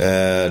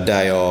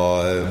 Där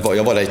jag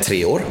var där i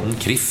 3 år.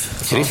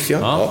 Kriff,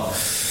 ja.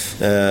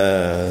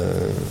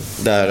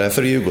 Där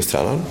för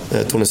Djurgårdstränaren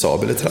Tony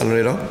Sabel är tränare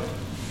idag.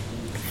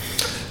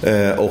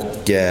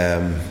 Och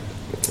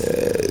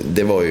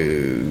det var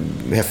ju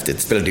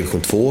häftigt. Spelade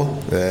division 2.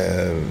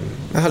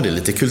 Jag hade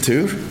lite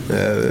kultur.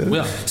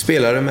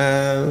 Spelare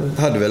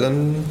hade väl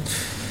en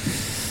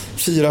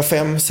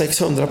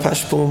 400-600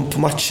 pers på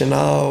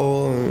matcherna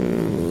och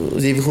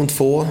division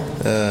 2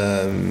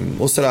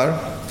 och sådär.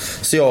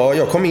 Så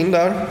jag kom in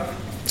där.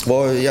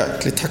 Var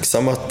jäkligt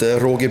tacksam att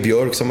Roger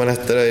Björk, som han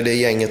hette i det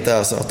gänget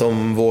där, så att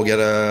de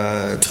vågade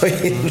ta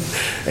in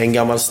en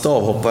gammal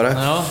stavhoppare.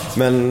 Ja.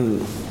 Men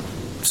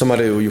som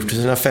hade gjort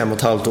sina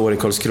 5,5 år i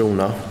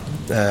Karlskrona.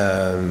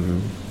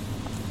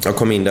 Jag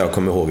kom in där och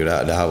kom ihåg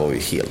det här var ju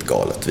helt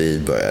galet. Vi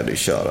började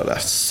köra där,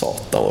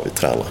 satan vad vi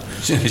tränade.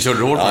 Körde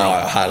du hårt på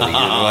Ja, herregud,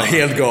 det var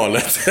helt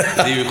galet.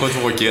 Det är ju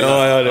kontorkigt.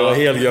 Ja, det var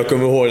helt. Jag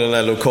kommer ihåg den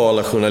där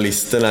lokala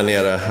journalisten där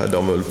nere.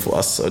 De höll på,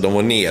 alltså, de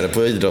var nere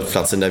på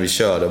idrottsplatsen där vi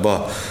körde.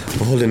 Bara,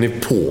 vad håller ni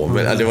på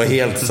med? Det var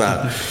helt så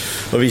här.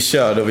 Och vi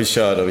körde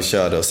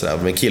och sådär.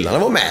 Men killarna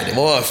var med. Det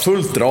var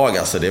fullt drag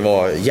alltså. Det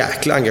var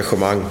jäkla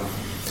engagemang.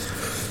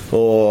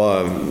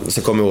 Och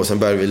så kommer jag ihåg, sen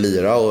började vi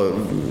lira. Och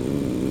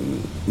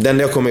den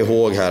jag kommer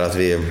ihåg här att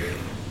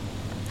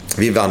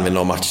vi vann med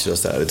några matcher och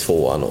så där i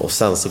 2:an. Och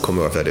sen så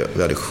kommer jag ihåg att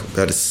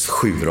vi hade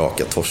 7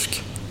 raka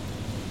torsk.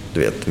 Du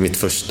vet, mitt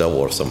första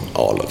år som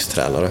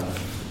A-lagstränare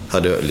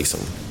hade liksom,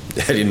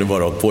 det hade ju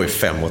bara hållit på i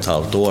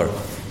 5,5 år.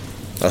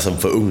 Alltså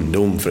för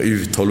ungdom, för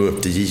uthåll och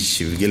upp till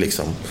J20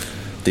 liksom.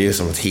 Det är ju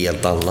som ett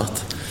helt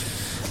annat.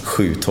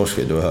 7 torsk,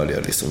 då hörde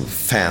jag liksom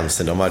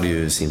fansen, de hade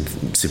ju sin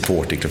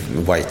supporterklubb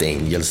White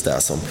Angels där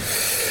som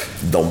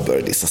de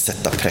började liksom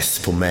sätta press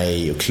på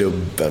mig och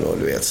klubben och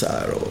du vet så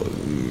här och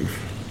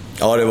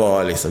ja,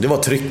 det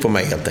var tryck på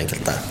mig helt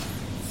enkelt där.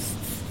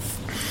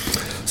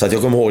 Så att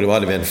jag kommer ihåg, då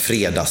hade vi en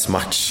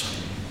fredagsmatch.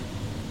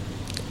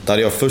 Där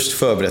hade jag först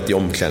förberett i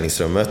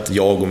omklädningsrummet,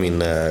 jag och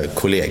min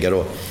kollega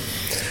då.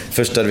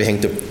 Först hade vi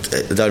hängt upp,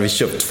 där hade vi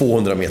köpt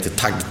 200 meter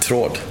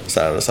taggtråd.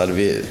 Så hade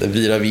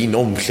virade vi in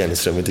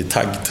omklädningsrummet i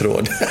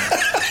taggtråd.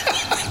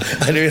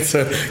 Det är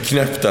så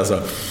knäppt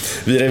alltså.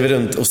 Virade vi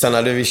runt och sen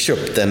hade vi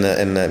köpt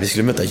vi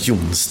skulle möta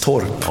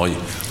Jonstorp. Oj.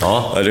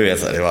 Ja. Du vet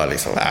så, det var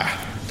liksom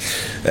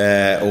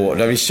och då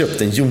hade vi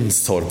köpt en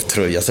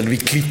Jonstorp-tröja, så hade vi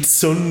klippt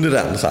sönder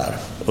den så här.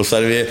 Och så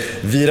hade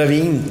virade vi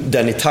in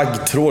den i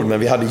taggtråd, men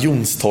vi hade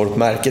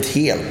Jonstorp-märket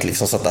helt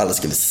liksom, så att alla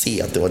skulle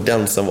se att det var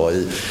den som var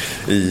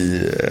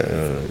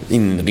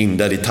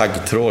inrindad i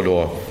taggtråd.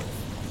 Och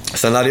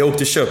sen hade jag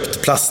åkt och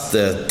köpt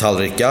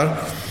plasttallrikar.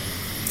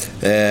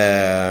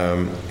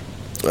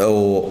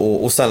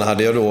 Och sen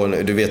hade jag då,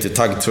 du vet ju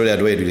taggtråd där,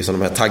 då är det liksom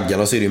de här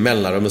taggarna, så är det ju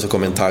mellanrum och så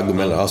kommer en tagg och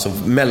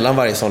mellan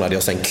varje sån hade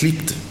jag sen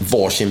klippt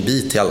varsin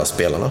bit till alla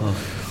spelarna.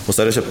 Och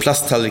så hade jag köpt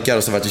plasttallrikar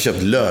och så hade jag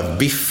köpt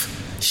lövbiff,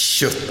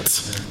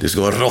 kött, det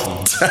ska vara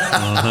rått.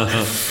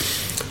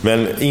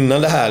 Men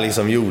innan det här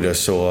liksom gjordes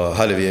så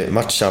hade vi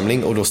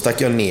matchsamling, och då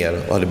stack jag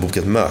ner och hade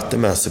bokat möte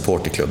med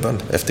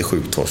supporterklubben efter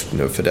 7 torsk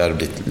nu, för det hade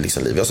blivit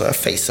liksom liv. Jag sa, jag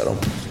facear dem,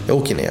 jag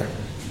åker ner.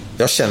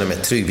 Jag känner mig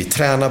trygg, vi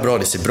tränar bra,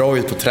 det ser bra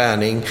ut på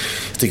träning.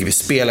 Jag tycker vi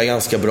spelar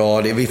ganska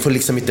bra, vi får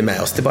liksom inte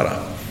med oss det bara.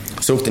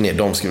 Så åkte ner,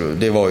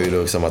 det var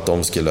ju liksom att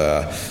de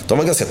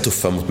var ganska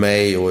tuffa mot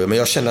mig, men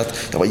jag kände att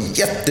jag var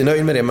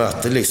jättenöjd med det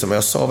mötet liksom.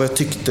 Jag sa vad jag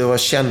tyckte och vad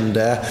jag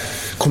kände.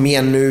 Kom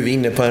igen nu, vi är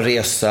inne på en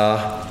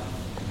resa.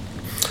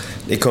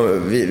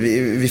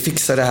 Vi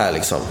fixar det här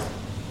liksom.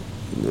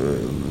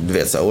 Du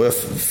vet så, och jag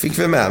fick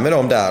väl med mig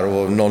dem där,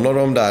 och någon av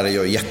dem där är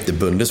jag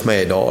jättebundes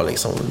med idag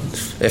liksom,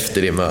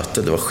 efter det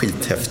mötet. Det var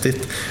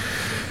skithäftigt.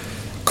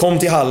 Kom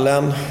till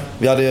hallen,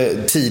 vi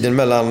hade tiden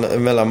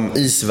mellan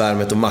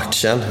isvärmet och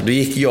matchen. Då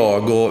gick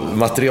jag och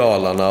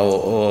materialarna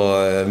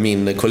och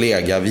min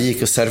kollega, vi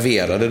gick och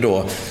serverade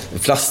då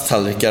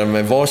plasttallrikar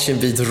med varsin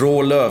bit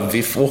rå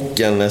lövbiff och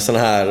en sån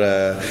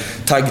här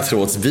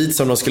taggtrådsbit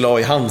som de skulle ha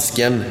i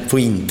handsken på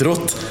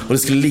introt, och det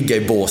skulle ligga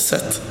i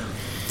båset.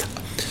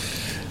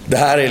 Det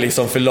här är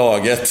liksom för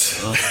laget.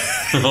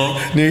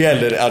 Nu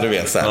gäller det, du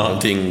vet så här,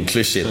 någonting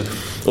klyschigt.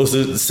 Och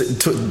så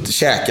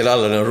käkade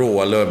alla den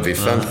råa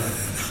lövbiffen.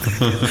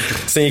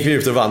 Sen gick vi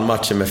ut och vann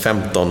matchen med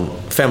 15-1.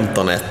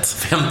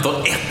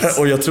 15-1.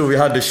 Och jag tror vi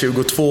hade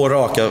 22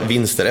 raka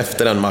vinster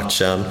efter den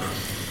matchen.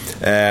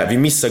 Vi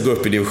missade gå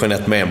upp i division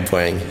 1 med 1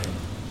 poäng.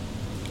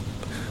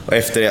 Och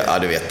efter det,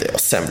 du vet det, och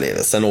sen blev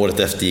det. Sen året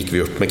efter gick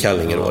vi upp med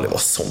Kallinge då. Det var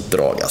sånt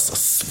drag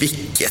alltså.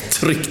 Vilket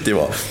tryck det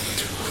var.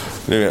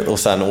 Och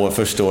sen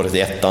första året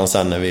i 1:an,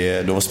 sen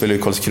då spelade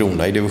vi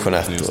Karlskrona i division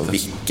 1, och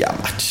vilka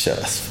matcher.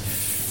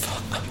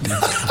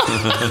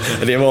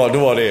 Då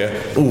var det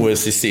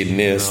OS i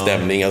Sydney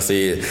stämning, alltså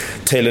i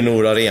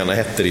Telenor Arena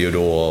hette det ju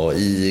då,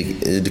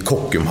 i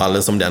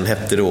Kockumhallen som den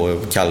hette då,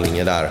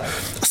 Kallinge där.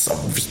 Alltså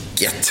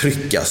vilket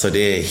tryck, alltså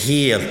det är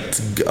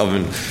helt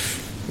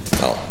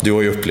du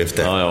har ju upplevt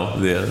det.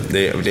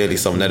 Det är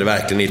liksom när det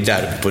verkligen är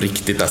där på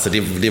riktigt, alltså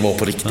det var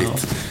på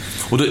riktigt.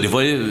 Och det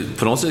var ju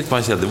på något sätt, kan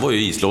man säga, det var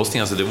ju islåsning,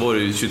 alltså det var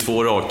ju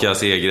 22 raka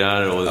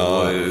segrar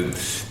och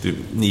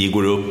ni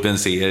går upp en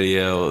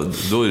serie, och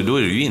då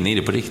är du ju inne i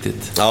det på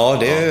riktigt. Ja,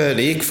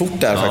 det gick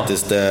fort där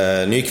faktiskt.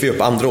 Nu gick vi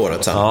upp andra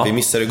året sen. Vi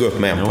missade gå upp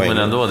med 1 poäng. Men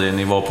ändå,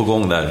 ni var på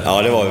gång där.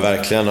 Ja, det var vi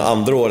verkligen.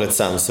 Andra året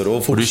sen, så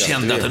då fortsatte. Och du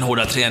kände att den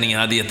hårda träningen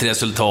hade gett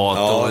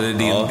resultat,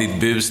 och ditt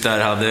bus där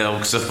hade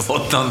också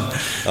fått en...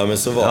 Ja, men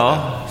så var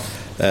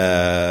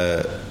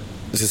det.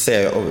 Jag ska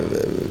säga,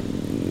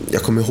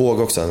 jag kommer ihåg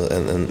också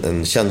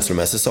en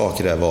känslomässig sak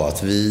i det var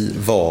att vi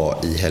var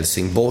i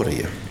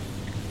Helsingborg.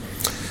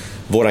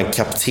 Våran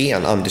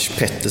kapten Anders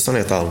Pettersson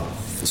heter han,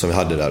 som vi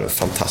hade där, en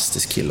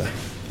fantastisk kille.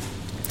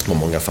 Det var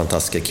många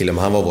fantastiska killar,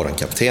 men han var våran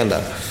kapten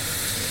där.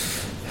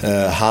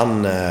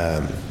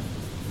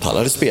 Han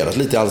hade spelat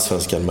lite i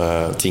Allsvenskan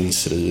med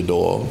Tingsryd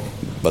och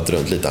varit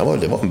runt lite.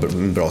 Det var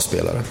en bra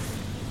spelare.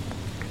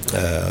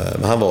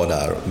 Men han var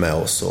där med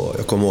oss och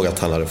jag kommer ihåg att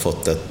han hade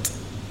fått ett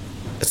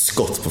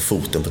skott på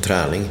foten på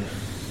träning.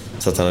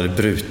 Så att han hade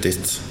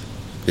brutit.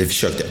 Vi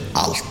försökte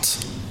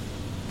allt.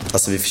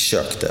 Alltså vi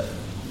försökte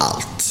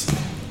allt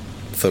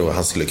för att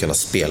han skulle kunna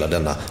spela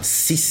denna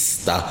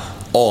sista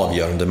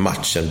avgörande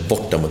matchen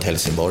borta mot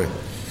Helsingborg.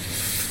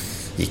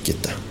 Gick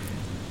inte.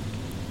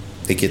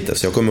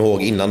 Så jag kommer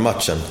ihåg innan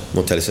matchen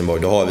mot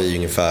Helsingborg, då har vi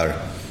ungefär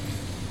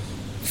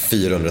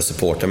 400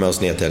 supporter med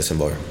oss ner till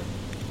Helsingborg.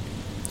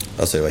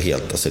 Alltså det var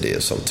helt, alltså det är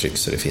som tryck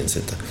så det finns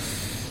inte.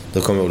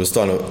 Då kommer jag ihåg, då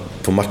står han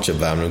på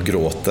matchuppvärmning och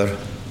gråter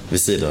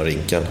vid sidan av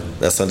rinken.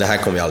 Alltså, det här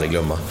kommer jag aldrig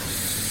glömma.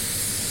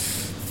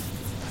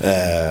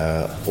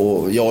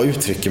 Och jag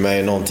uttrycker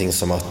mig någonting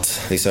som att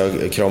liksom,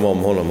 jag kramar om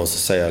honom och så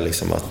säger jag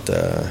liksom att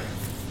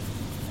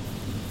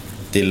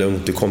det är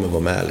lugnt, du kommer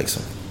vara med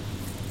liksom.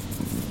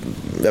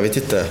 Jag vet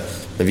inte,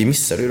 men vi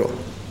missade ju då.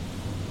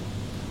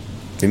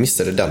 Vi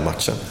missade den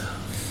matchen.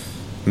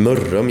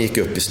 Mörrum gick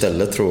upp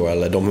istället tror jag,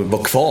 eller de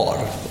var kvar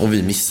och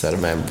vi missade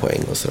med en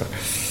poäng och sådär.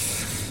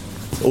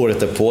 Året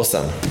därpå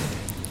sen,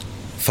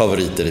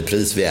 favoriter i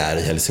pris, vi är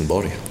i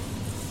Helsingborg.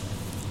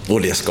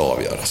 Och det ska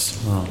avgöras.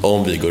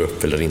 Om vi går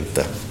upp eller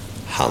inte.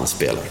 Han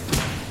spelar.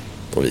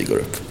 Och vi går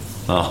upp.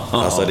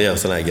 Alltså det är en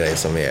sån här grej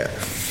som är...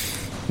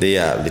 Det är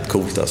jävligt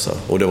coolt alltså.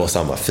 Och det var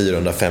samma,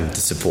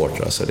 450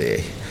 supportrar. Alltså det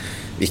är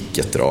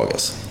vilket drag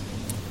alltså.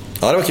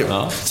 Ja, det var kul.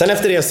 Sen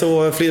efter det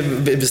så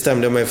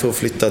bestämde jag mig för att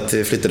flytta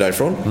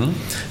därifrån.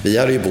 Vi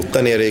hade ju bott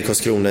där nere i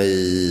Karlskrona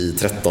i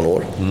 13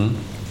 år.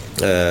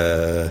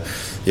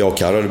 Jag och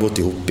Karo hade bott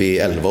ihop i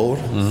 11 år.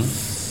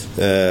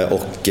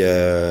 Och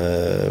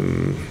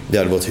vi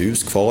hade vårt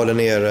hus kvar där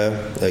nere.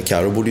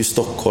 Karo bodde i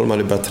Stockholm,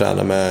 hade börjat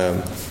träna med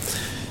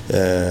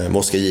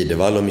Oskar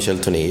Gidevall och Michel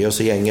Tornéus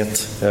och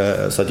gänget.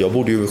 Så att jag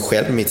bodde ju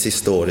själv mitt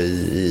sista år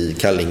i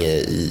Kallinge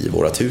i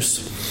vårat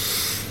hus.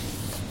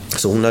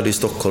 Så hon hade i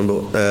Stockholm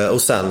då.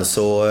 Och sen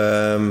så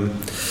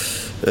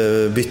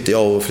bytte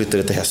jag och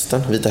flyttade till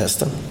Vita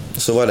Hästen.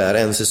 Så var där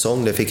en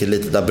säsong, det fick ett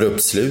litet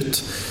abrupt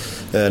slut.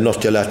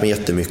 Något jag lärt mig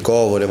jättemycket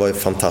av och det var en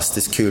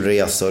fantastiskt kul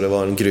resa och det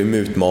var en grym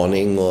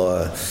utmaning och,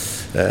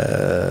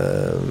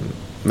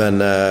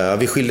 men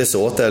vi skildes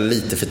åt där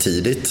lite för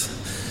tidigt.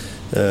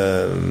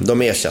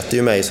 De ersatte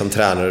ju mig som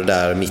tränare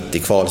där mitt i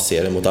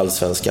kvalserien mot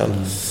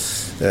Allsvenskan.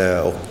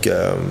 Och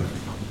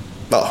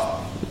ja,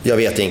 jag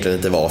vet egentligen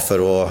inte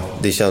varför och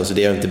det känns,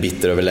 det är jag inte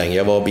bitter över länge.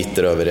 Jag var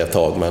bitter över det ett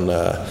tag men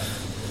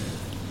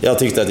jag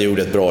tyckte att jag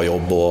gjorde ett bra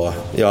jobb och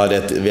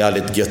vi hade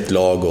ett gött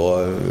lag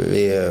och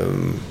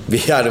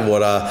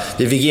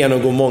vi fick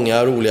genomgå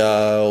många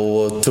roliga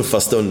och tuffa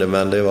stunder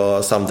men det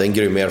var samtidigt en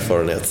grym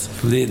erfarenhet.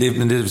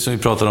 Det som vi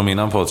pratade om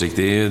innan Patrik,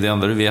 det är det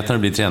enda du vet när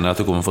du blir tränare att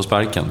du kommer få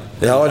sparken.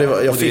 Ja,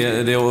 och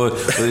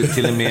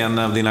till och med en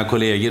av dina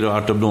kollegor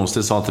Artur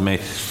Blomstedt sa till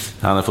mig,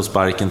 han har fått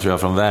sparken tror jag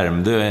från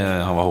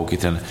Värmdö, han var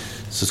hockeytränare.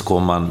 Så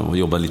kom man och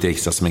jobbade lite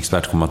extra som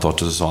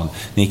expertkommentator och så sa han,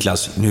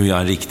 Niklas, nu är jag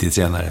en riktig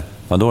tränare.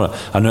 Vadå då?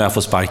 Ja, nu har jag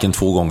fått sparken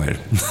 2 gånger.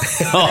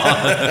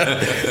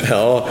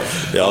 ja,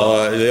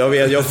 jag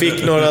vet. Jag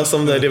fick några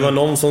som det var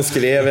någon som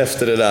skrev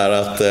efter det där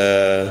att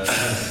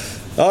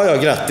ja,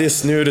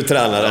 grattis, nu är du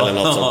tränare eller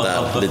något sånt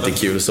där. Lite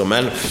kul så,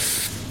 men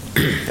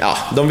ja,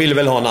 de ville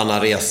väl ha en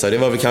annan resa. Det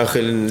var väl kanske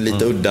en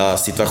lite udda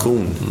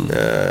situation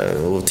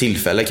och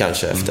tillfälle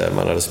kanske efter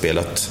man hade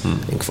spelat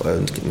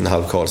en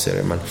halv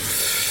kvalserie, men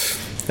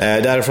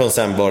därifrån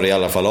sen var det i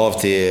alla fall av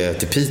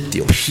till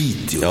Piteå.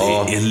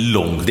 Ja, det är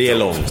långt. Det är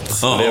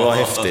långt. Det var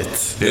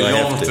häftigt. Det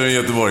är långt från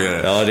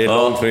Göteborgare. Ja, det är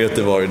långt från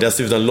Göteborg.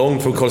 Dessutom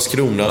långt från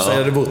Karlskrona. Så jag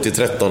hade bott i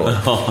 13 år.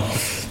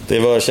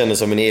 Det kändes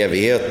som en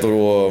evighet.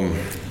 Och,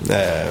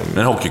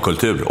 men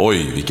hockeykultur.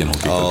 Oj, vilken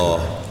hockeykultur. Ja,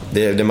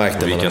 det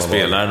märkte man. Vilka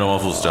spelare de har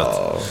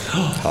fostrat.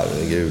 Ja,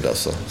 herregud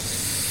alltså.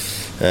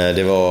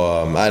 Det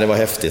var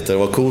häftigt. Det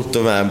var coolt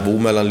att bo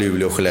mellan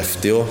Luleå och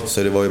Skellefteå.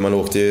 Så det var ju, man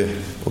åkte ju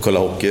och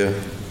kollade hockey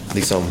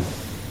liksom,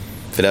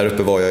 för där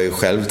uppe var jag ju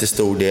själv till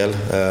stor del.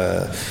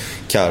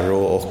 Karo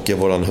och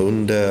våran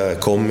hund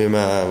kom ju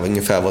med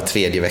ungefär var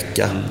 3:e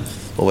vecka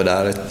och var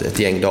där ett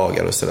gäng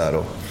dagar och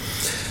sådär.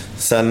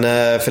 Sen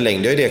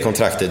förlängde jag det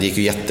kontraktet. Det gick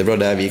ju jättebra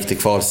där. Vi gick till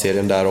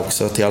kvalserien där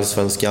också till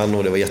Allsvenskan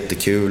och det var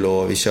jättekul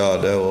och vi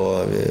körde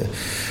och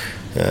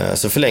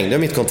så förlängde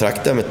jag mitt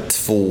kontrakt där med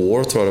 2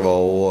 år tror jag det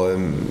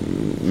var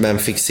men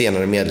fick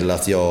senare meddela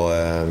att jag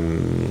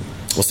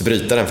måste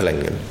bryta den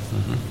förlängningen.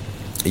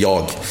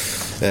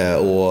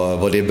 Och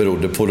vad det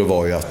berodde på då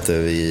var ju att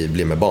vi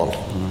blev med barn.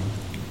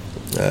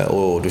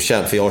 Och då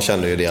för jag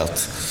kände ju det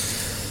att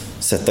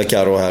sätta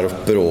Karo här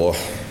uppe då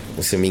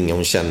liksom ingen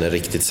hon känner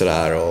riktigt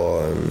sådär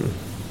och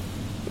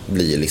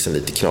blir liksom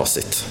lite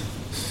knasigt.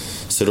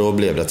 Så då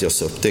blev det att jag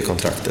sa upp det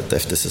kontraktet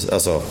efter,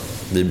 alltså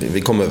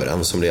vi kom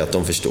överens om det, att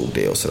de förstod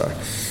det och sådär.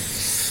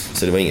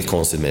 Så det var inget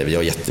konstigt med det. Vi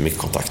har jättemycket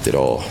kontakt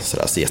idag och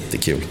sådär, så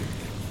jättekul.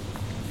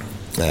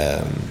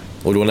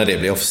 Och då när det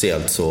blev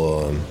officiellt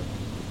så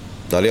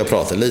då hade jag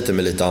pratat lite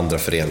med lite andra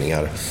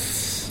föreningar.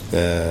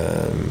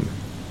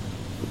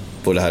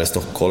 både här i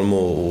Stockholm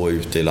och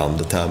ute i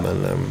landet här.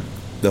 Men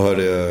det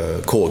hörde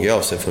KG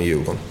av sig från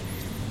Djurgården.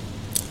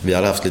 Vi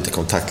hade haft lite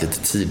kontakt lite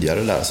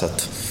tidigare där, så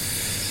att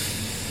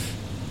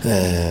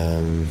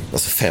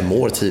alltså 5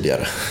 år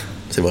tidigare.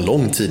 Så det var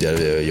långt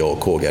tidigare jag och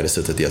KG hade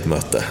suttit i ett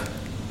möte.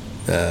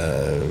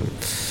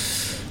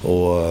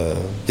 Och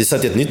vi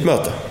satt i ett nytt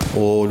möte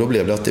och då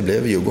blev det att det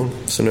blev Djurgården.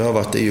 Så nu har jag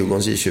varit i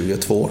Djurgårdens J20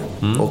 2 år.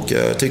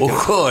 Och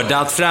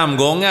skördat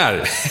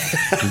framgångar.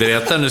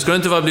 Berätta, nu ska du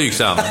inte vara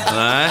blygsam.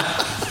 Nej.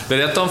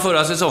 Berätta om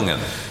förra säsongen.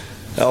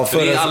 Ja,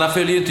 alla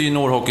följer ju inte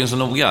juniorhockeyn så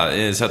noga,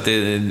 så att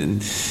det...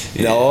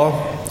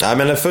 Ja,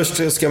 men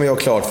först ska man ju ha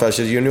klart för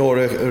sig.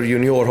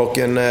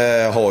 Juniorhockeyn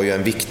har ju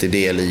en viktig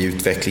del i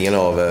utvecklingen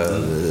av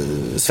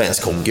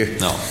svensk hockey.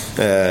 Ja.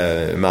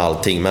 Med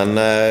allting. Men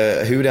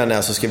hur den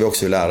är så ska vi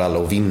också lära alla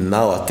att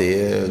vinna. Och att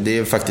det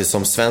är faktiskt,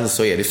 som svensk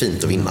så är det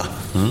fint att vinna.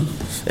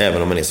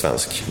 Även om man är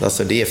svensk.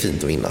 Alltså det är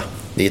fint att vinna.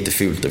 Det är inte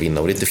fult att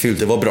vinna. Och det är inte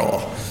fult att vara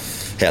bra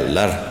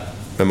heller.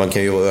 Men man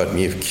kan ju vara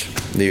ödmjuk.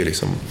 Det är ju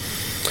liksom...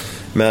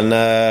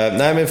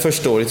 Men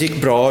första året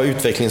gick bra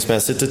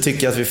utvecklingsmässigt. Det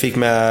tycker jag att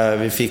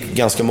vi fick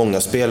ganska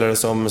många spelare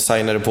som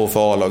signade på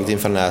för A-laget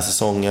inför den här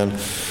säsongen.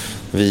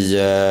 Vi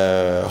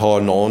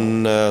har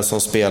någon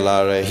som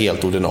spelar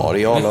helt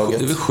ordinarie i A-laget.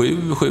 Det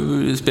är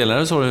 7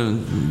 spelare så det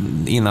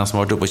innan som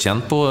varit uppe och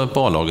känt på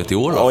A-laget i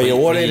år. Ja,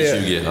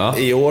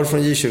 i år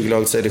från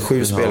J20-laget så är det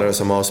 7 spelare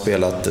som har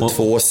spelat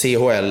 2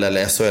 CHL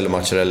eller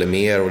SHL-matcher eller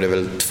mer. Och det är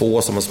väl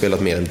 2 som har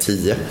spelat mer än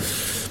 10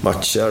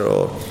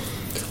 matcher.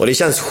 Och det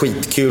känns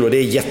skitkul och det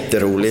är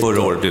jätteroligt.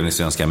 Förra året blev ni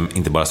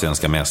inte bara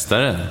svenska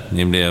mästare.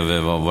 Ni blev,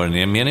 vad var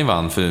det mer ni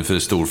vann för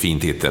stor fin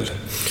titel?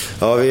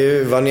 Ja,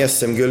 vi vann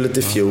SM-guldet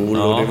i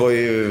fjol och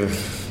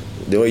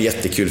det var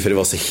jättekul för det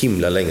var så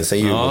himla länge sedan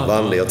Djurgården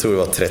vann. Jag tror det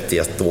var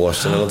 31 år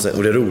sedan eller något sånt.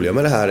 Och det roliga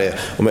med det här är,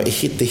 om jag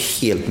inte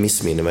helt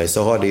missminner mig,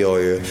 så hade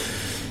jag ju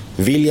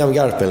William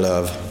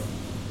Garpenlöv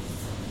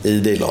i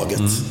det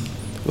laget.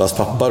 Vars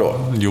pappa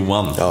då,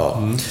 Johan,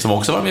 som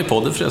också var med i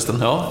podden förresten.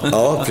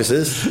 Ja,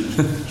 precis.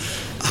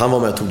 Han var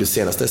med och tog det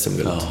senaste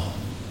SM-guldet.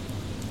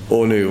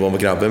 Och nu var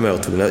grabben med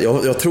och tog det.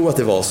 Jag tror att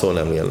det var så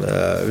nämligen.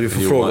 Vi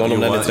får fråga honom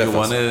när vi träffas.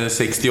 Johan är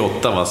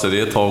 68 va? Så det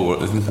är ett tag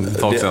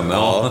sedan.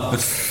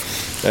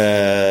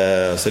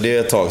 Så det är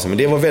ett tag sedan. Men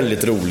det var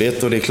väldigt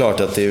roligt. Och det är klart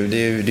att det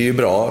är ju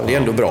bra. Det är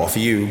ändå bra för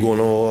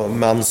Djurgården och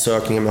med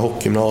ansökningar med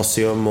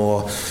hockeygymnasium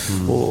och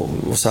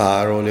så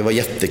här. Och det var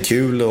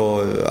jättekul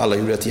och alla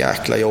gjorde ett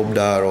jäkla jobb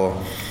där och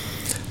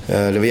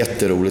det var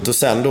jätteroligt. Och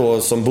sen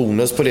då som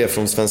bonus på det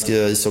från Svenska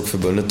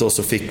ishockeyförbundet då,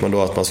 så fick man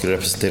då att man skulle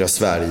representera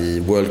Sverige i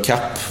World Cup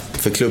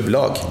för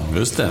klubblag.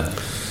 Just det.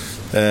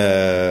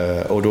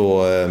 Och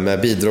då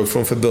med bidrag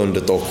från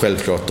förbundet och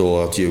självklart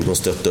då att Djurgården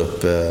stötte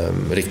upp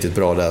riktigt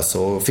bra där,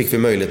 så fick vi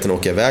möjligheten att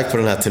åka iväg på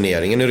den här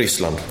turneringen i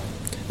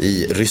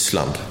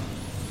Ryssland.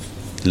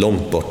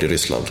 Långt bort i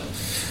Ryssland.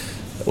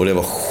 Och det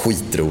var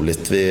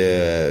skitroligt.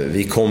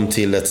 Vi kom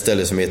till ett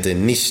ställe som heter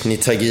Nizhny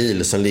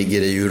Tagil som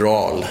ligger i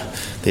Ural.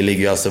 Det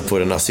ligger alltså på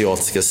den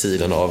asiatiska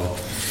sidan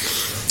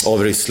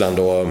av Ryssland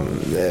och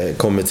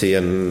kommer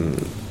till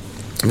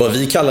vad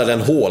vi kallade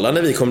en håla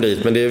när vi kom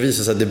dit, men det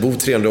visade sig att det bor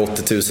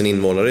 380 000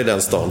 invånare i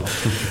den stan.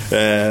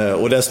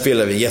 Och där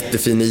spelade vi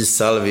jättefin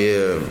ishall. Det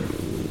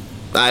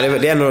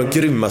är en av de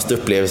grymmaste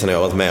upplevelserna jag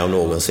har varit med om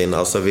någonsin.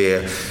 Alltså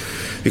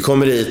vi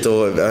kommer dit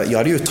och jag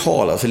hade ju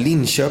talat för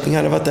Linköping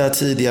hade varit där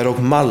tidigare och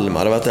Malmö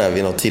hade varit där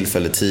vid något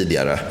tillfälle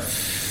tidigare.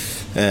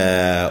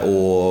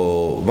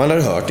 Och man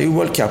hade hört det i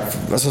World Cup,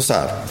 alltså så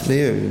här,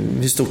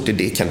 hur stort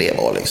kan det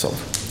vara liksom.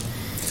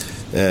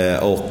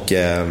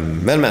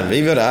 Men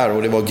vi var där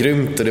och det var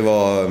grymt och det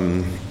var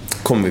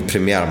kom vi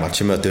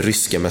premiärmatchen, möter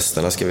ryska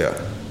mästarna ska vi göra.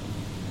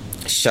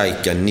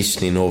 Shaika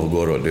Nizhny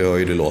Novgorod,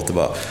 det låter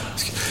bara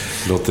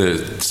låter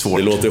svårt.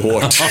 Det låter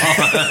hårt.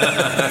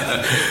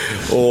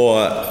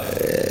 Och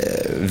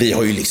vi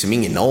har ju liksom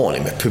ingen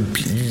aning med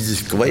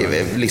publik och vad är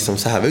vi liksom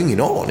så här, vi har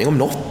ingen aning om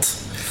något.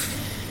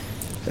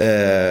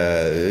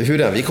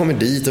 Vi kommer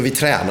dit och vi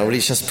tränar och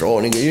det känns bra,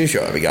 nu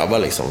kör vi grabbar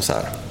liksom så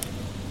här.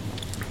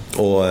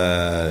 Och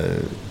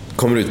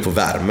kommer ut på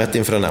värmet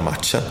inför den här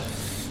matchen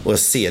och jag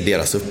ser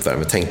deras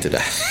uppvärme och tänkte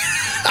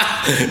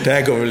det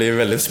här kommer bli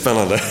väldigt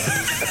spännande.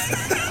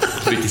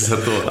 Vilket sätt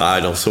då?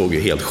 Nej, de såg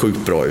ju helt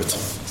sjukt bra ut.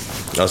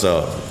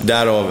 Alltså,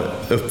 därav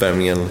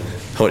uppvärmningen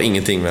har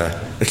ingenting med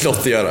något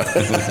att göra.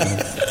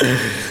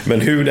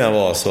 Men hur den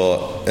var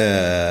så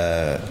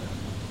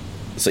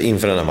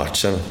inför den här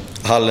matchen,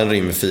 hallen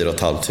rymmer 4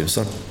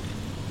 500.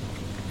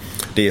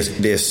 Det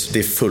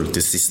är fullt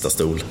till sista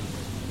stol.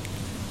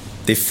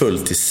 Det är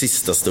fullt till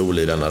sista stol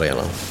i den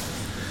arenan.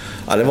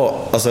 Ja, det var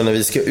alltså när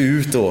vi ska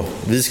ut då.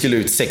 Vi skulle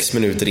ut 6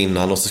 minuter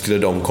innan och så skulle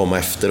de komma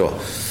efter då.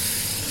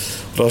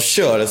 De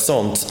kör ett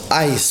sånt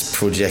Ice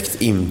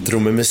Project intro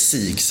med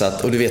musik så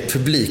att, och du vet,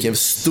 publiken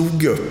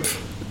stod upp.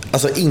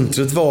 Alltså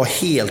introt var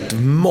helt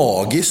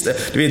magiskt.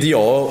 Du vet,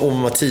 jag och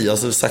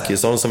Mattias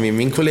Zachrisson som är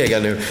min kollega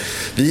nu,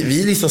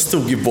 vi liksom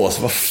stod i bås.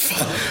 Vad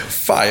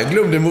fan, jag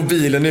glömde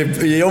mobilen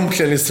i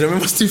omklädningsrummet.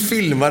 Jag måste ju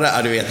filma det.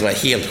 Ja, du vet, det var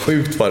helt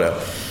sjukt bara.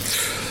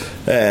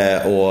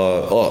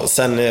 Och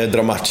sen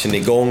drar matchen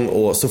igång,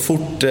 och så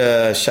fort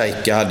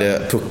Shaika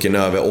hade pucken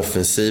över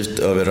offensivt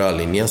över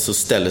rörlinjen så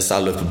ställdes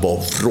alla upp och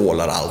bara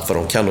vrålar allt vad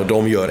de kan, och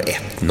de gör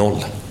 1-0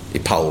 i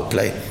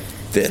powerplay.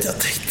 Jag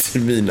tänkte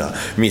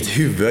mitt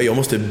huvud, jag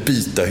måste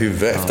byta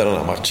huvud efter den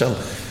här matchen.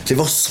 Det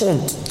var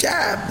sånt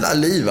jävla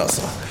liv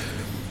alltså.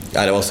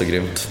 Ja, det var så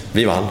grymt.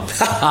 Vi vann.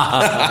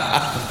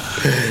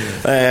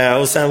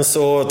 Och sen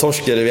så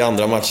torskade vi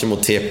andra matchen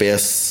mot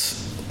TPS,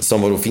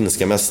 som var då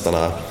finska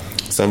mästarna.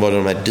 Sen var det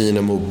de här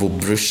Dynamo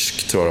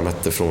Bobrusk, tror jag de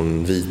hette,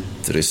 från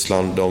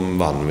Vitryssland. De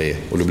vann vi,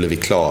 och då blev vi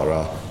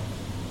klara.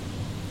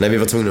 Nej, vi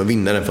var tvungna att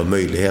vinna den för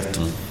möjlighet.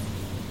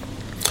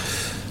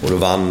 Och då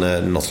vann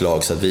något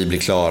lag så att vi blev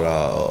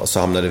klara. Och så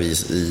hamnade vi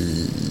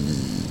i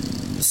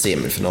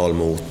semifinal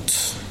mot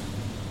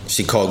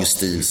Chicago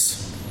Steels,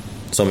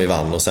 som vi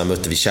vann. Och sen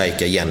mötte vi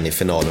Shaika igen i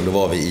finalen. Då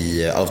var vi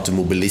i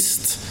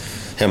Automobilist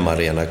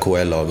hemmaarena,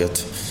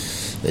 KL-laget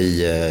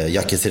i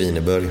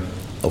Jekaterinburg.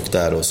 Och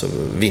där då så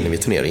vinner vi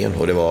turneringen.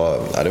 Och det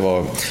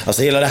var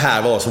alltså hela det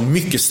här var så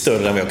mycket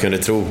större än vad jag kunde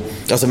tro.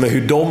 Alltså med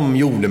hur de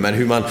gjorde, men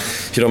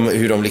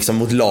hur de liksom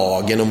mot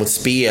lagen och mot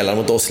spelare,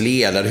 mot oss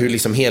ledare, hur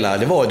liksom hela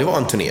det var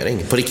en turnering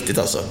på riktigt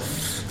alltså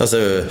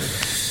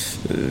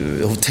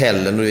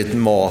hotellen och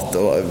mat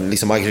och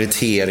liksom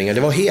aggregeringar,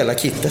 det var hela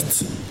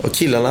kittet. Och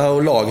killarna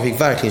och laget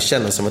fick verkligen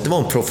känna som att det var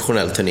en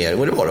professionell turnering,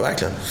 och det var det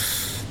verkligen.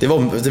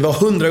 Det var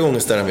 100 gånger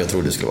större än jag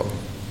trodde det skulle vara.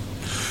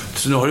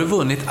 Så nu har du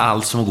vunnit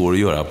allt som går att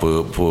göra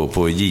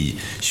på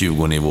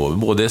J20-nivå.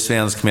 Både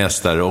svensk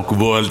mästare och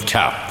World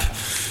Cup.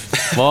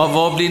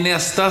 Vad blir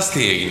nästa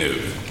steg nu?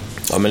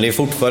 Ja, men det är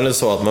fortfarande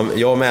så att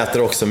jag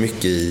mäter också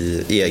mycket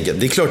i eget.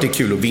 Det är klart det är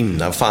kul att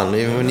vinna. Fan,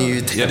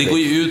 det går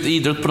ju ut,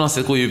 idrott på något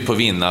sätt går ju ut på att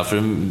vinna.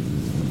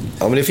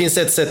 Ja, men det finns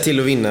ett sätt till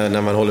att vinna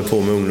när man håller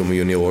på med ungdom och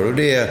junior, och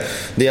det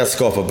är att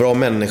skapa bra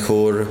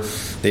människor.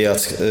 Det är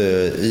att,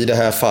 i det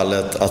här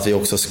fallet, att vi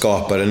också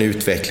skapar en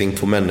utveckling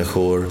på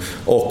människor,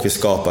 och vi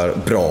skapar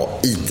bra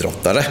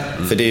idrottare.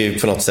 För det är ju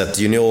på något sätt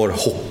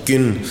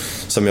juniorhockeyn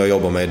som jag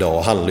jobbar med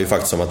idag handlar ju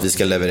faktiskt om att vi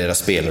ska leverera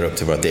spelare upp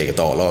till vårt eget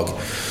A-lag.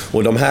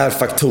 Och de här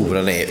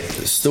faktorerna är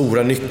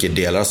stora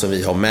nyckeldelar som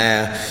vi har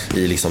med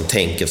i liksom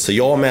tänket. Så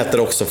jag mäter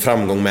också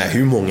framgång med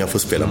hur många får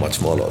spela match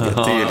med A-laget.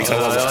 Det är ju liksom,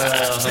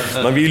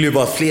 man vill ju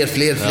bara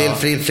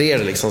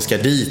fler liksom ska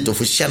dit och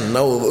få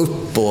känna och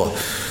upp och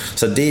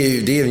så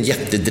det är en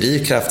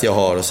jättedrivkraft jag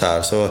har och så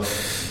här. Så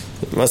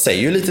man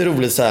säger ju lite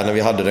roligt så här när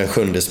vi hade den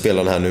 7:e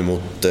spelaren här nu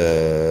mot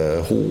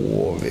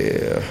HV.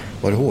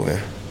 Var det HV?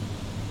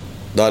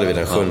 Då hade vi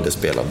den 7:e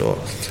spelaren då.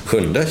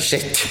 7:e,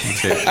 check.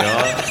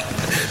 Ja.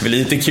 Det blir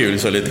lite kul,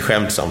 så lite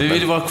skämtsamt. Du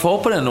vill vara kvar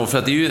på den då, för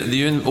att det är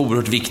ju en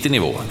oerhört viktig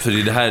nivå. För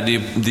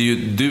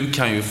du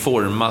kan ju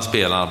forma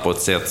spelarna på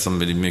ett sätt som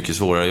blir mycket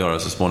svårare att göra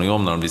så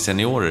småningom när de blir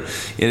seniorer.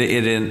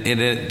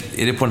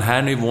 Är det på den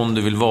här nivån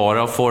du vill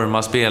vara och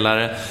forma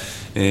spelare?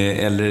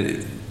 Eller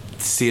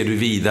ser du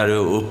vidare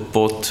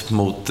uppåt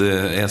mot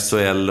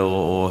SHL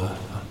och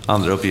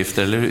andra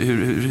uppgifter? Eller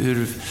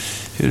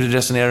hur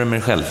resonerar du med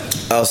dig själv?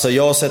 Alltså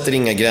jag sätter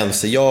inga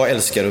gränser. Jag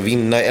älskar att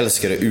vinna, jag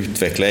älskar att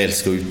utveckla, jag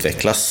älskar att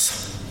utvecklas.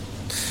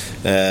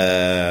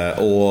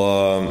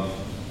 Och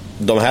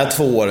de här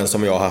 2 åren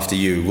som jag har haft i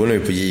Djurgården nu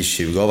på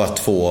J20 har varit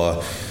 2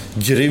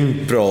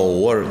 grymt bra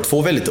år.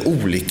 2 väldigt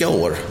olika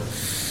år.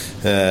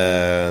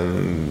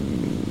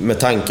 Med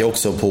tanke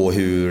också på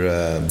hur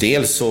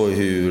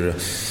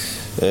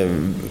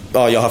jag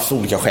har haft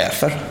olika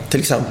chefer till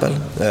exempel.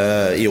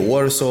 I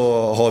år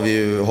så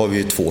har vi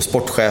ju 2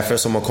 sportchefer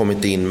som har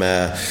kommit in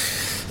med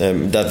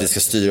där vi ska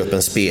styra upp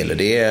en spelare.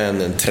 Det är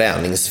en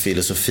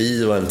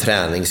träningsfilosofi och en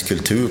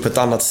träningskultur på ett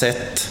annat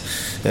sätt.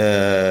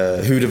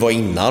 Hur det var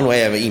innan, och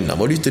även innan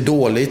var det inte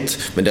dåligt,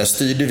 men där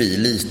styrde vi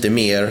lite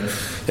mer,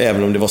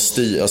 även om det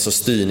var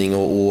styrning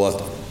och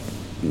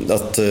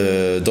att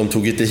de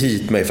tog inte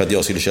hit mig för att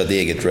jag skulle köra ett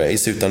eget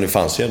race, utan det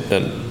fanns ju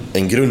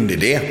en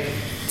grundidé.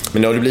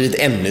 Men det har blivit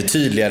ännu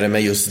tydligare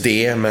med just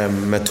det,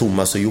 med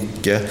Thomas och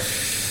Jocke.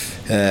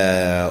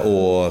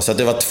 Så att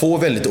det var 2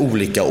 väldigt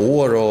olika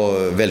år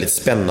och väldigt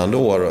spännande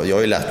år. Jag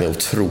har ju lärt mig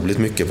otroligt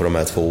mycket på de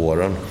här 2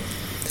 åren.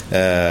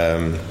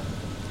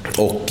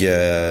 Och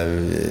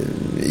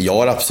jag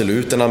har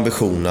absolut en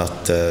ambition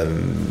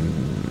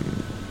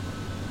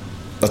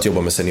att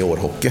jobba med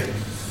seniorhockey.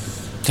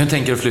 Hur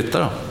tänker du flytta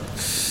då?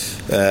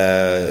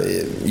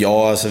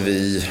 Ja, alltså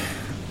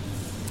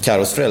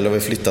Karos föräldrar har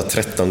flyttat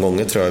 13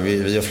 gånger tror jag.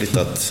 Vi har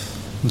flyttat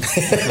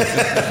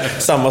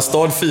samma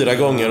stad 4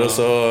 gånger och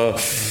så.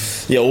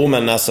 Jo,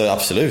 men alltså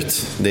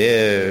absolut.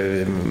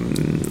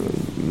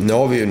 Nu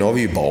har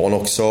vi ju barn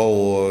också,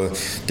 och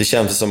det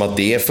känns som att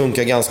det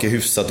funkar ganska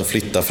hyfsat att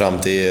flytta fram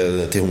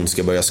till hon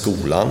ska börja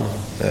skolan.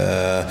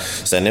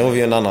 Sen har vi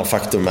ju en annan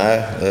faktor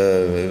med.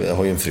 Jag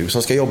har ju en fru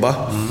som ska jobba.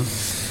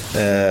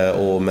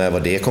 Och med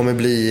vad det kommer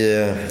bli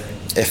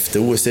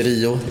efter OS i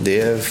Rio,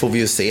 det får vi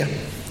ju se.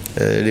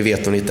 Det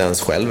vet hon inte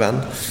ens själv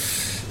än.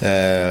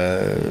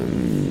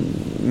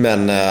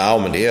 Men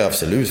det är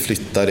absolut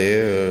flytta, det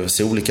är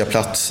se olika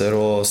platser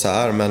och så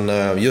här. Men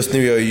just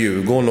nu är jag i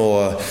Djurgården,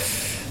 och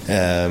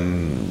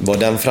Vad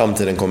den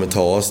framtiden kommer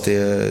ta oss,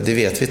 det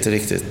vet vi inte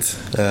riktigt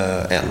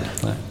än.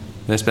 Nej.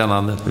 Det är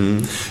spännande.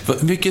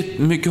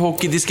 Mycket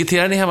hockey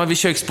diskuterar ni hemma vid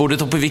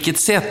köksbordet, och på vilket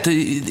sätt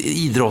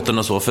idrotten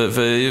och så?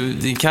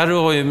 För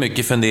Karo har ju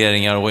mycket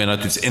funderingar och har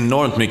naturligtvis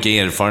enormt mycket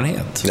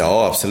erfarenhet.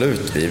 Ja,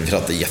 absolut. Vi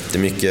pratar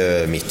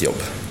jättemycket mitt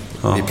jobb.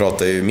 Ja. Vi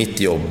pratar ju mitt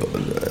jobb,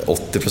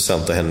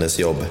 80% av hennes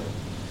jobb,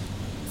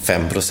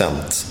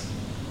 5%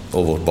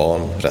 och vårt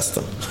barn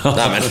resten.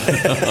 Nej, men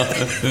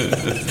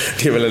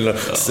det är väl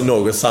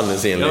något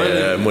sanningsenlig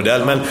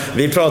modell. Men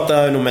vi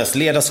pratar nog mest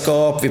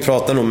ledarskap, vi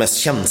pratar nog mest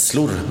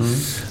känslor.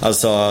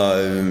 Alltså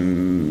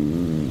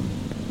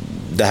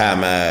det här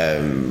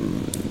med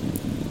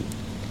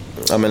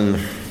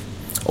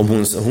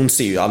om hon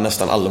ser ju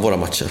nästan alla våra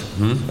matcher.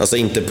 Alltså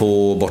inte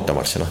på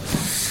bortamatcherna,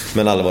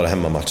 men alla våra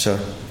hemmamatcher.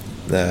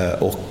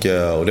 Och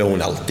det har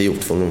hon alltid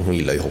gjort, för hon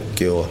gillar ju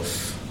hockey och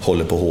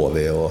håller på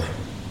HV och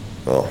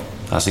ja.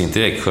 Alltså inte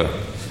Växjö?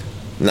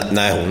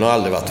 Nej, hon har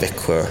aldrig varit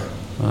Växjö.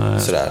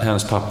 Sådär.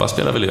 Hennes pappa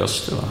spelar väl i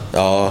Öster, va?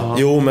 Ja,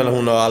 jo, men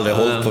hon har aldrig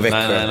hållit på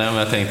Växjö. Nej, men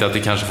jag tänkte att det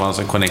kanske fanns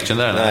en connection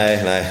där.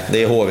 Nej,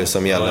 det är HV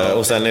som gäller.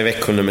 Och sen är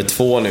Växjö nummer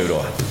 2 nu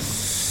då.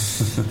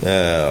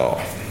 Ja,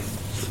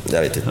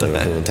 jag vet inte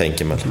hur hon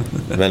tänker,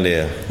 men det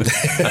är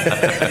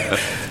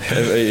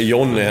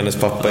Jonny, hennes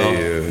pappa,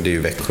 det är ju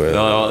Växjö.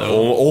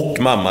 Och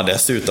mamma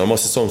dessutom, de har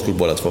säsongsskol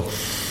båda två.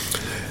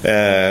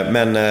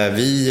 Men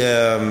vi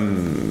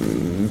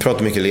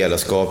pratar mycket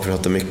ledarskap,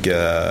 pratar mycket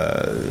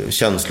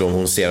känslor om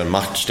hon ser en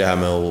match, det här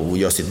med att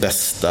göra sitt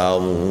bästa,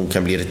 och hon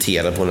kan bli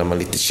irriterad på när man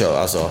lite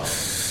kör, alltså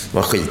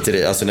man skiter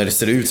i, alltså när det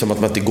ser ut som att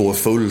man inte går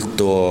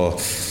fullt,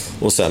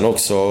 och sen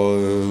också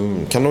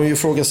kan de ju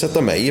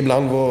ifrågasätta mig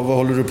ibland, vad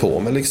håller du på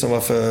med liksom,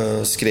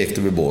 varför skrek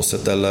du vid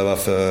båset, eller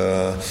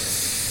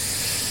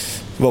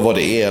vad var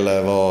det,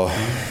 eller vad,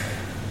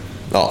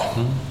 ja.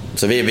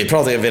 Så vi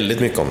pratar väldigt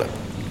mycket om det.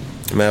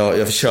 Men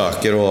jag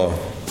försöker att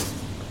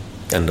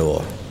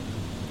ändå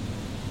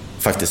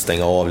faktiskt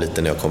stänga av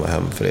lite när jag kommer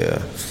hem,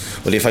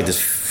 och det är faktiskt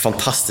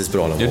fantastiskt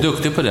bra. Du är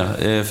duktig på det,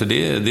 för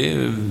det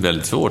är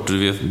väldigt svårt.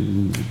 Du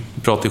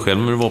pratade ju själv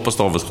när du var på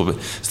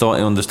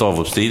under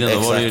stavhoppstiden. Då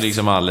var det ju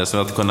liksom alldeles, så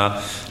att kunna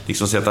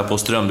liksom sätta på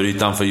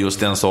strömbrytaren för just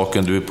den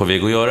saken du är på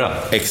väg att göra.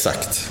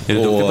 Exakt. Är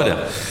du duktig på det?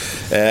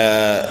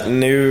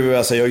 Nu,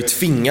 alltså jag har ju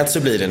tvingats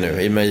att bli det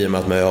nu i och med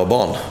att jag har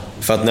barn.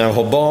 För att när jag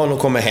har barn och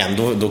kommer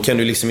hem, då kan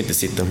du liksom inte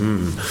sitta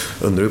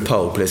undrar hur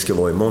powerplay ska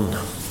vara imorgon.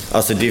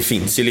 Alltså det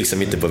finns ju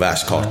liksom inte på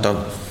världskartan.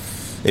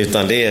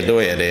 Utan då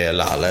är det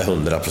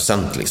 100%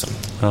 liksom.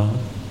 Ja.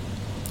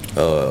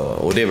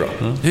 Och det är bra.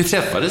 Hur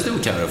träffades du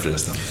och Karo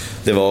förresten?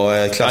 Det var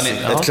ett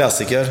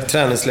klassiker.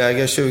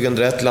 Träningsläger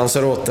 2001,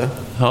 Lanzarote.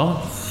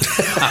 Ja.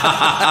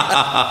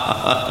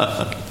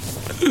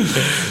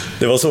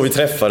 Det var så vi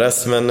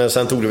träffades, men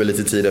sen tog det väl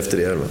lite tid efter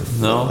det.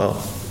 Men, ja.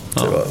 Det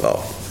var,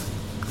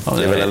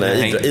 det är väl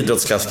en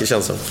idrottsklassiker,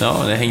 känns som. Ja,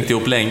 det har hängt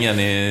ihop länge.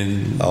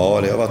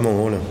 Ja, det har varit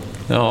många år nu.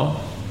 Ja.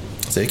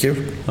 Så det är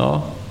kul.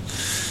 Ja.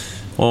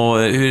 Och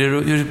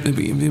hur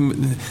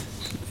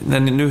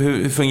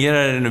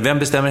fungerar det nu? Vem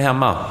bestämmer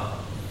hemma?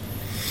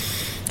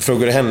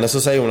 Frågar du henne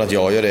så säger hon att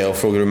jag gör det, och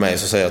frågar du mig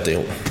så säger jag att det är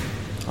hon.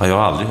 Ja, jag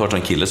har aldrig hört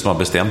en kille som har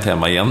bestämt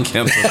hemma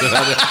egentligen.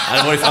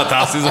 Det var ju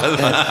fantastiskt.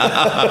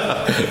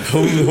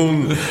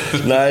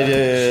 Nej,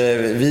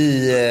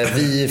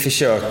 vi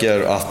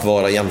försöker att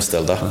vara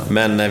jämställda,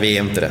 men vi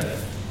är inte det.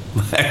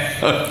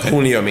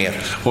 Hon gör mer.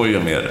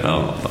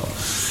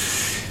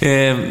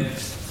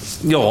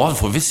 Ja,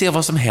 får vi se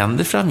vad som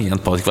händer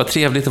framgent, Patrik. Vad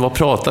trevligt det var att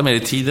prata med dig.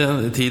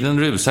 Tiden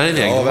rusar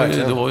iväg. Ja,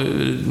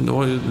 du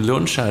har ju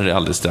lunch här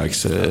alldeles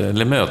strax.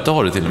 Eller möte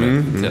har du till och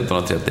med.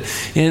 13:30.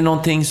 Är det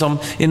någonting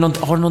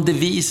har du någon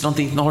devis, har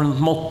du något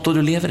motto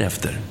du lever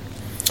efter?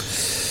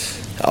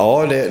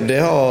 Ja,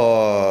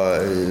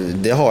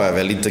 det har jag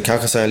väl inte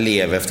kanske så jag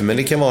lever efter, men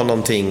det kan vara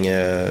någonting.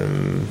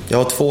 Jag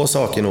har 2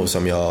 saker nog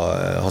som jag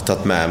har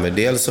tagit med mig.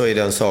 Dels så är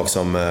det en sak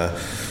som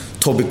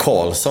Tobbe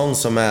Karlsson,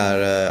 som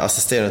är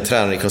assisterande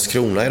tränare i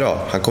Karlskrona idag.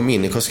 Han kom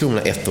in i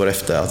Karlskrona 1 år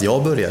efter att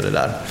jag började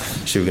där.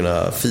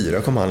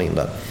 2004 kom han in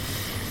där.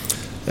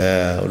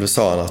 Och då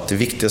sa han att det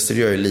viktigaste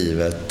du gör i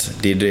livet,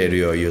 det är det du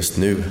gör just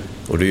nu.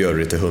 Och du gör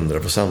det till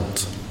 100%.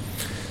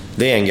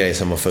 Det är en grej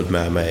som har följt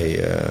med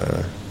mig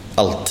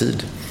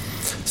alltid.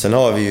 Sen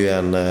har vi ju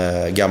en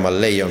gammal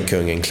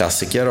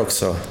Lejonkungen-klassiker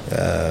också.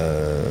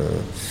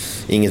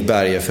 Inget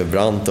berg är för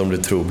brant, om du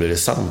tror blir det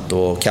sant.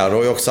 Och Karo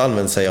har ju också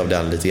använt sig av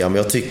den lite grann.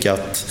 Men jag tycker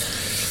att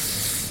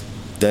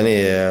den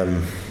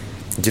är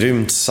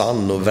grymt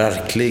sann och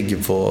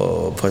verklig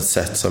på ett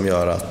sätt som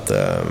gör att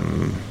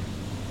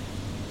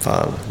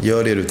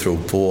gör det du tror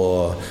på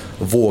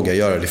och våga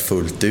göra det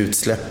fullt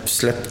ut.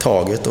 Släpp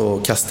taget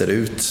och kasta det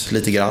ut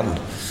lite grann.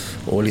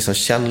 Och liksom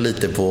känn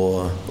lite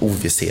på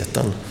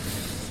ovissheten.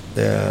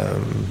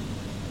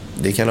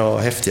 Det kan ha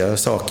häftiga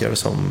saker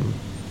som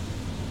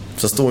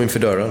står inför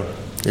dörren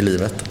i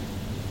livet.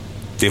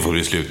 Det får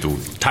du slutord.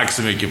 Tack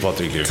så mycket,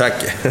 Patrik Lyf. Tack.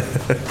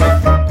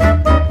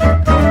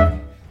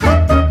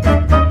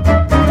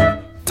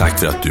 Tack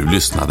för att du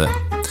lyssnade.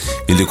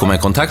 Vill du komma i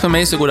kontakt med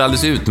mig så går det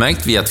alldeles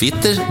utmärkt via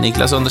Twitter,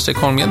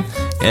 Niklas_Holmgren,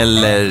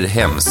 eller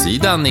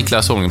hemsidan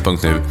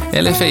niklasholmgren.nu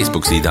eller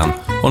Facebook-sidan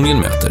Holmgren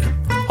möter.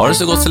 Ha det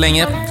så gott så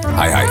länge.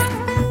 Hej hej!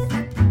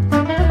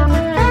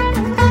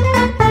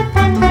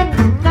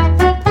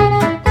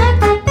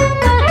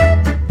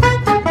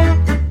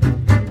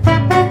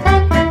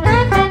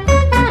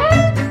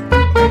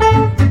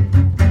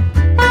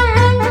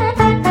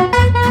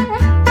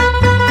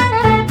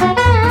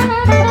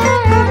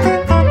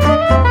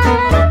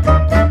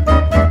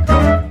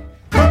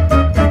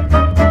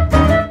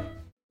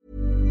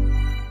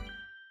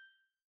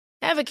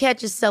 Ever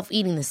catch yourself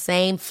eating the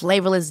same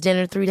flavorless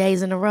dinner 3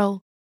 days in a row?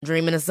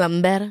 Dreaming of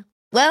something better?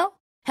 Well,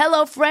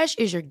 HelloFresh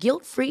is your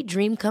guilt-free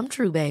dream come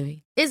true,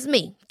 baby. It's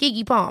me,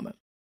 Keke Palmer.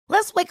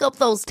 Let's wake up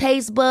those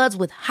taste buds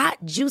with hot,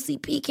 juicy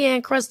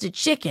pecan-crusted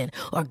chicken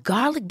or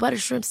garlic butter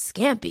shrimp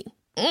scampi.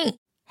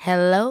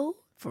 Hello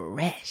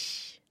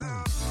Fresh.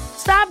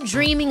 Stop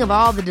dreaming of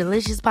all the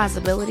delicious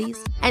possibilities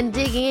and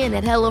dig in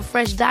at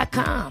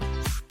HelloFresh.com.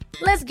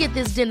 Let's get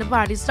this dinner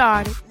party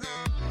started.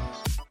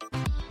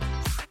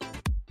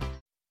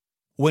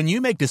 When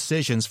you make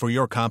decisions for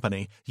your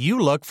company, you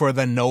look for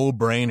the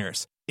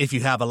no-brainers. If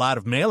you have a lot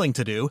of mailing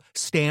to do,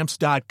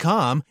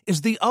 Stamps.com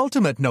is the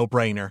ultimate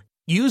no-brainer.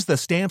 Use the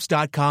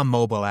Stamps.com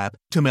mobile app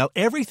to mail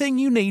everything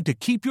you need to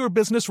keep your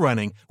business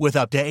running with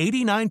up to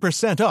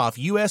 89% off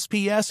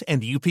USPS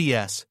and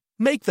UPS.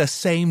 Make the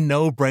same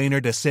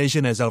no-brainer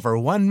decision as over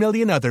 1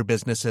 million other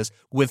businesses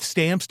with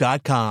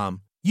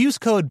Stamps.com. Use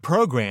code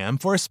PROGRAM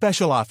for a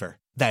special offer.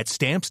 That's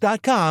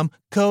Stamps.com,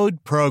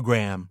 code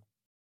PROGRAM.